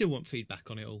they still want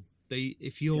feedback on it all.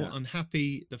 If you're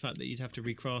unhappy the fact that you'd have to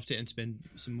recraft it and spend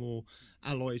some more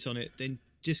alloys on it, then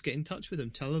just get in touch with them.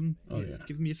 Tell them,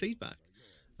 give them your feedback.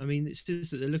 I mean, it's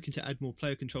just that they're looking to add more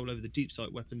player control over the deep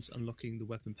sight weapons, unlocking the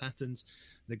weapon patterns.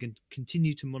 They're going to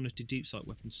continue to monitor deep sight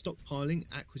weapon stockpiling,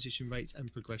 acquisition rates and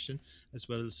progression, as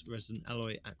well as resident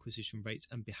alloy acquisition rates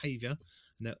and behaviour.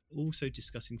 And they're also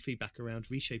discussing feedback around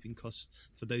reshaping costs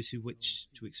for those who wish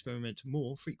to experiment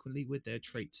more frequently with their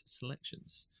trait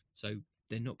selections. So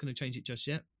they're not going to change it just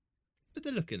yet, but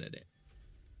they're looking at it.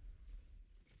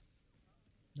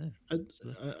 Yeah.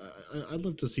 I'd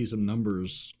love to see some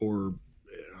numbers, or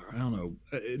I don't know,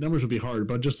 numbers would be hard,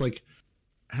 but just like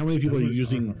how many people are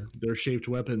using their shaped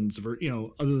weapons for,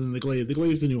 other than the glaive. The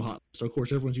glaive's the new hot, so of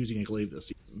course everyone's using a glaive this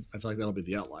season. I feel like that'll be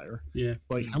the outlier. Yeah.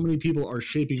 Like how many people are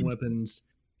shaping weapons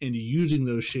and using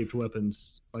those shaped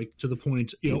weapons, like to the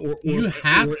point, you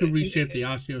have to reshape the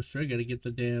Osteo Striga to get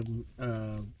the damn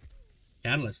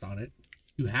catalyst on it.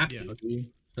 You have to.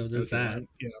 So there's that.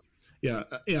 Yeah.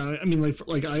 I mean,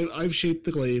 I've shaped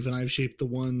the glaive and I've shaped the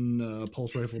one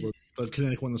pulse rifle, the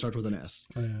kinetic one that starts with an S.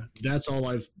 Oh, yeah. That's all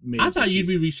I've made. I thought you'd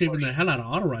be reshaping the hell out of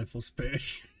auto rifles, Perry.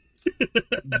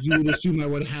 You would assume I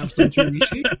would have some to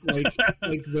reshape, like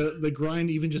the grind,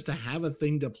 even just to have a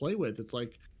thing to play with. It's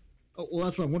like, oh, well,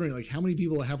 that's what I'm wondering. Like, how many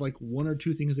people have like one or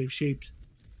two things they've shaped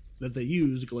that they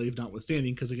use, glaive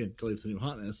notwithstanding, because again, glaive's the new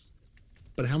hotness.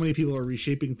 But how many people are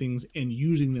reshaping things and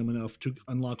using them enough to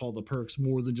unlock all the perks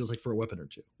more than just like for a weapon or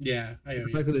two? Yeah, I hear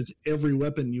the fact that it's every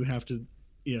weapon, you have to,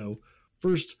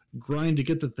 first grind to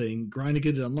get the thing, grind to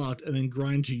get it unlocked, and then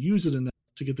grind to use it enough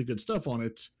to get the good stuff on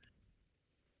it.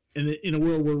 And in a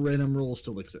world where random rolls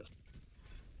still exist.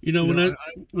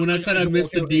 When I said I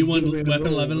missed the D1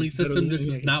 weapon leveling system, this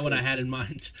is not what I had in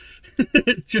mind.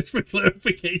 Just for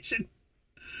clarification.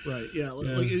 Right. Yeah.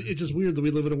 Like it's just weird that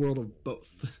we live in a world of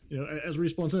both. As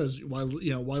Respawn says, why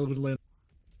would land?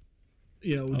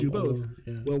 Do both.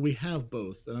 Yeah. Well, we have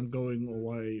both, and I'm going. Well,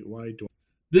 why do?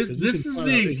 This is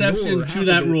the exception to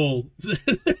that rule.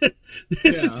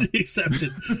 This is the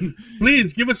exception.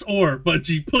 Please give us ore,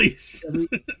 Bungie, please. Every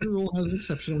rule has an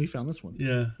exception, and we found this one.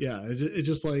 Yeah. Yeah. It's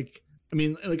just like, I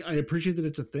mean, like, I appreciate that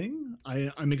it's a thing.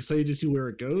 I'm excited to see where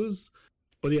it goes,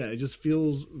 but yeah, it just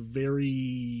feels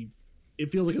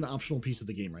it feels like an optional piece of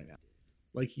the game right now.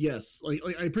 Like, yes, like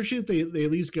I appreciate they at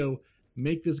least go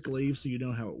make this glaive so you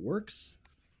know how it works.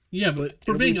 Yeah, but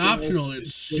for being optional,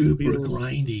 it's super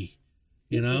grindy.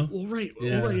 Well, right.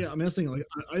 Yeah. Well, right. Yeah. I'm saying, like,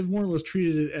 I've more or less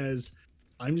treated it as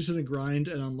I'm just going to grind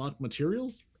and unlock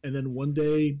materials, and then one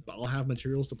day I'll have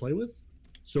materials to play with.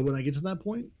 So when I get to that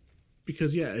point,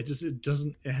 because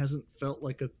it hasn't felt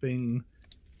like a thing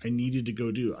I needed to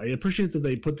go do. I appreciate that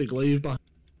they put the glaive behind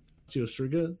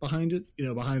Striga behind it,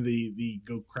 behind the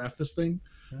go craft this thing.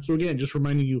 Yeah. So again, just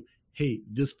reminding you, hey,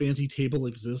 this fancy table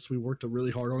exists. We worked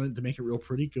really hard on it to make it real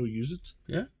pretty. Go use it.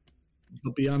 Yeah.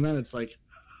 But beyond that, it's like,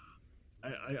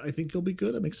 I think it'll be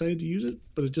good. I'm excited to use it,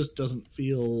 but it just doesn't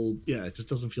feel,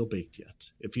 baked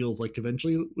yet. It feels like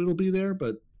eventually it'll be there,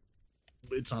 but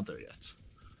it's not there yet.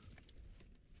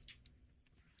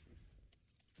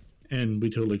 And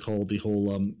we totally called the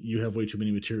whole, you have way too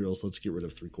many materials. Let's get rid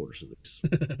of 3/4 of these.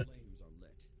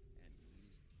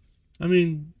 I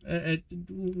mean,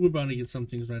 we're bound to get some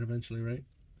things right eventually, right?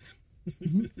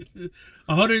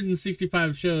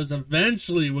 165 shows.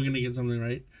 Eventually, we're going to get something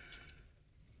right.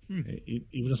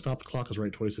 Even a stopped clock is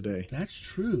right twice a day. That's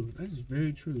true. That is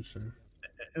very true, sir.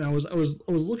 And I was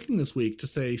looking this week to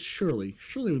say, surely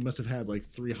we must have had like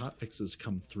 3 hot fixes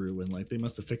come through, and like they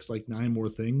must have fixed like 9 more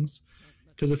things,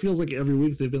 because it feels like every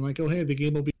week they've been like, oh hey, the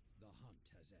game will be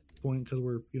point because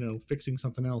we're fixing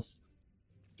something else.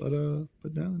 But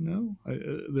no,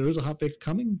 there is a hot fix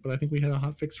coming, but I think we had a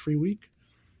hot fix free week.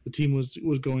 The team was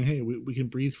going, hey, we can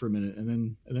breathe for a minute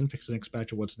and then fix the next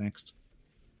batch of what's next.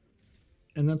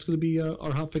 And that's going to be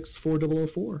our hotfix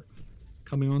 4004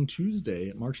 coming on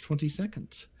Tuesday, March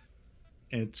 22nd.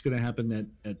 And it's going to happen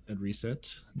at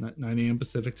reset, 9 a.m.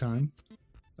 Pacific time,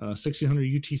 1600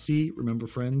 UTC. Remember,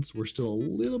 friends, we're still a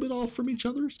little bit off from each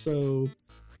other, so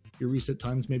your reset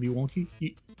times may be wonky.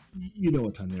 You know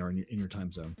what time they are in your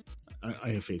time zone. I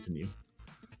have faith in you.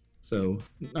 So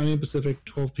 9 a.m. Pacific,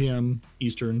 12 p.m.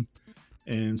 Eastern,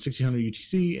 and 1600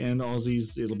 UTC, and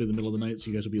Aussies, it'll be the middle of the night, so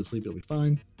you guys will be asleep. It'll be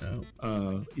fine.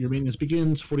 Your maintenance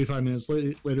begins 45 minutes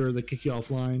later. They kick you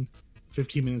offline.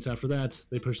 15 minutes after that,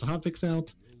 they push the hotfix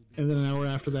out, and then an hour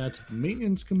after that,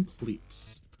 maintenance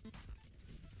completes.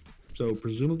 So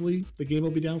presumably the game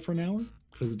will be down for an hour,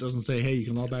 because it doesn't say, hey, you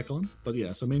can log back on. But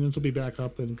yeah, so maintenance will be back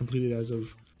up and completed as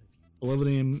of 11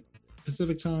 a.m.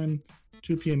 Pacific time,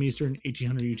 2 p.m. Eastern,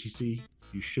 1800 UTC.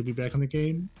 You should be back on the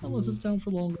game, unless it's down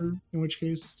for longer, in which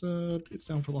case it's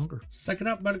down for longer. Suck it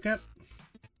up, Buttercup.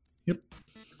 Yep.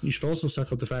 You should also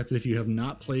suck up the fact that if you have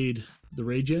not played the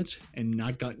raid yet and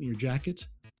not gotten your jacket,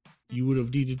 you would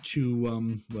have needed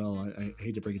to, I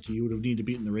hate to break it to you, you would have needed to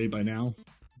beaten the raid by now,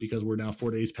 because we're now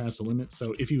 4 days past the limit.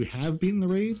 So if you have beaten the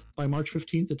raid by March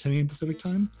 15th at 10 a.m. Pacific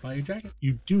time, buy your jacket.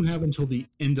 You do have until the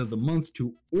end of the month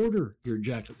to order your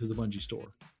jacket through the Bungie store.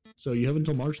 So you have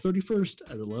until March 31st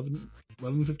at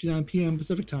 11:59 p.m.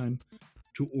 Pacific time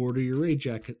to order your raid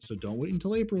jacket. So don't wait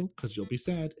until April, because you'll be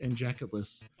sad and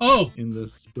jacketless in the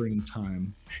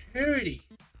springtime. Parody.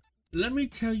 Let me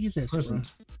tell you this,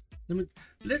 Present.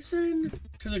 Listen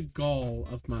to the gall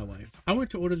of my wife. I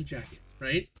went to order the jacket,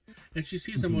 right? And she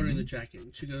sees I'm ordering the jacket.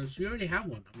 And she goes, you already have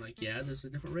one. I'm like, yeah, there's a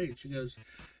different raid. She goes...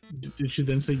 Did she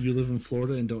then say you live in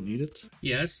Florida and don't need it?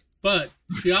 Yes. But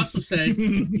she also said,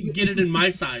 get it in my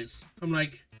size. I'm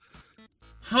like,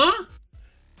 huh?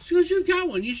 She goes, you've got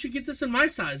one. You should get this in my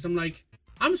size. I'm like,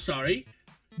 I'm sorry.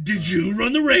 Did you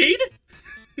run the raid?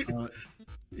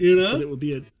 You know? But it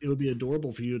would be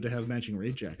adorable for you to have matching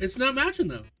raid jackets. It's not matching,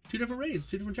 though. 2 different raids,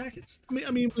 2 different jackets.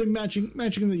 I mean,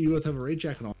 matching that you both have a raid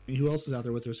jacket on. I mean, who else is out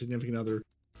there with their significant other,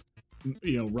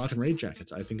 rocking raid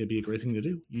jackets? I think it'd be a great thing to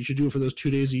do. You should do it for those 2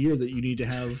 days a year that you need to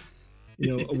have,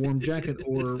 a warm jacket,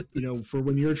 or for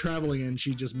when you're traveling and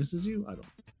she just misses you. I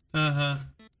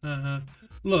don't.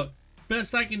 Look,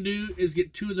 best I can do is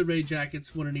get 2 of the raid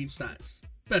jackets, 1 in each size.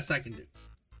 Best I can do.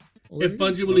 Well, if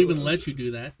Bungie will even let you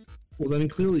do that. Well, then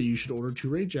clearly you should order 2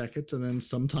 raid jackets, and then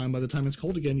sometime by the time it's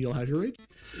cold again, you'll have your raid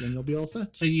jackets, and then you'll be all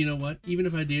set. And you know what? Even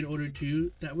if I did order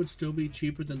 2, that would still be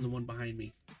cheaper than the one behind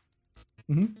me.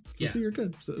 Mm-hmm. So you're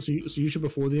good. So you should,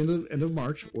 before the end of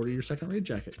March, order your second raid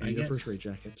jacket and your first raid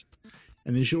jacket.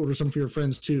 And then you should order some for your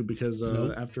friends too, because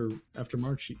nope. after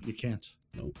March you can't.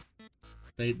 Nope.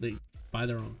 They buy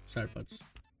their own. Sorry, buds.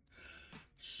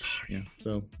 Sorry. Yeah.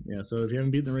 So if you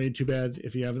haven't beaten the raid, too bad.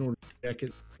 If you haven't ordered a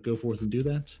jacket, go forth and do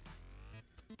that.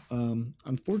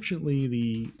 Unfortunately,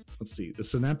 the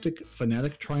Synaptic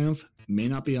Fanatic Triumph may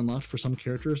not be unlocked for some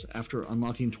characters after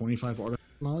unlocking 25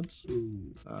 artifact mods.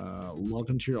 Log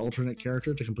into your alternate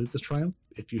character to complete this triumph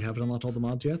if you haven't unlocked all the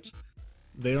mods yet.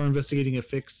 They are investigating a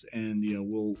fix, and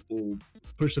we'll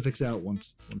push the fix out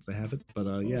once they have it. But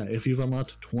if you've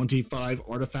unlocked 25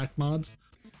 artifact mods,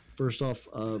 first off,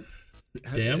 have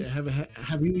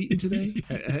you eaten today?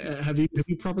 have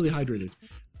you properly hydrated?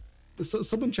 So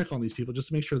someone check on these people just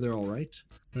to make sure they're all right.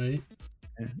 Right.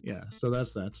 Yeah. So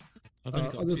that's that.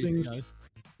 Other things.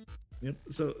 Yep.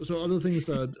 So other things.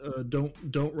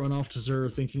 Don't run off to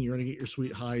Xur thinking you're going to get your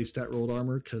sweet high stat rolled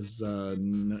armor, because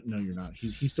no, you're not.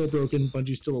 He's still broken.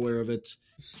 Bungie's still aware of it.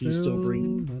 He's still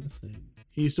bringing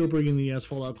the, as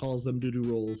Fallout calls them, doo-doo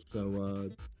rolls. So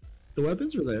the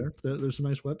weapons are there. There's some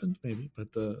nice weapons maybe,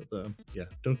 but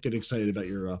don't get excited about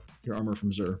your armor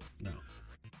from Xur. No.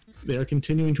 They are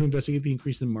continuing to investigate the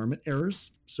increase in marmot errors.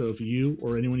 So if you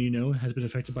or anyone you know has been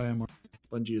affected by a marmot,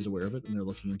 Bungie is aware of it and they're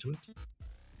looking into it.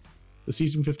 The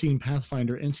Season 15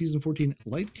 Pathfinder and Season 14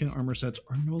 Lightkin armor sets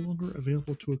are no longer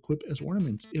available to equip as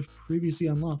ornaments if previously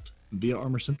unlocked via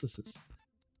armor synthesis.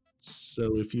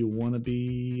 So if you want to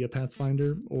be a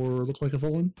Pathfinder or look like a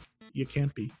Fallen, you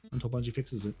can't be until Bungie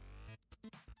fixes it.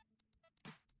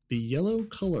 The yellow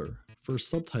color for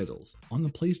subtitles on the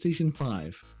PlayStation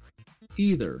 5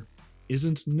 either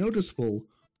isn't noticeable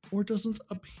or doesn't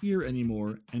appear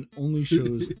anymore and only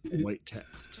shows white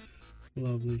text.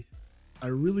 Lovely. I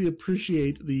really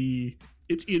appreciate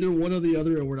it's either one or the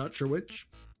other and we're not sure which.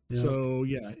 Yeah. So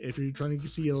if you're trying to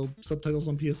see yellow subtitles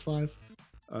on PS5,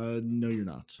 no, you're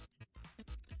not.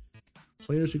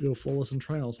 Players who go flawless in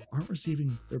trials aren't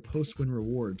receiving their post-win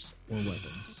rewards or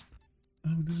weapons. Oh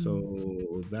no.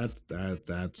 So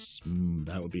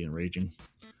that would be enraging.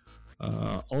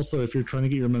 Also, if you're trying to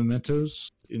get your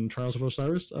mementos in Trials of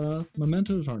Osiris,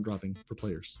 mementos aren't dropping for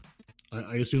players.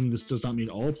 I assume this does not mean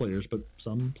all players, but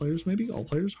some players maybe. All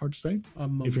players, hard to say.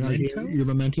 If you're not getting your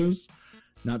mementos,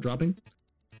 not dropping.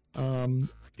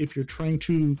 If you're trying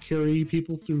to carry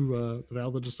people through the Vow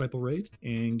of the Disciple raid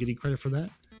and getting credit for that,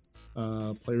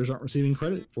 players aren't receiving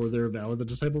credit for their Vow of the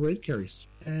Disciple raid carries.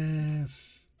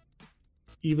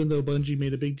 Even though Bungie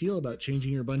made a big deal about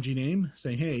changing your Bungie name,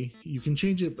 saying, hey, you can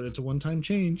change it, but it's a one-time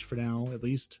change for now, at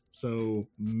least. So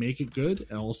make it good.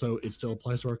 And also, it still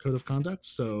applies to our code of conduct.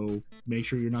 So make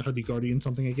sure you're not going to be Guardian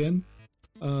something again.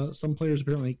 Some players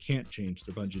apparently can't change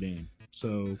their Bungie name.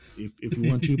 So if you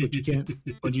want to, but you can't,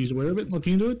 Bungie's aware of it and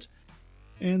looking into it.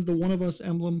 And the One of Us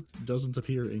emblem doesn't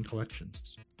appear in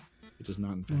collections. It is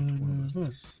not, in fact, One of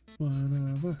Us.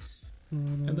 One of Us.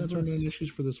 And that's our main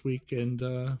issues for this week.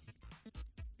 And,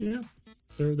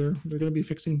 they're going to be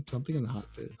fixing something in the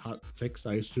hot fix.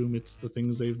 I assume it's the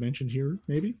things they've mentioned here.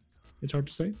 Maybe it's hard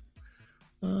to say.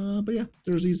 But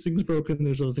there's these things broken.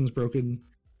 There's other things broken.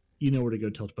 You know where to go.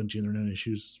 Tell Bungie there are no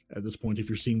issues at this point if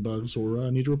you're seeing bugs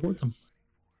or need to report them.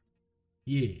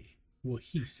 Yeah, what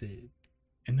he said.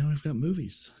 And now we've got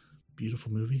movies.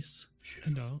 Beautiful movies.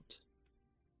 And art.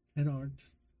 And art.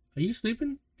 Are you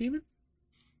sleeping, Demon?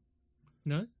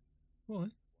 No. Why?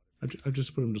 I've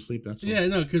just put him to sleep. That's all. Yeah,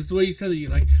 no, because the way you said it, you're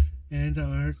like, and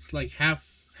it's like half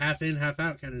in, half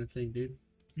out kind of thing, dude.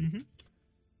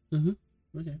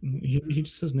 Okay. He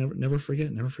just says never forget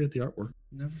the artwork.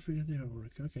 Never forget the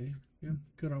artwork. Okay. Yeah,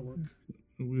 good artwork.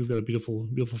 We've got a beautiful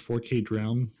 4K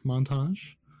drown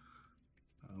montage.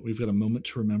 We've got a moment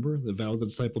to remember, the Vow of the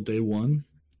Disciple Day 1,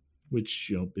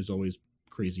 which is always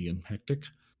crazy and hectic.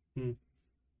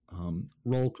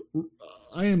 Rolk,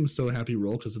 I am so happy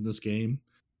Rolk is in this game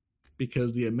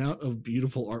because the amount of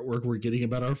beautiful artwork we're getting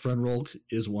about our friend Rolk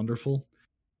is wonderful.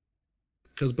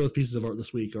 Because both pieces of art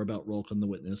this week are about Rolk and the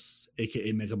Witness,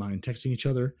 aka Megamind, texting each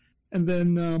other, and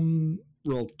then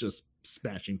Rolk just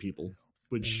smashing people,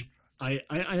 which I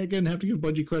again have to give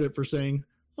Bungie credit for saying,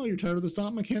 oh, you're tired of the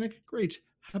stomp mechanic? Great.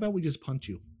 How about we just punt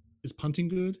you? Is punting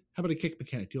good? How about a kick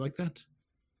mechanic? Do you like that?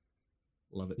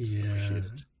 Love it. Yeah. Appreciate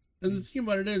it. And the thing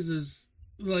about it is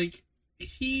like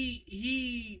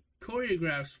he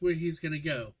choreographs where he's gonna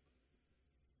go.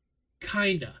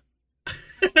 Kinda.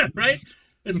 Right?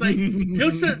 It's like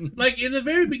he'll say, like in the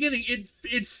very beginning,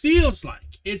 it feels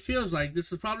like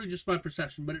this is probably just my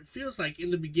perception, but it feels like in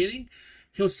the beginning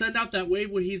he'll send out that wave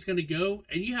where he's gonna go,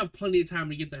 and you have plenty of time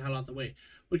to get the hell out of the way.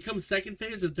 When it comes second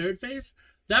phase and third phase,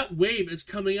 that wave is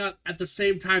coming out at the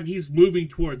same time he's moving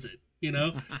towards it, you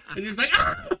know? And he's like,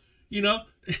 ah! You know,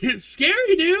 it's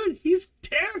scary, dude. He's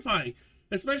terrifying.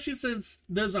 Especially since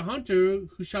there's a hunter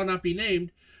who shall not be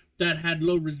named that had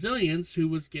low resilience who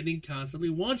was getting constantly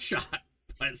one-shot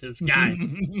by this guy.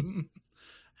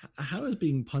 How is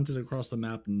being punted across the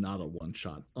map not a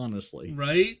one-shot, honestly?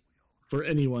 Right? For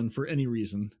anyone, for any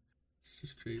reason. It's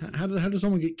just crazy. How does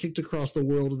someone get kicked across the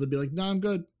world and they'd be like, no, I'm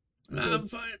good. I'm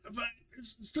fine.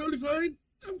 It's totally fine.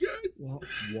 I'm good.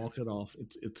 Walk it off.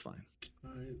 It's fine. All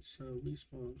right, so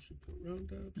Respawn should put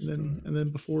roundups. And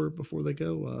then before they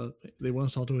go, they want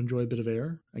us all to enjoy a bit of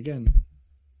air. Again,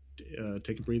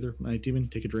 take a breather, Night Demon.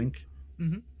 Take a drink.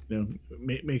 Mm-hmm. You know,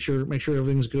 make sure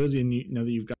everything's good, and you know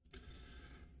that you've got.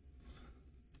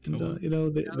 And you know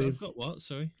they've got what?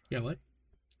 Sorry. Yeah, what?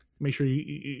 Make sure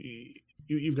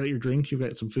you've got your drink. You've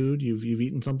got some food. You've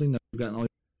eaten something. You've gotten all.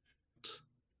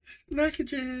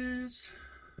 Packages.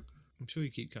 I'm sure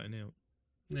you keep cutting out.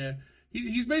 Yeah.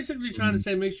 He's basically trying to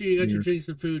say make sure you got your drinks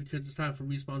and food because it's time for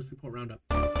Respawn's report roundup.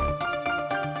 Oh,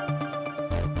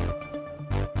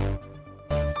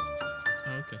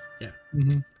 okay. Yeah.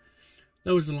 Mm-hmm.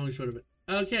 That was the long and short of it.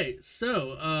 Okay,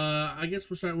 so I guess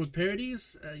we're starting with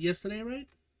parodies yesterday, right?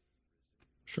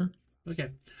 Sure.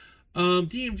 Okay.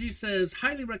 DMG says,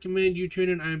 highly recommend you turn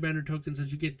in Iron Banner tokens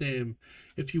as you get them.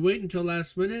 If you wait until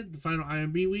last minute, the final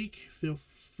IMB week, feel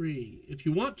free. If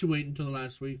you want to wait until the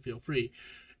last week, feel free.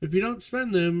 If you don't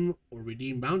spend them or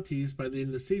redeem bounties by the end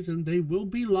of the season, they will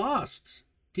be lost.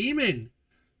 Demon,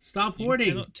 stop hoarding.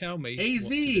 You cannot tell me AZ, what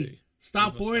to do.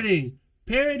 stop hoarding.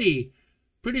 Parody,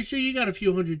 pretty sure you got a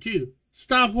few hundred too.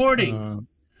 Stop hoarding.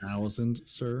 1,000,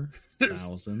 sir.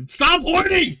 1,000. Stop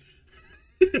hoarding.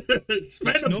 It's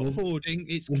not hoarding,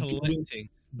 it's collecting.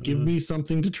 Give me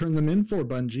something to turn them in for,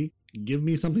 Bungie. Give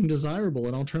me something desirable,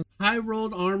 and I'll turn. High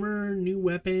rolled armor, new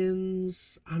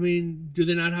weapons. I mean, do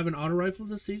they not have an auto rifle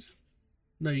this season?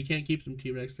 No, you can't keep them,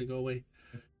 T-Rex. They go away.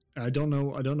 I don't know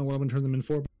what I'm going to turn them in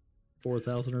for.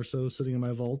 4,000 or so sitting in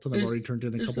my vault, and I've already turned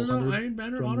in a couple hundred. No Iron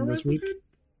Banner auto this rifle week. kit?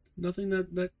 Nothing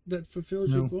that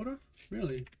fulfills your quota?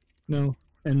 Really? No.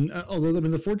 And although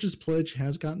the Fortress Pledge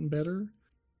has gotten better,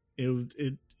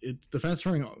 the fast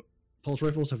firing pulse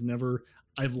rifles have never.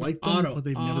 I've liked them, but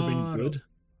they've never been good.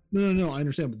 No, I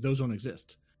understand, but those don't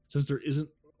exist. Since there isn't,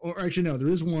 or actually no, there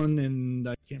is one, and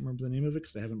I can't remember the name of it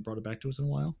because they haven't brought it back to us in a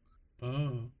while.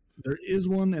 Oh. There is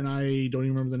one, and I don't even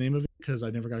remember the name of it because I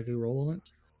never got a good roll on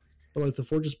it. But like the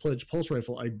Fortress Pledge pulse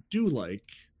rifle, I do like.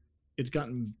 It's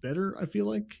gotten better, I feel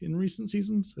like, in recent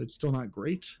seasons. It's still not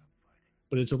great,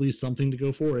 but it's at least something to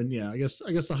go for. And yeah, I guess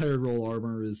the higher roll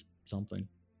armor is something.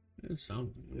 It's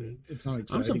something. It's not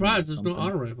exciting. I'm surprised there's no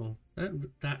auto rifle.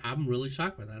 That I'm really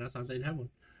shocked by that. I thought they'd have one.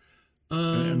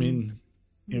 I mean,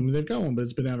 they've got one, but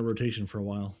it's been out of rotation for a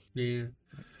while. Yeah.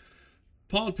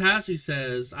 Paul Tassi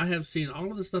says, I have seen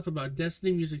all of the stuff about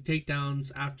Destiny music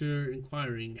takedowns after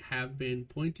inquiring have been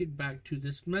pointed back to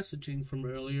this messaging from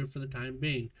earlier for the time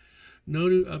being. No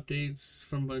new updates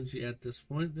from Bungie at this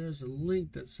point. There's a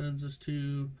link that sends us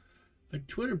to a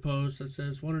Twitter post that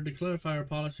says, wanted to clarify our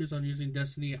policies on using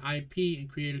Destiny IP in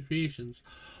creative creations.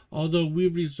 Although we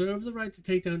reserve the right to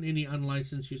take down any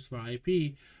unlicensed use of our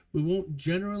IP, we won't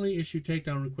generally issue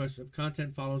takedown requests if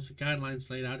content follows the guidelines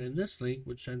laid out in this link,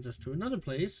 which sends us to another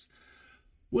place,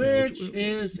 which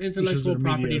is intellectual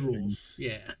property rules.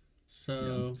 Yeah.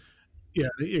 So. Yeah,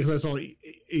 because I saw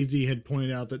AZ had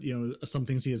pointed out that, some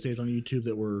things he had saved on YouTube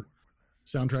that were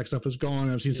soundtrack stuff is gone.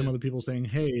 I've seen some other people saying,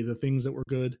 hey, the things that were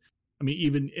good. I mean,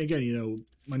 even, again,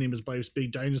 My Name is Bife's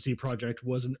big Dynasty project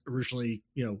wasn't originally,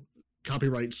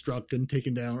 copyright struck and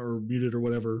taken down or muted or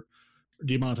whatever,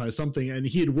 demonetized something, and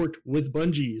he had worked with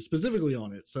Bungie specifically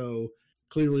on it. So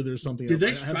clearly there's something. Did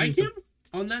they strike him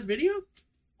on that video?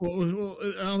 Well,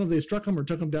 I don't know if they struck him or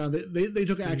took him down. They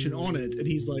took action on it, and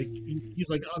he's like,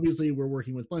 obviously we're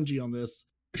working with Bungie on this.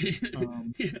 Yeah.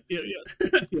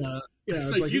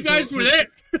 It's like you guys were there,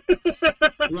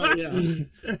 right? Yeah,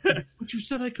 but you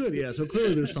said I could. Yeah, so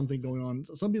clearly there's something going on.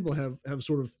 Some people have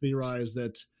sort of theorized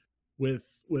that with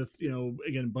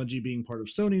again Bungie being part of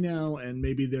Sony now, and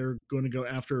maybe they're going to go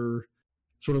after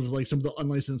sort of like some of the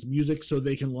unlicensed music so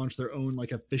they can launch their own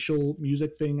like official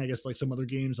music thing. I guess like some other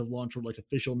games have launched like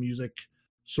official music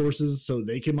sources so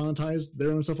they can monetize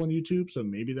their own stuff on YouTube. So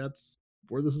maybe that's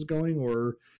where this is going,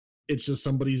 or it's just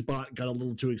somebody's bot got a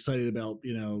little too excited about,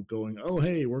 going, oh,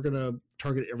 hey, we're going to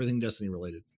target everything Destiny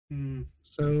related.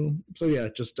 So yeah,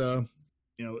 just,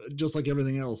 just like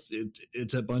everything else,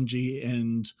 it's at Bungie,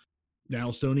 and now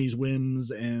Sony's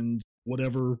whims and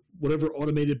whatever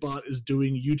automated bot is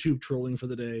doing YouTube trolling for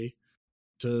the day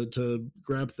to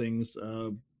grab things.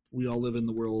 We all live in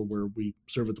the world where we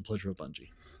serve at the pleasure of Bungie.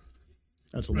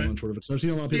 That's a long and short of it. So I've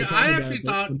seen a lot of people talking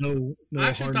about it. I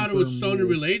actually thought it was Sony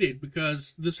related,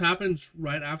 because this happens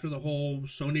right after the whole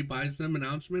Sony buys them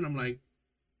announcement. I'm like,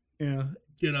 yeah,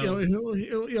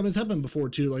 it's happened before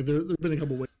too. Like there've been a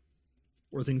couple ways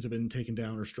where things have been taken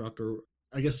down or struck, or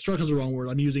I guess struck is the wrong word.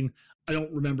 I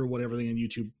don't remember what everything in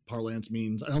YouTube parlance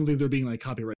means. I don't think they're being like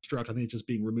copyright struck. I think it's just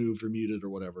being removed or muted or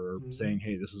whatever, saying,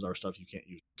 hey, this is our stuff, you can't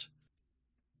use it.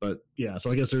 But yeah, so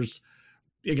I guess there's,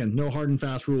 again, no hard and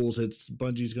fast rules. It's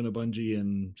Bungie's going to Bungie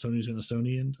and Sony's going to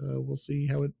Sony, and we'll see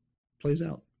how it plays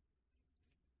out.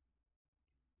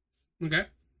 Okay.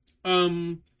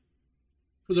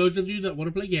 For those of you that want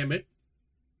to play Gambit,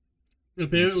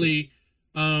 apparently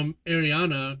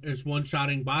Ariana is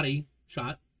one-shotting body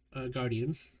shot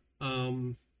Guardians.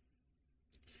 And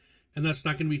that's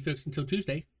not going to be fixed until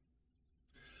Tuesday.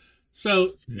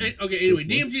 So, anyway,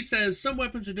 DMG says some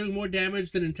weapons are doing more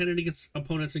damage than intended against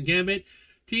opponents in Gambit.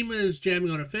 Team is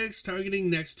jamming on a fix, targeting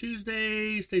next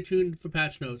Tuesday. Stay tuned for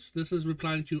patch notes. This is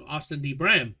replying to Austin D.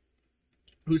 Bram,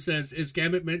 who says, is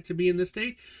Gambit meant to be in this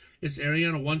state? Is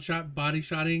Ariana one-shot body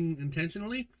shotting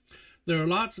intentionally? There are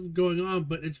lots of going on,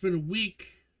 but it's been a week.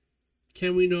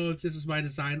 Can we know if this is by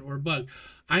design or a bug?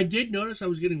 I did notice I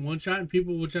was getting one shot, and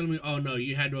people were telling me, oh, no,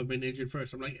 you had to have been injured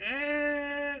first. I'm like,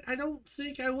 I don't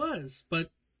think I was. But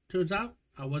turns out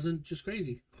I wasn't just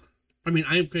crazy. I mean,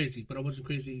 I am crazy, but I wasn't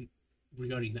crazy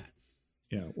regarding that.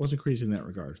 Yeah, it wasn't crazy in that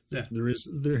regard. Yeah.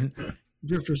 There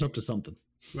drifters up to something.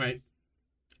 Right.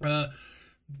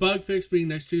 Bug fix being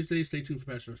next Tuesday. Stay tuned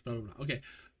for patch notes, blah, blah, blah. Okay.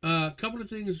 A couple of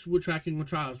things we're tracking with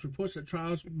trials. Reports that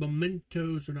trials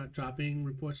mementos are not dropping.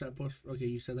 Reports that post. Okay,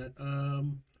 you said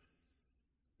that.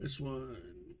 This one.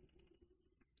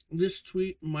 This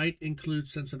tweet might include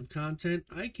sensitive content.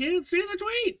 I can't see the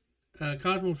tweet.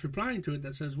 Cosmos replying to it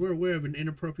that says, we're aware of an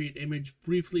inappropriate image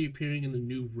briefly appearing in the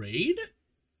new raid.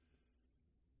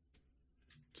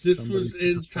 This was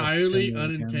entirely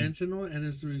unintentional and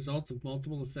is the result of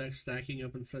multiple effects stacking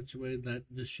up in such a way that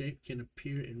the shape can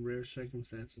appear in rare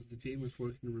circumstances. The team is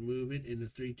working to remove it in the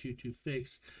 322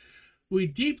 fix. We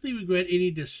deeply regret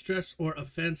any distress or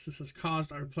offense this has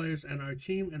caused our players and our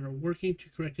team and are working to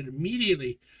correct it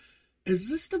immediately. Is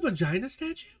this the vagina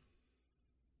statue?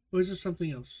 Or is this something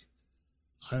else?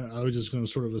 I was just going to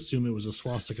sort of assume it was a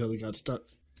swastika that got stuck.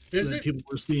 Is it? People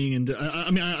were seeing, and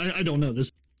I don't know.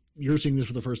 You're seeing this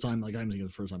for the first time, like I'm seeing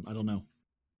it for the first time. I don't know.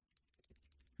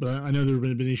 But I know there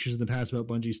have been issues in the past about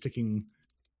Bungie sticking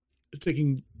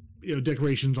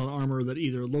decorations on armor that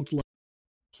either looked like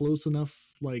close enough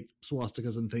like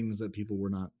swastikas and things that people were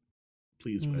not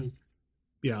pleased with.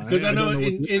 Yeah, I don't know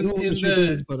what the shape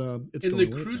is, but it's in the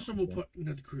Crucible part,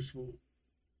 not the Crucible.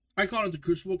 I call it the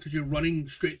Crucible because you're running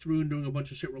straight through and doing a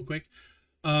bunch of shit real quick.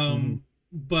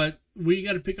 But we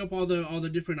got to pick up all the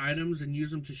different items and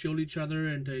use them to shield each other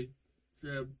and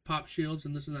to pop shields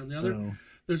and this and that and the other. Oh.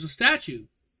 There's a statue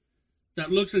that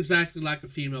looks exactly like a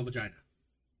female vagina,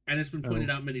 and it's been pointed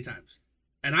out many times.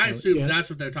 And I assume that's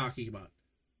what they're talking about.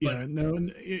 But,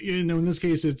 in this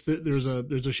case, there's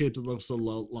a shape that looks a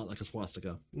lot like a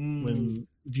swastika. When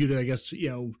viewed, I guess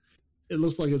it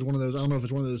looks like it's one of those. I don't know if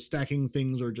it's one of those stacking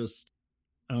things or just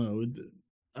I don't know.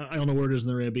 I don't know where it is in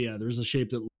the array, but yeah, there's a shape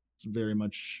that looks very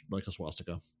much like a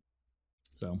swastika.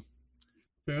 So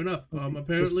fair enough.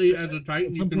 Apparently, as a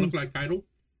Titan, you can look like Kaido.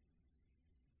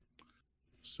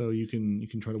 So you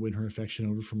can try to win her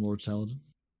affection over from Lord Saladin.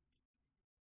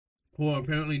 Or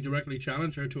apparently directly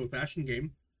challenge her to a fashion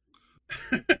game.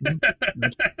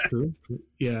 That's true.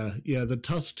 Yeah. The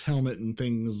tusked helmet and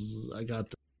things. I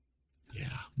got.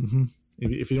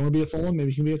 If you don't want to be a Fallen,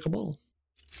 maybe you can be a Cabal.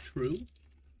 True.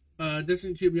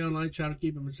 Destiny 2 be online.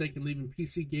 Shadowkeep and Forsaken leaving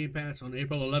PC Game Pass on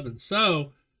April 11th.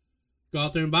 So go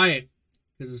out there and buy it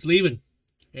because it's leaving.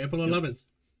 April 11th.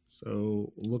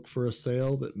 So look for a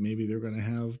sale that maybe they're going to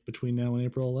have between now and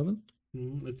April 11th.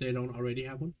 If they don't already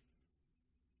have one.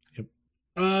 Yep.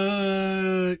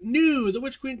 New, the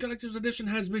Witch Queen Collector's Edition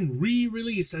has been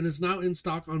re-released and is now in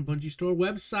stock on Bungie Store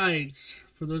website.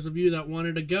 For those of you that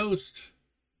wanted a ghost,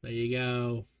 there you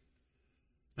go.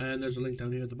 And there's a link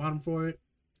down here at the bottom for it.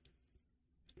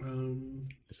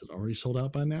 Is it already sold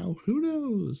out by now? Who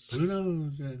knows? Who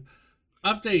knows? Yeah.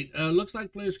 Update. Looks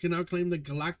like players can now claim the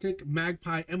Galactic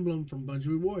Magpie emblem from Bungie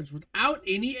Rewards without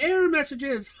any error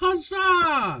messages.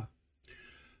 Huzzah!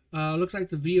 Looks like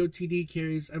the VOTD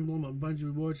carries emblem on Bungie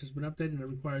Rewards has been updated and it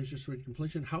requires just rate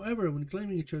completion. However, when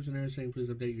claiming a chosen error saying please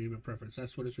update your email preference,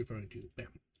 that's what it's referring to. Bam.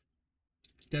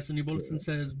 Destiny Bulletin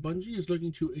says Bungie is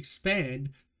looking to expand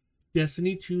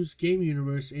Destiny 2's game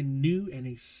universe in new and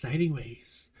exciting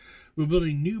ways. We're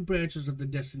building new branches of the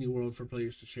Destiny world for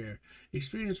players to share,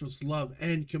 experience with love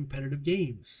and competitive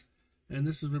games. And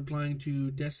this is replying to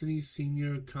Destiny's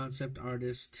senior concept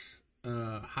artist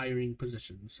hiring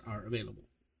positions are available.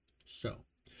 So,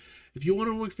 if you want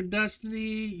to work for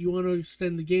Destiny, you want to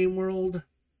extend the game world,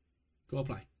 go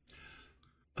apply.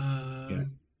 Yeah,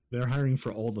 they're hiring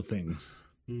for all the things.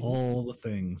 All the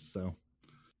things, so.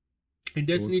 And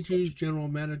Destiny 2's general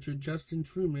manager Justin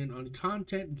Truman on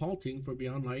content vaulting for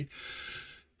Beyond Light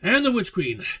and the Witch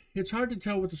Queen. It's hard to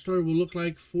tell what the story will look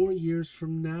like 4 years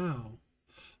from now.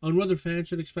 On whether fans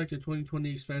should expect a 2020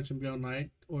 expansion Beyond Light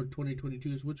or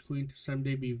 2022's Witch Queen to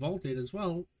someday be vaulted as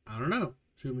well, I don't know,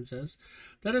 Truman says.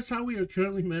 That is how we are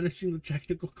currently managing the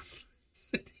technical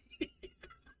complexity.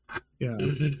 Yeah.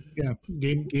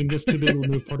 Game gets too big to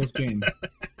remove part of game.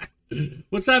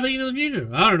 What's happening in the future?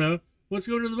 I don't know. What's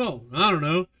going to the vault? I don't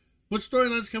know. What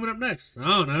storyline's coming up next? I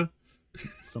don't know.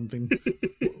 Something.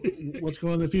 What's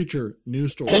going on in the future? New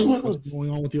story. What's going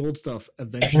on with the old stuff?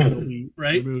 Eventually it'll be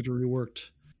removed or reworked.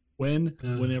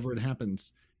 Whenever it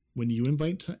happens. When you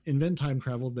invent time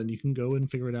travel, then you can go and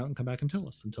figure it out and come back and tell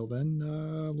us. Until then,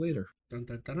 later. Dun,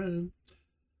 dun, dun, dun.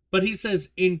 But he says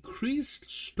increased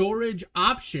storage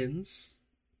options,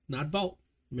 not vault,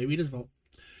 maybe it is vault,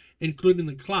 including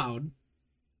the cloud,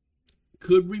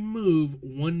 could remove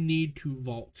one need to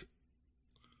vault.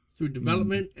 Through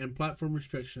development and platform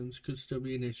restrictions could still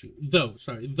be an issue. Though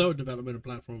development and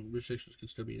platform restrictions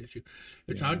could still be an issue.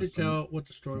 It's hard to tell what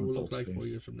the story will look like 4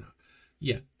 years from now.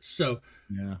 Yeah. So,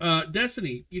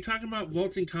 Destiny, you're talking about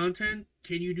vaulting content.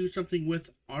 Can you do something with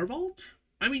our vault?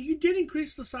 I mean, you did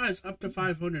increase the size up to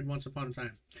 500 once upon a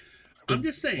time. I'm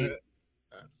just saying.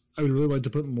 I would really like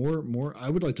to put more. I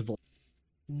would like to vault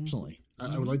personally.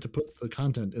 I would like to put the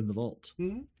content in the vault,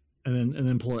 and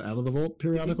then pull it out of the vault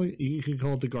periodically. You could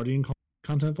call it the Guardian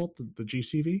Content Vault, the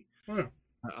GCV. Oh, yeah.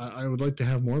 I would like to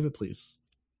have more of it, please.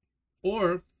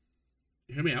 Or,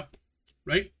 hear me out,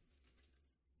 right?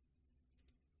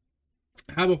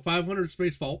 Have a 500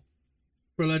 space vault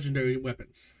for legendary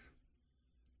weapons.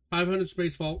 500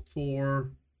 space vault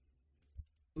for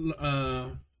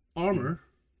armor,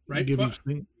 right?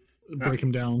 Break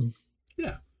them down.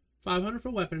 Yeah. 500 for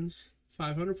weapons,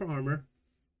 500 for armor.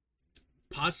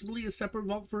 Possibly a separate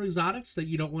vault for exotics that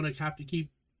you don't want to have to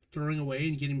keep throwing away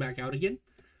and getting back out again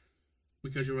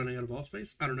because you're running out of vault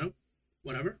space. I don't know.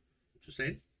 Whatever. Just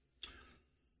saying.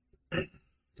 And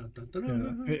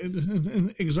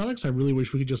exotics, I really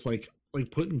wish we could just like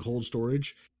put in cold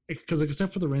storage, because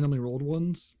except for the randomly rolled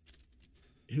ones,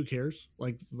 who cares?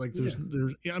 Like there's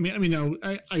I mean now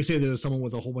I say that as someone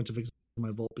with a whole bunch of exotics in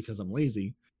my vault because I'm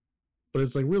lazy, but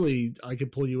it's like really I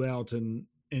could pull you out and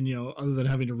other than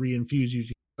having to reinfuse you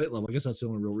to light level, I guess that's the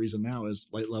only real reason now is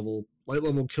light level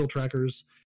kill trackers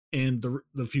and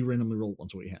the few randomly rolled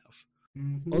ones we have.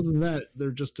 Mm-hmm. Other than that,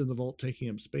 they're just in the vault taking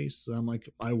up space. So I'm like,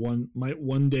 might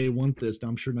one day want this. Now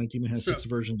I'm sure Night Demon has 6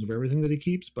 versions of everything that he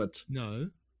keeps, but no.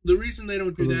 The reason they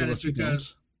don't do that is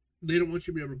because they don't want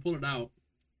you to be able to pull it out.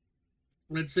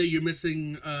 Let's say you're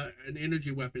missing an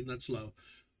energy weapon that's low.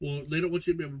 Well, they don't want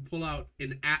you to be able to pull out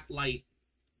an at-light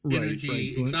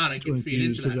energy exotic and feed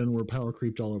into that. Because then we're power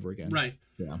creeped all over again. Right.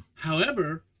 Yeah.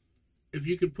 However, if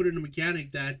you can put in a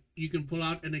mechanic that you can pull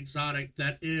out an exotic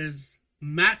that is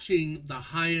matching the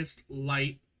highest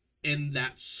light in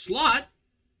that slot,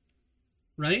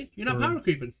 right? You're not power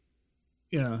creeping.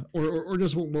 Yeah, or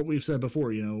just what we've said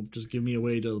before, just give me a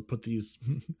way to put these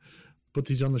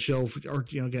on the shelf, or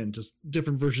again, just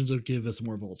different versions of give us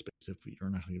more vault space if you're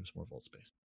not going to give us more vault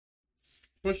space.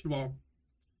 First of all,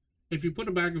 if you put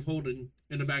a bag of holding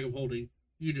in a bag of holding,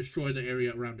 you destroy the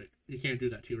area around it. You can't do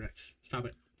that, T-Rex. Stop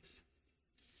it.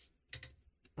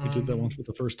 We did that once with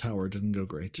the first tower. It didn't go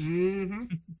great. Mm-hmm.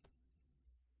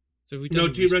 So no,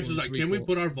 T-Rex is like, can we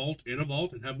put our vault in a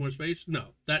vault and have more space?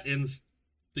 No, that ends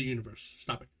the universe.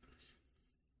 Stop it.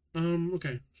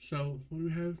 Okay, so what do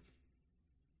we have?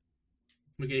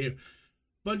 Okay, here.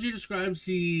 Bungie describes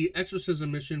the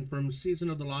exorcism mission from Season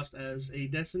of the Lost as a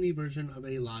Destiny version of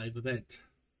a live event.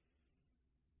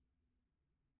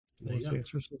 What's the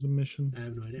exorcism mission? I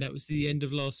have no idea. That was the end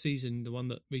of last season, the one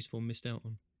that Respawn missed out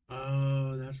on.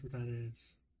 Oh, that's what that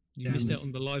is. You missed out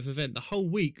on the live event. The whole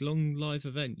week-long live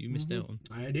event you missed out on.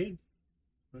 I did.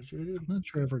 I sure did. I'm not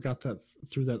sure I ever got that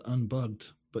through that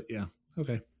unbugged, but yeah.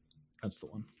 Okay. That's the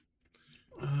one.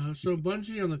 So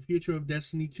Bungie on the future of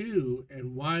Destiny 2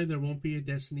 and why there won't be a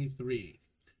Destiny 3.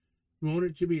 We want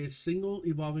it to be a single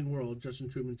evolving world, Justin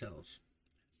Truman tells.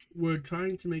 We're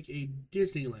trying to make a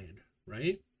Disneyland,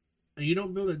 right? And you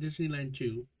don't build a Disneyland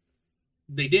 2.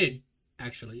 They did,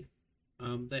 actually.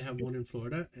 They have one in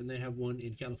Florida, and they have one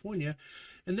in California,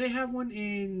 and they have one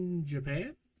in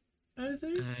Japan, I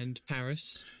think. And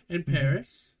Paris. And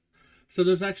Paris. So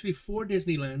there's actually 4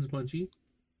 Disneylands, Bungie,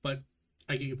 but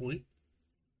I get your point.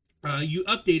 You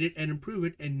update it and improve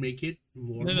it and make it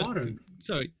more modern.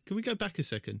 Sorry, can we go back a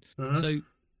second? So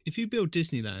if you build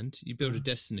Disneyland, you build a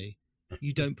Destiny,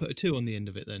 you don't put a 2 on the end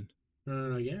of it then?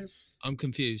 I guess. I'm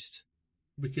confused.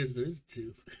 Because there is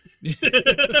 2.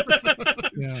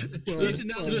 Yeah. Well,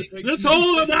 this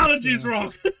whole analogy is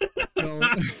wrong.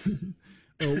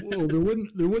 well, there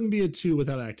wouldn't be a 2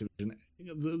 without Activision.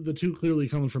 The 2 clearly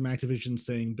coming from Activision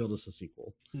saying build us a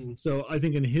sequel. So I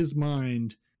think in his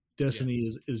mind, Destiny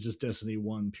is just Destiny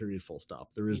 1, period, full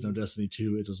stop. There is no Destiny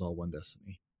 2. It is all one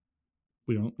Destiny.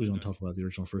 We don't talk about the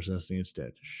original first Destiny. It's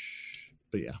dead. Shh.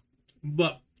 But yeah.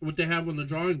 But what they have on the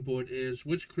drawing board is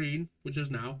Witch Queen, which is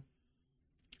now,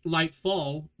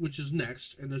 Lightfall, which is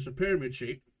next, and there's a pyramid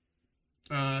shape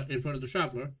in front of the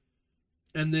Traveler,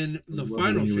 and then the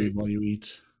final shape. While you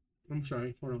eat. I'm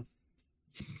sorry. Hold on.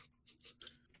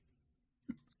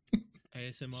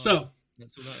 ASMR. So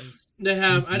that's what that is. They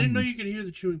have. I didn't know you could hear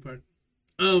the chewing part.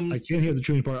 I can't hear the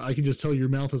chewing part. I can just tell your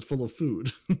mouth is full of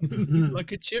food,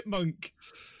 like a chipmunk.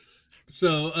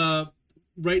 So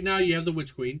right now you have the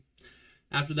Witch Queen.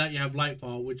 After that you have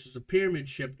Lightfall, which is a pyramid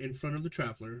ship in front of the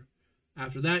Traveler.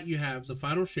 After that you have the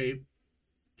final shape,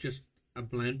 just a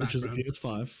bland background, which is a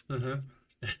PS5.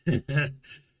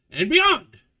 and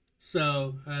beyond.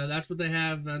 So that's what they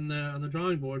have on the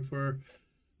drawing board for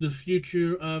the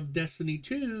future of Destiny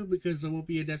 2, because there won't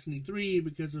be a Destiny 3,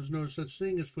 because there's no such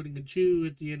thing as putting a 2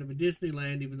 at the end of a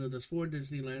Disneyland, even though there's 4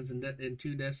 Disneylands and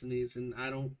 2 Destinies, and I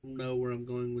don't know where I'm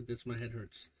going with this. My head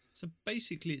hurts. So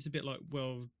basically it's a bit like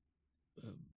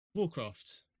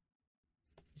Warcraft.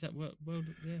 Is that World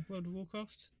of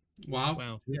Warcraft?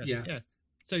 Wow. Yeah.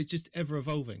 So it's just ever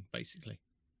evolving, basically.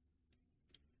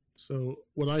 So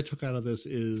what I took out of this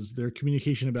is their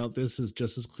communication about this is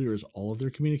just as clear as all of their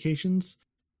communications,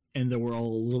 and that we're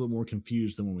all a little bit more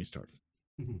confused than when we started.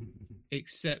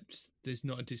 Except there's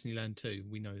not a Disneyland 2.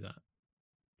 We know that.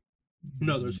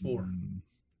 No, there's 4.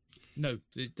 No,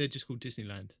 they're just called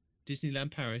Disneyland.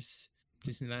 Disneyland Paris,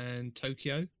 Disneyland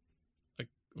Tokyo,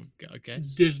 I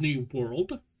guess. Disney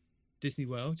World. Disney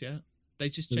World, yeah. They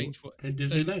just changed what. And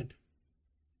Disneyland. So,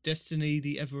 Destiny,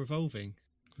 the ever evolving.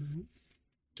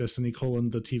 Destiny :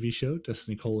 the TV show.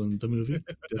 Destiny : the movie.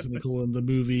 Destiny : the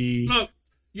movie. Look,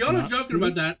 y'all are joking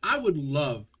about that. I would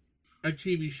love a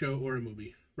TV show or a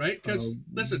movie, right? Because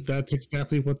listen, that's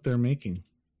exactly what they're making.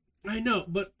 I know,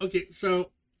 but okay.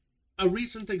 So a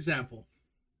recent example,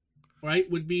 right,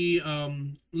 would be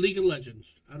League of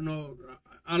Legends. I don't know.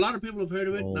 A lot of people have heard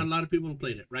of it. Not a lot of people have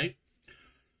played it, right?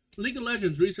 League of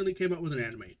Legends recently came out with an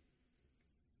anime.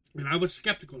 And I was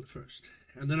skeptical at first.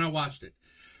 And then I watched it.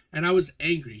 And I was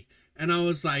angry. And I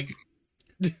was like,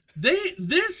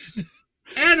 this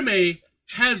anime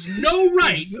has no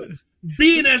right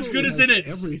being as good as it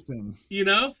is. Everything. You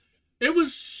know? It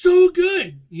was so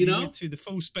good, you know? Went through the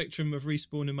full spectrum of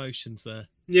Respawn emotions there.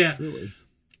 Yeah. Truly.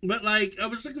 But, like, I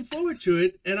was looking forward to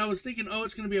it. And I was thinking,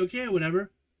 it's going to be okay or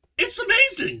whatever. It's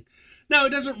amazing. Now, it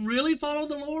doesn't really follow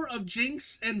the lore of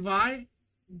Jinx and Vi.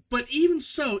 But even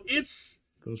so, it's...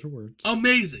 Those are words.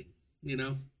 Amazing, you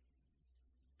know?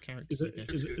 Characters.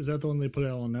 Is that the one they put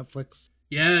out on Netflix?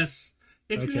 Yes.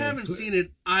 If you haven't seen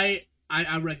it, I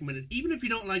recommend it. Even if you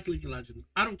don't like League of Legends,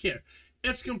 I don't care.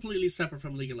 It's completely separate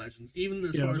from League of Legends, even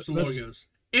as far as the lore goes.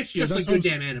 It's just a good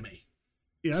damn anime.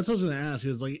 Yeah, that's what I was going to ask.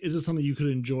 Is it something you could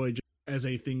enjoy just as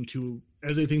a thing to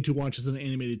watch as an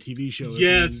animated TV show?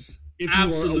 Yes. If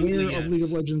you are aware of League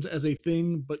of Legends as a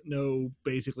thing, but know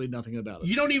basically nothing about it.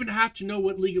 You don't even have to know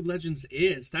what League of Legends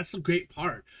is. That's the great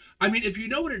part. I mean, if you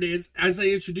know what it is, as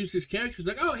they introduce these characters,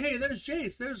 like, oh, hey, there's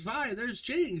Jace, there's Vi, there's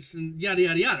Jinx, and yada,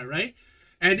 yada, yada, right?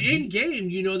 And in game,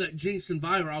 you know that Jinx and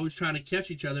Vi are always trying to catch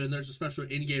each other, and there's a special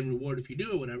in-game reward if you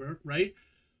do it, whatever, right?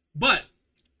 But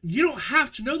you don't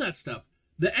have to know that stuff.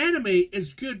 The anime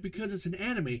is good because it's an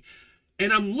anime.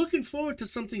 And I'm looking forward to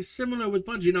something similar with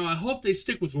Bungie. Now, I hope they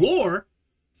stick with lore.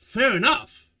 Fair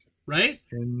enough, right?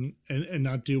 And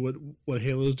not do what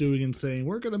Halo's doing and saying,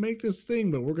 we're going to make this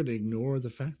thing, but we're going to ignore the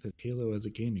fact that Halo as a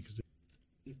gaming.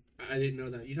 I didn't know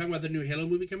that. You talking about the new Halo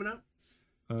movie coming out?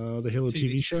 The Halo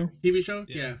TV show? TV show?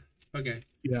 Yeah. Okay.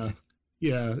 Yeah.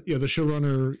 The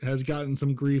showrunner has gotten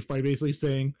some grief by basically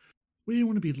saying, we didn't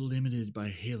want to be limited by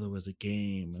Halo as a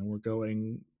game. And we're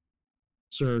going,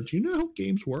 sir, do you know how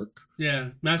games work? Yeah.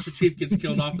 Master Chief gets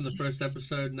killed off in the first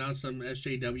episode. Now some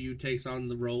SJW takes on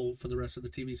the role for the rest of the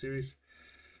TV series.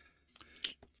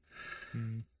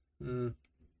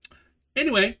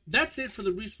 Anyway, that's it for the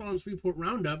Respawn's Report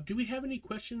Roundup. Do we have any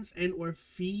questions and or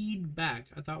feedback?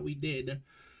 I thought we did,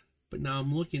 but now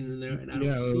I'm looking in there and I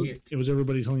don't see it. It was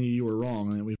everybody telling you were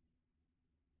wrong. And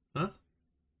Huh?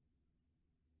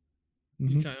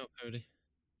 You got out, Cody.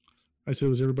 I said,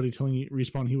 was everybody telling you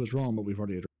Respawn he was wrong, but we've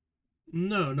already addressed.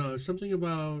 No, something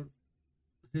about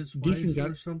his wife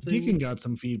or something. Deacon got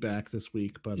some feedback this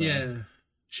week, but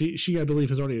she I believe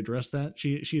has already addressed that.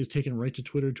 She has taken right to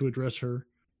Twitter to address her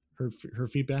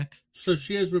feedback. So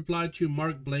she has replied to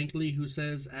Mark Blankley, who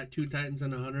says at 2 Titans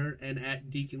and a Hunter and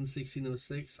at Deacon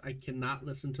 1606, I cannot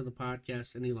listen to the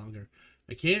podcast any longer.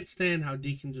 I can't stand how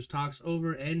Deacon just talks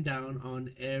over and down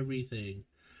on everything.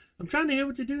 I'm trying to hear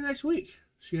what to do next week.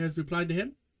 She has replied to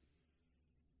him.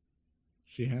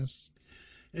 She has.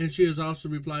 And she has also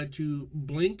replied to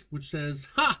Blink, which says,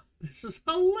 ha, this is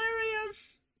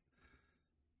hilarious.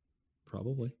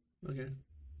 Probably. Okay.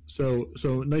 So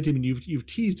Night Demon, you've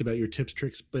teased about your tips,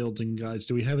 tricks, builds, and guides.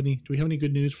 Do we have any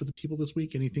good news for the people this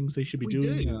week? Any things they should be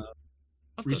doing?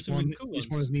 I've got some really cool ones.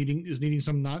 Respawn is needing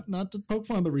some not to poke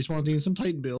fun, but Respawn is needing some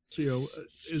Titan builds. So,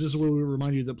 this is where we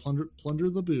remind you that plunder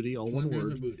the booty, all one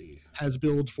word, has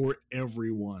builds for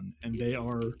everyone, and they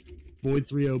are Void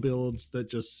 3.0 builds that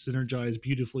just synergize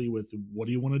beautifully with what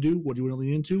do you want to do, what do you want to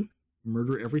lean into,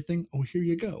 murder everything. Oh, here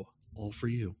you go, all for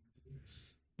you.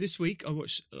 This week, I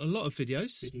watched a lot of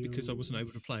videos because I wasn't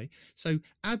able to play. So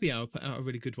Abiel put out a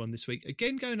really good one this week.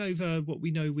 Again, going over what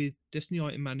we know with Destiny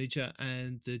Item Manager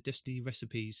and the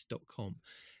DestinyRecipes.com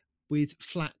with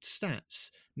flat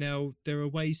stats. Now, there are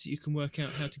ways that you can work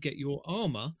out how to get your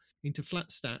armor into flat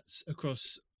stats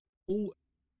across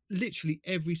literally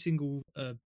every single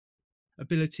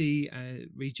ability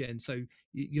regen. So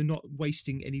you're not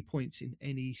wasting any points in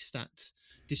any stat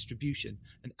distribution.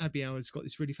 And Abiel has got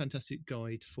this really fantastic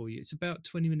guide for you. It's about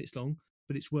 20 minutes long,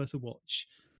 but it's worth a watch.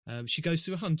 She goes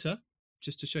through a hunter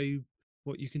just to show you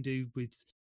what you can do with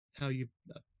how you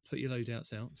put your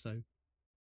loadouts out. So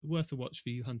worth a watch for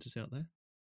you hunters out there.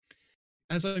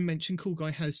 As I mentioned, Cool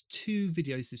Guy has 2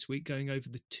 videos this week going over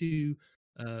the 2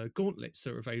 gauntlets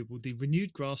that are available. The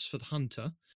Renewed Grasp for the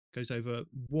hunter goes over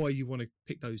why you want to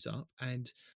pick those up and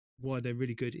why they're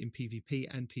really good in PvP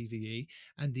and PvE,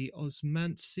 and the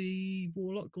Osmancy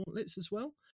Warlock gauntlets as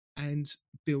well, and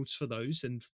builds for those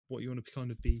and what you want to kind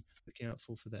of be looking out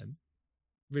for them.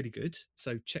 Really good.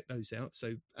 So check those out.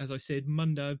 So as I said,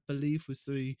 Monday, I believe, was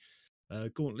the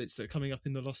gauntlets that are coming up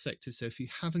in the Lost Sector. So if you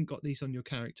haven't got these on your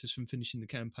characters from finishing the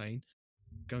campaign,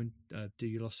 go and do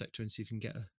your Lost Sector and see if you can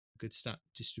get a good stat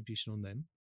distribution on them.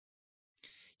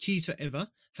 Cheese Forever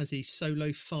has a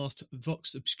solo fast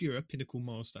Vox Obscura pinnacle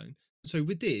milestone. So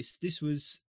with this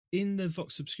was in the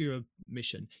Vox Obscura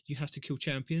mission, you have to kill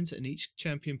champions, and each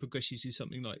champion progresses you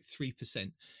something like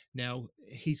 3%. Now,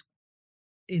 he's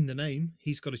in the name,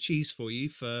 he's got a cheese for you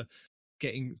for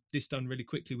getting this done really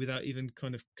quickly without even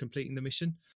kind of completing the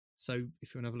mission. So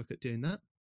if you want to have a look at doing that,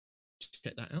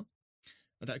 check that out.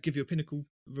 That'll give you a pinnacle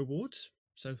reward,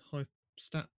 so high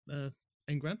stat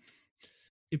engram.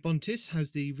 Ibontis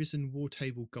has the Risen War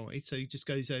Table guide, so it just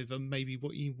goes over maybe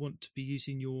what you want to be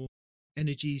using your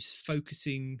energies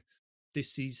focusing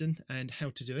this season and how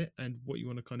to do it, and what you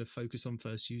want to kind of focus on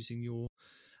first using your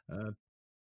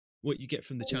what you get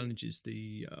from the challenges.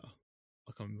 The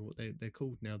I can't remember what they're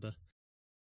called now.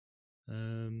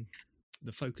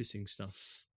 The focusing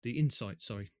stuff, the insight.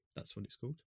 Sorry, that's what it's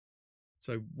called.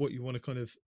 So what you want to kind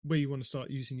of where you want to start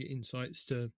using your insights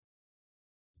to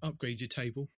upgrade your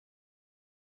table.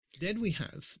 Then we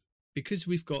have, because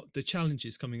we've got the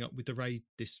challenges coming up with the raid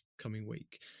this coming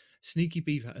week, Sneaky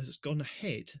Beaver has gone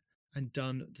ahead and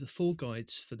done the 4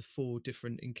 guides for the 4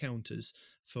 different encounters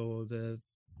for the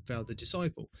Val the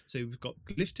Disciple. So we've got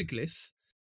Glyph to Glyph,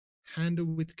 Handle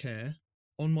with Care,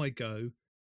 On My Go,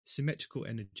 Symmetrical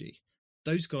Energy.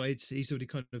 Those guides, he's already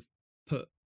kind of put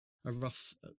a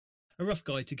rough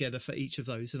guide together for each of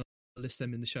those, and I'll list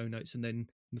them in the show notes, and then in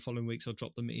the following weeks I'll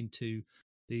drop them into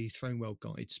the Throne World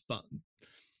guides. But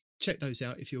check those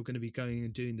out if you're going to be going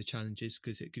and doing the challenges,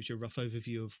 because it gives you a rough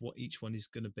overview of what each one is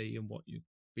going to be and what you'd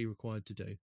be required to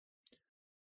do.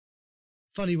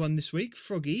 Funny one this week,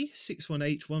 Froggy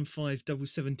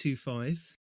 618157725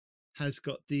 has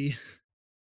got the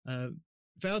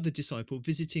Val the Disciple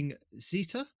visiting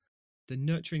Zeta, the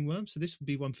nurturing worm. So this would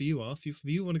be one for you, Arf. If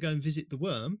you want to go and visit the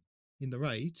worm in the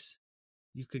raids,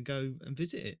 you can go and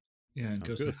visit it. Yeah, and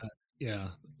go say hi. Yeah,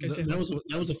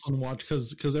 that was a fun watch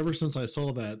because ever since I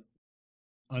saw that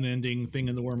unending thing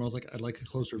in the worm, I was like, I'd like a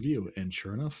closer view, and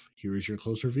sure enough, here is your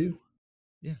closer view.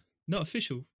 Yeah, not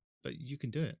official, but you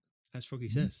can do it, as Froggy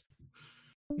says.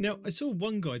 Now, I saw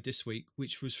one guide this week,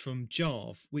 which was from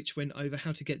Jarv, which went over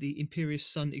how to get the Imperious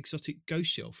Sun exotic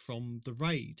ghost shell from the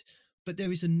raid. But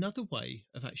there is another way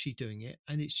of actually doing it,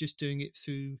 and it's just doing it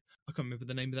through, I can't remember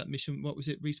the name of that mission. What was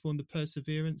it? Respawn the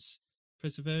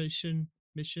Preservation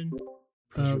mission?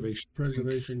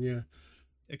 Preservation, yeah.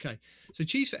 Okay. So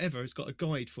Cheese Forever has got a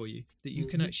guide for you that you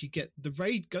can actually get the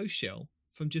raid ghost shell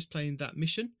from just playing that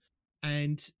mission.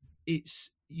 And you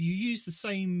use the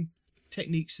same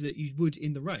techniques that you would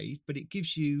in the raid, but it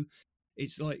gives you,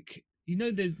 it's like,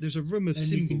 there's a room of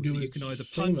symbols that you can either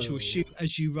punch or shoot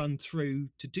as you run through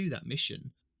to do that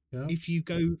mission. Yeah. If you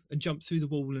go and jump through the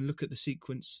wall and look at the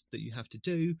sequence that you have to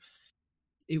do,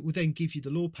 it will then give you the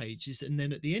lore pages, and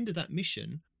then at the end of that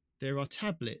mission there are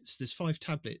tablets. There's 5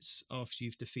 tablets after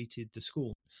you've defeated the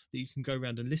Scorn that you can go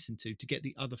around and listen to get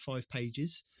the other 5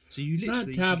 pages. So you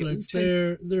literally, not tablets,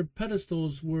 they're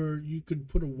pedestals where you could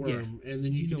put a worm, and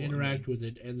then you can interact with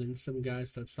it, and then some guy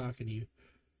starts talking to you.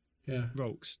 Yeah,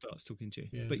 Rolk starts talking to you.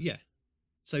 Yeah. But yeah,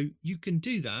 so you can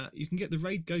do that. You can get the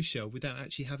raid ghost shell without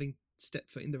actually having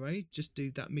stepped foot in the raid. Just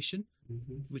do that mission,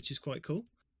 which is quite cool.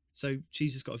 So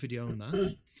Cheese has got a video on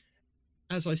that.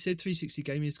 As I said, 360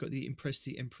 Gaming has got the Impress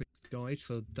the Empress guide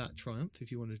for that triumph,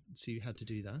 if you want to see how to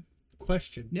do that.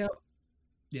 Question. Now,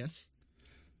 yes.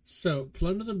 So,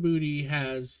 Plunder the Booty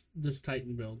has this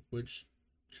Titan build, which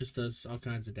just does all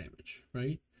kinds of damage,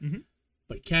 right? Mm-hmm.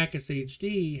 But Cacus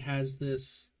HD has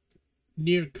this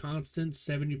near constant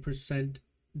 70%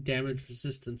 damage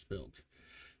resistance build.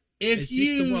 Is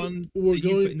this the one that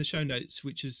you put in the show notes,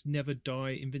 which is Never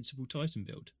Die Invincible Titan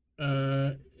build?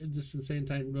 This insane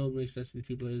Titan build makes Destiny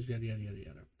 2 players, yada, yada, yada,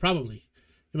 yada. Probably.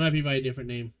 It might be by a different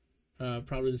name.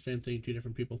 Probably the same thing, 2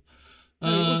 different people.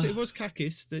 It was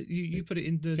Cacus that you put it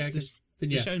in the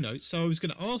show notes. So I was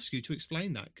going to ask you to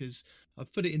explain that, because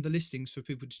I've put it in the listings for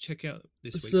people to check out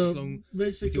this week. So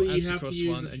basically, you have to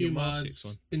use a few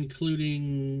mods,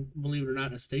 including, believe it or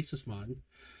not, a stasis mod.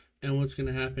 And what's going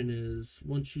to happen is,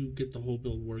 once you get the whole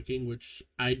build working, which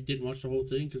I didn't watch the whole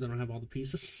thing because I don't have all the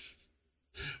pieces,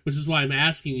 which is why I'm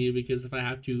asking you, because if I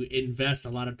have to invest a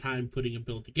lot of time putting a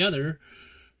build together,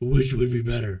 which would be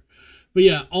better? But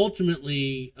yeah,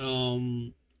 ultimately,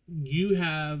 you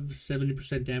have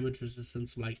 70% damage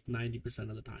resistance like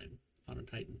 90% of the time on a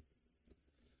Titan.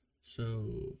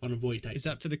 So, on a Void Titan. Is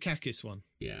that for the Cacus one?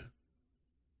 Yeah.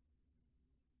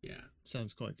 Yeah.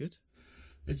 Sounds quite good.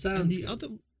 It sounds and the good.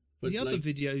 Other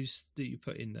videos that you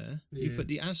put in there, you put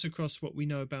the answer across what we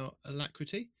know about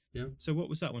Alacrity. Yeah. So what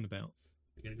was that one about?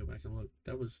 I gotta go back and look.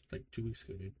 That was like 2 weeks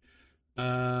ago, dude. Where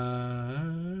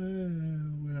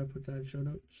did I put that? Show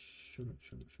notes.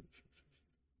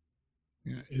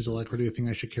 Yeah, is Alacrity a thing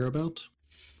I should care about?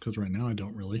 Because right now I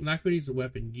don't really. Alacrity is a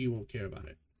weapon. You won't care about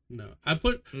it. No, I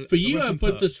put for you. I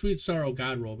put the Sweet Sorrow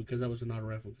God roll because that was an auto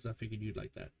rifle. Because I figured you'd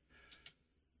like that.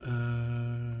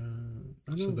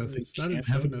 I don't know. It's not in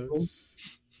show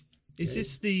notes. Is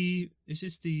this the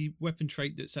weapon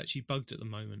trait that's actually bugged at the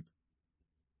moment?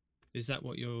 Is that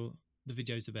what the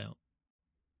video's about?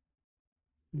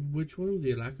 Which one?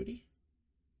 The Alacrity?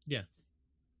 Yeah.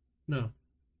 No.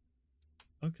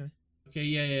 Okay. Okay.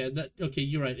 Yeah. Okay.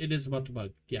 You're right. It is about the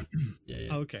bug. Yeah. Yeah.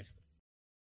 Oh, okay.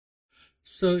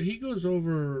 So he goes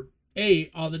over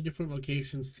all the different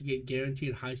locations to get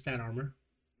guaranteed high stat armor.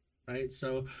 Right,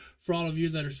 so for all of you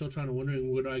that are still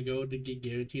wondering where do I go to get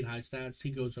guaranteed high stats, he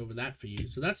goes over that for you.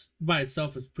 So that's by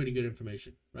itself is pretty good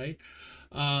information, right?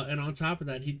 And on top of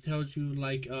that, he tells you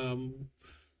like,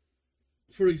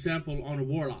 for example, on a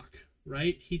Warlock,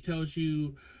 right? He tells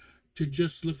you to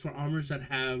just look for armors that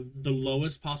have the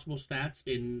lowest possible stats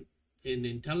in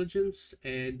intelligence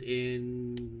and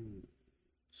in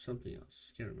something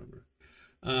else. Can't remember.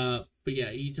 But yeah,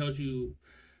 he tells you.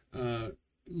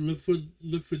 Look for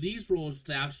these rolls,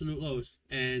 the absolute lowest,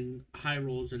 and high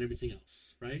rolls and everything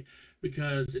else, right?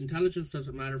 Because intelligence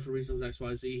doesn't matter for reasons X,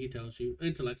 Y, Z. He tells you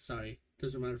intellect. Sorry,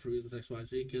 Doesn't matter for reasons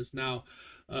XYZ, because now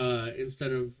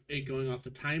instead of it going off the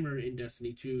timer in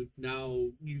Destiny 2, now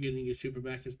you getting your super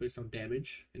back is based on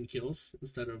damage and kills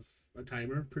instead of a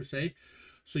timer per se.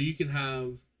 So you can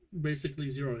have basically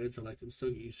 0 intellect and still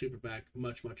get your super back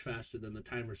much, much faster than the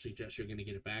timer suggests you're going to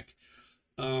get it back.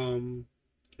 And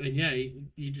yeah,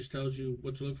 he just tells you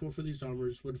what to look for these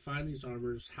armors, where to find these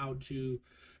armors, how to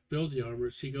build the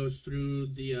armors. He goes through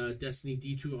the Destiny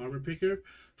D2 armor picker,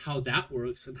 how that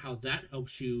works, and how that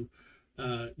helps you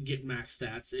get max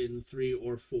stats in 3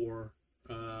 or 4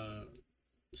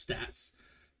 stats.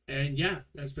 And yeah,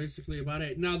 that's basically about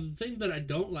it. Now, the thing that I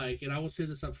don't like, and I will say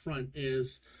this up front,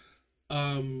 is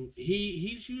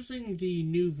he's using the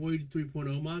new Void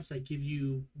 3.0 mods that give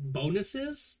you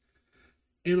bonuses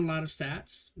in a lot of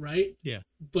stats, right? Yeah.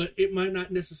 But it might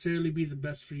not necessarily be the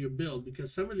best for your build,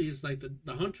 because some of these, like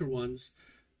the Hunter ones,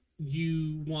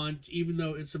 you want, even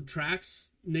though it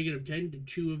subtracts -10 to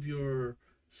 2 of your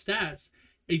stats,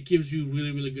 it gives you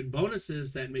really, really good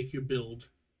bonuses that make your build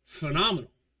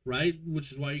phenomenal, right?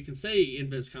 Which is why you can stay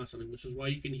invis constantly, which is why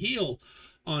you can heal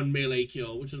on melee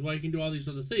kill, which is why you can do all these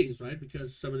other things, right?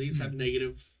 Because some of these have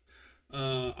negative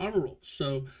armor rolls.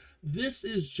 So this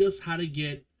is just how to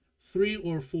get 3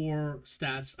 or 4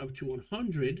 stats up to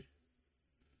 100,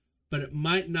 but it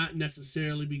might not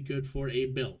necessarily be good for a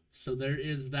build. So there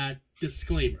is that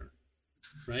disclaimer,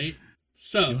 right?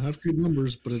 So you'll have good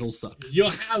numbers, but it'll suck. You'll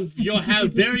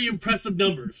have very impressive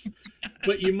numbers,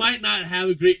 but you might not have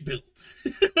a great build.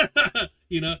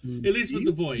 You know, at least with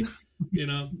the Void, you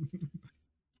know.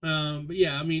 But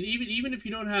yeah, I mean, even if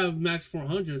you don't have max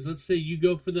 400s, let's say you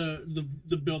go for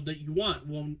the build that you want.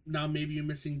 Well, now maybe you're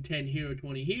missing 10 here or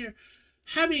 20 here.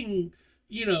 Having,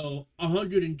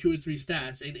 102 or 3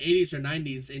 stats and 80s or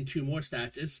 90s and 2 more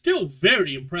stats is still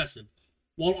very impressive,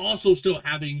 while also still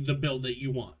having the build that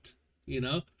you want,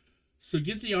 So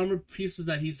get the armor pieces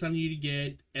that he's telling you to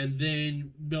get, and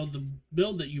then build the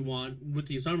build that you want with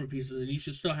these armor pieces, and you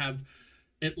should still have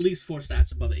at least 4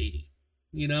 stats above 80.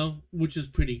 Which is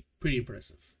pretty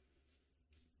impressive.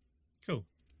 Cool.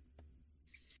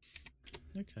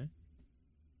 Okay.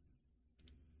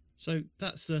 So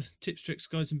that's the tips, tricks,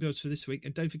 guides, and builds for this week.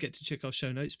 And don't forget to check our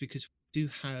show notes, because we do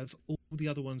have all the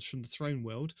other ones from the Throne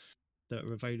World that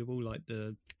are available, like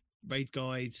the raid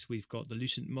guides. We've got the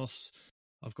Lucent Moss.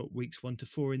 I've got weeks 1 to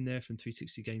 4 in there from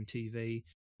 360 Game TV.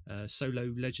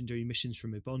 Solo legendary missions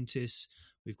from Ubontis.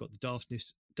 We've got the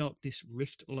Darkness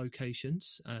Rift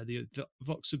locations, the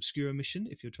Vox Obscura mission,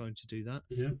 if you're trying to do that.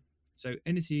 Yeah. So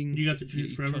anything... You got the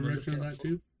Choose Forever version of that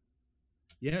too?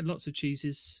 Yeah, lots of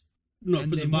cheeses. No,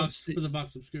 for the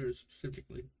Vox Obscura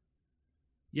specifically.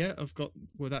 Yeah, I've got...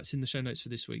 Well, that's in the show notes for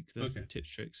this week, the tips,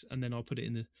 tricks, and then I'll put it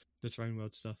in the Throne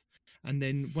World stuff. And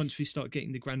then once we start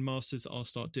getting the Grandmasters, I'll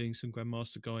start doing some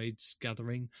Grandmaster guides,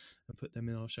 gathering, and put them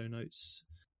in our show notes.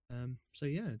 So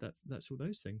yeah, that's all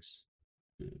those things.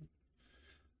 Yeah.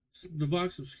 The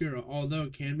Vox Obscura, although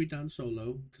it can be done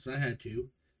solo, because I had to,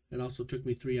 it also took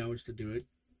me 3 hours to do it.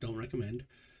 Don't recommend.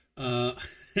 And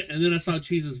then I saw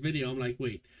Cheese's video. I'm like,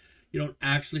 wait, you don't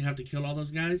actually have to kill all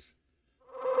those guys?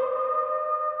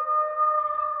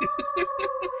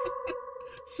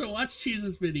 So watch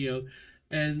Cheese's video,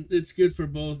 and it's good for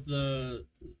both the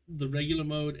regular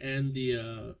mode and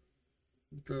the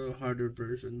harder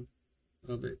version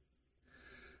of it.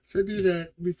 So do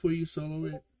that before you solo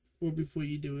it, or before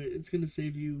you do it. It's going to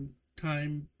save you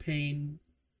time, pain,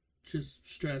 just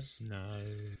stress. No.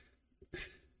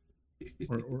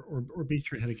 or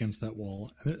beat your head against that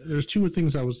wall. There's 2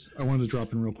 things I wanted to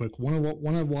drop in real quick.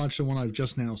 One I've watched and one I've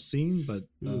just now seen, but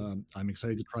I'm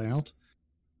excited to try out.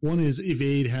 One is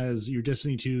Evade has your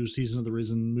Destiny 2 Season of the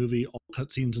Risen movie, all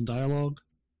cutscenes and dialogue.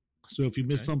 So if you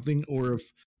miss something, or if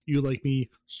you, like me,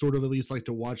 sort of at least like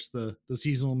to watch the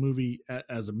seasonal movie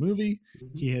as a movie,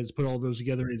 he has put all those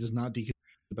together. It is not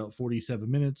about 47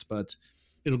 minutes, but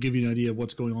it'll give you an idea of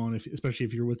what's going on, especially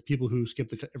if you're with people who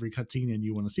skip every cutscene and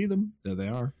you want to see them. There they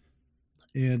are.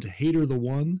 And Hater the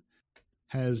One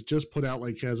has just put out,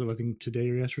 like as of I think today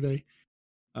or yesterday,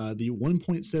 the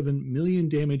 1.7 million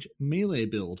damage melee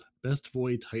build, Best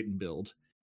Void Titan build.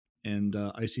 And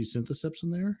I see Syntheseps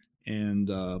in there, and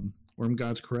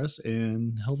Wormgod's Caress,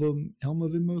 and Helm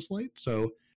of Inmost Light.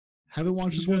 So haven't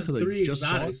watched this one because I just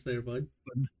saw it. There, bud.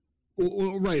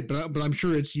 Well, right, but I'm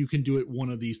sure you can do it one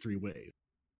of these 3 ways.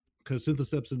 Because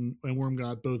Syntheseps and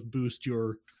Wormgod both boost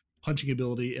your punching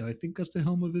ability, and I think that's the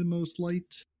Helm of Inmost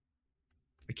Light.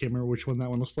 I can't remember which one that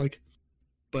one looks like.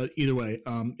 But either way,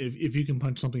 if you can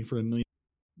punch something for a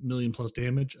million plus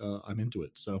damage, I'm into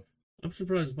it. So I'm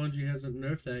surprised Bungie hasn't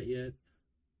nerfed that yet.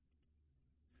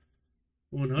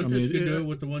 When Hunters could do it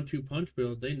with the 1-2 punch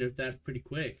build, they nerfed that pretty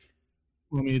quick.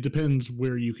 Well, I mean, it depends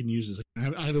where you can use it.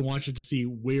 I haven't watched it to see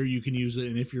where you can use it,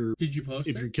 and if you're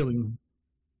you're killing.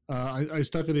 I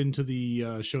stuck it into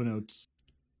the show notes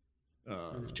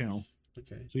channel.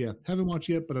 Okay. So yeah, haven't watched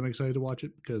yet, but I'm excited to watch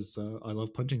it because I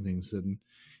love punching things, and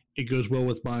it goes well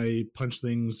with my punch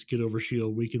things, get over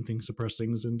shield, weaken things, suppress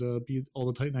things, and be all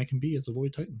the Titan I can be as a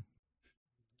Void Titan.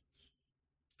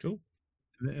 Cool.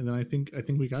 And then I think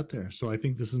we got there. So I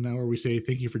think this is now where we say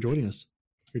thank you for joining us.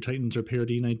 Your Titans are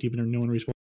parody, Night Demon, or no one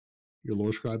responds. Your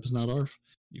lore scribe is not ARF.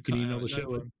 You can email the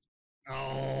show.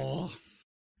 Oh.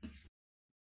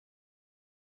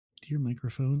 Dear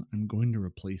microphone, I'm going to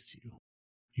replace you.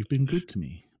 You've been good to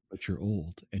me, but you're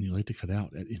old, and you like to cut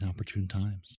out at inopportune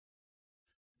times.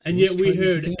 So and yet we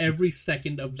heard every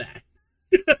second of that.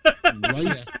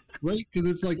 Right? Right? Because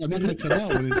it's like, I'm not going to cut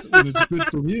out when it's good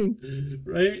from you.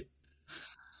 Right?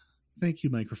 Thank you,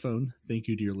 microphone. Thank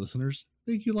you, dear listeners.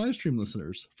 Thank you, live stream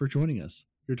listeners, for joining us.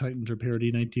 Your Titans are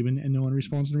parody, Night Demon, and no one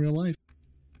responds in real life.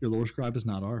 Your lore scribe is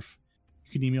not ARF.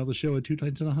 You can email the show at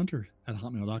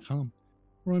twotitansandahunter@hotmail.com.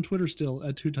 We're on Twitter still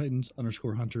at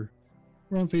twotitans_hunter.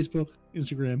 We're on Facebook,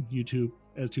 Instagram, YouTube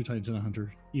as Two Titans and a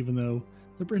Hunter, even though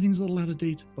the branding's a little out of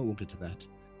date, but we'll get to that.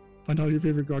 Find all your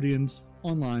favorite Guardians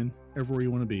online, everywhere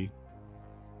you want to be,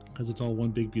 because it's all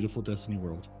one big, beautiful Destiny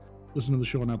world. Listen to the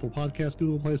show on Apple Podcasts,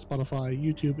 Google Play, Spotify,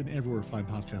 YouTube, and everywhere fine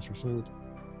podcasts are sold.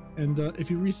 And if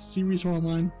you see Reese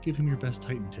online, give him your best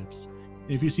Titan tips.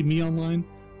 And if you see me online,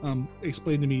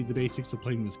 explain to me the basics of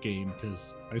playing this game,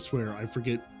 because I swear I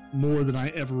forget more than I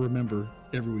ever remember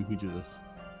every week we do this.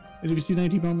 And if you see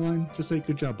 19 online, just say,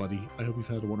 good job, buddy. I hope you've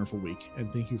had a wonderful week.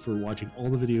 And thank you for watching all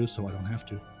the videos so I don't have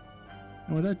to.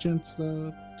 And with that, gents,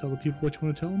 tell the people what you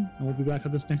want to tell them. And we'll be back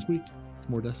on this next week with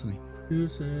more Destiny.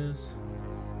 Deuces.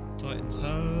 Titans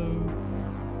ho!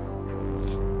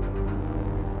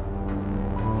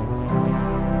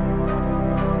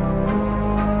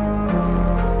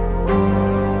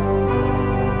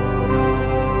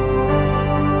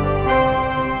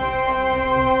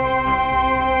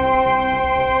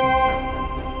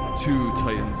 Two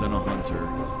Titans and a Hunter,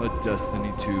 a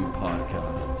Destiny 2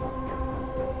 podcast.